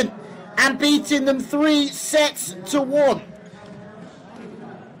competition, and beating them 3-1.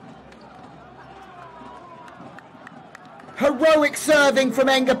 Heroic serving from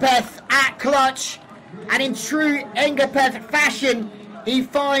Engapeth at clutch, and in true Engapeth fashion, he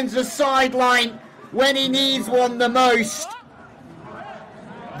finds the sideline when he needs one the most.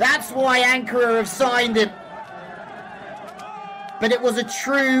 That's why Ankara have signed him. But it was a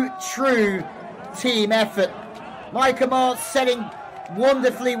true team effort. Micah Martz setting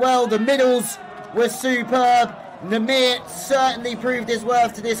wonderfully well. The middles were superb. Namir certainly proved his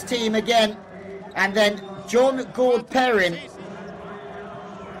worth to this team again. And then John Gord-Perrin,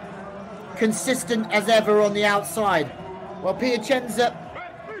 consistent as ever on the outside. Well, Piacenza,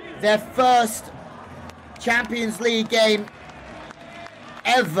 their first Champions League game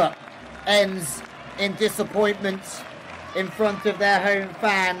ever ends in disappointment in front of their home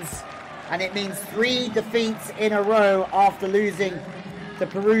fans, and it means 3 defeats in a row after losing to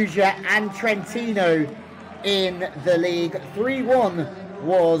Perugia and Trentino in the league. 3-1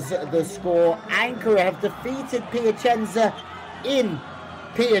 was the score. Ankara have defeated Piacenza in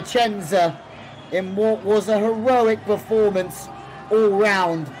Piacenza in what was a heroic performance all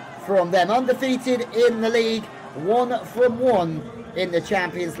round from them. Undefeated in the league, 1-1 in the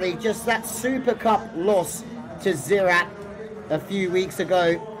Champions League. Just that Super Cup loss to Ziraat a few weeks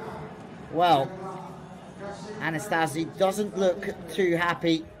ago. Well, Anastasi doesn't look too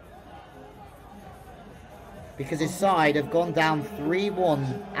happy because his side have gone down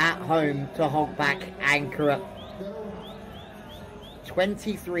 3-1 at home to Halkbank ANKARA.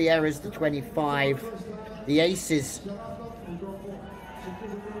 23 errors to 25. The aces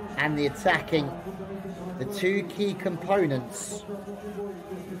and the attacking, the 2 key components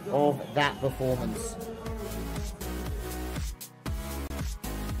of that performance.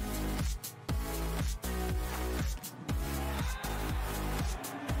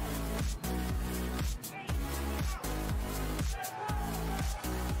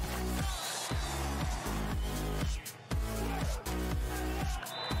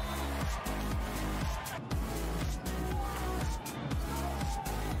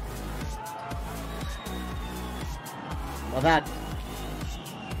 Well, that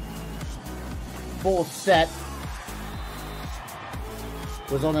 4th set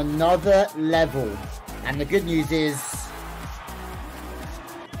was on another level, and the good news is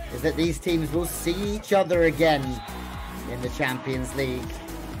that these teams will see each other again in the Champions League.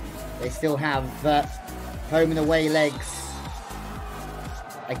 They still have home and away legs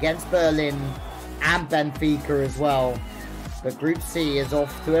against Berlin and Benfica as well, but Group C is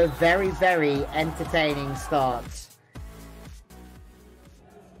off to a very, very entertaining start.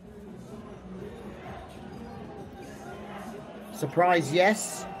 Surprise,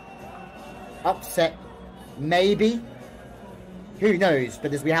 yes. Upset, maybe. Who knows?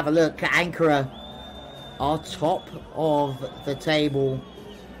 But as we have a look, Ankara are top of the table.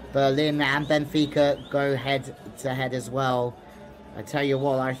 Berlin and Benfica go head to head as well. I tell you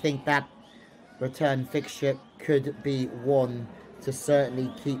what, I think that return fixture could be one to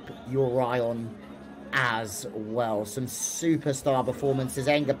certainly keep your eye on as well. Some superstar performances.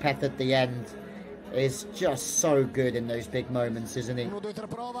 Engapeth at the end. is just so good in those big moments, isn't he? 1, 2, 3,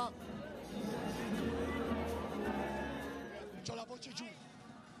 prova. C'ho la voce giù.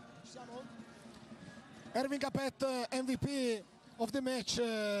 Siamo? Ervin Capet, MVP of the match.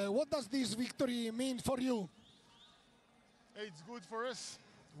 What does this victory mean for you? It's good for us.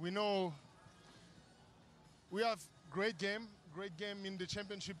 We know we have great game in the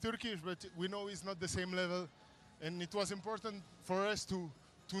championship Turkish, but we know it's not the same level, and it was important for us to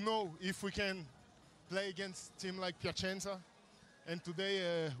know if we can play against a team like Piacenza. And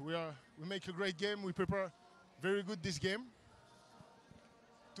today we make a great game. We prepare very good this game.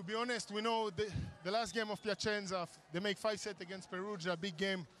 To be honest, we know the last game of Piacenza, they make 5 sets against Perugia, big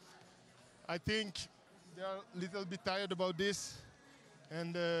game. I think they are a little bit tired about this,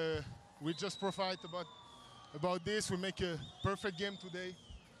 and we just profit about this. We make a perfect game today,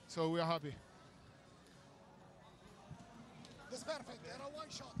 so we are happy. That's perfect. One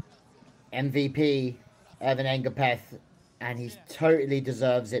shot. MVP, Ervin Engapeth, and he totally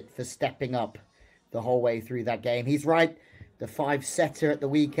deserves it for stepping up the whole way through that game. He's right, the 5-setter at the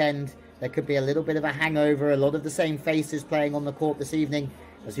weekend, there could be a little bit of a hangover, a lot of the same faces playing on the court this evening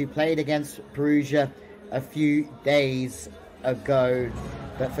as we played against Perugia a few days ago.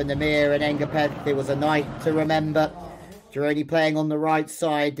 But for Namir and Engapeth, it was a night to remember. Gironi playing on the right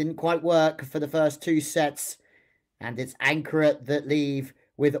side didn't quite work for the first 2 sets. And it's Ankara that leave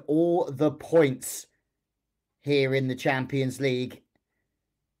with all the points here in the Champions League.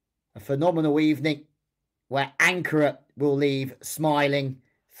 A phenomenal evening where Ankara will leave smiling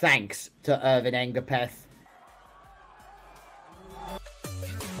thanks to Ervin Engapeth.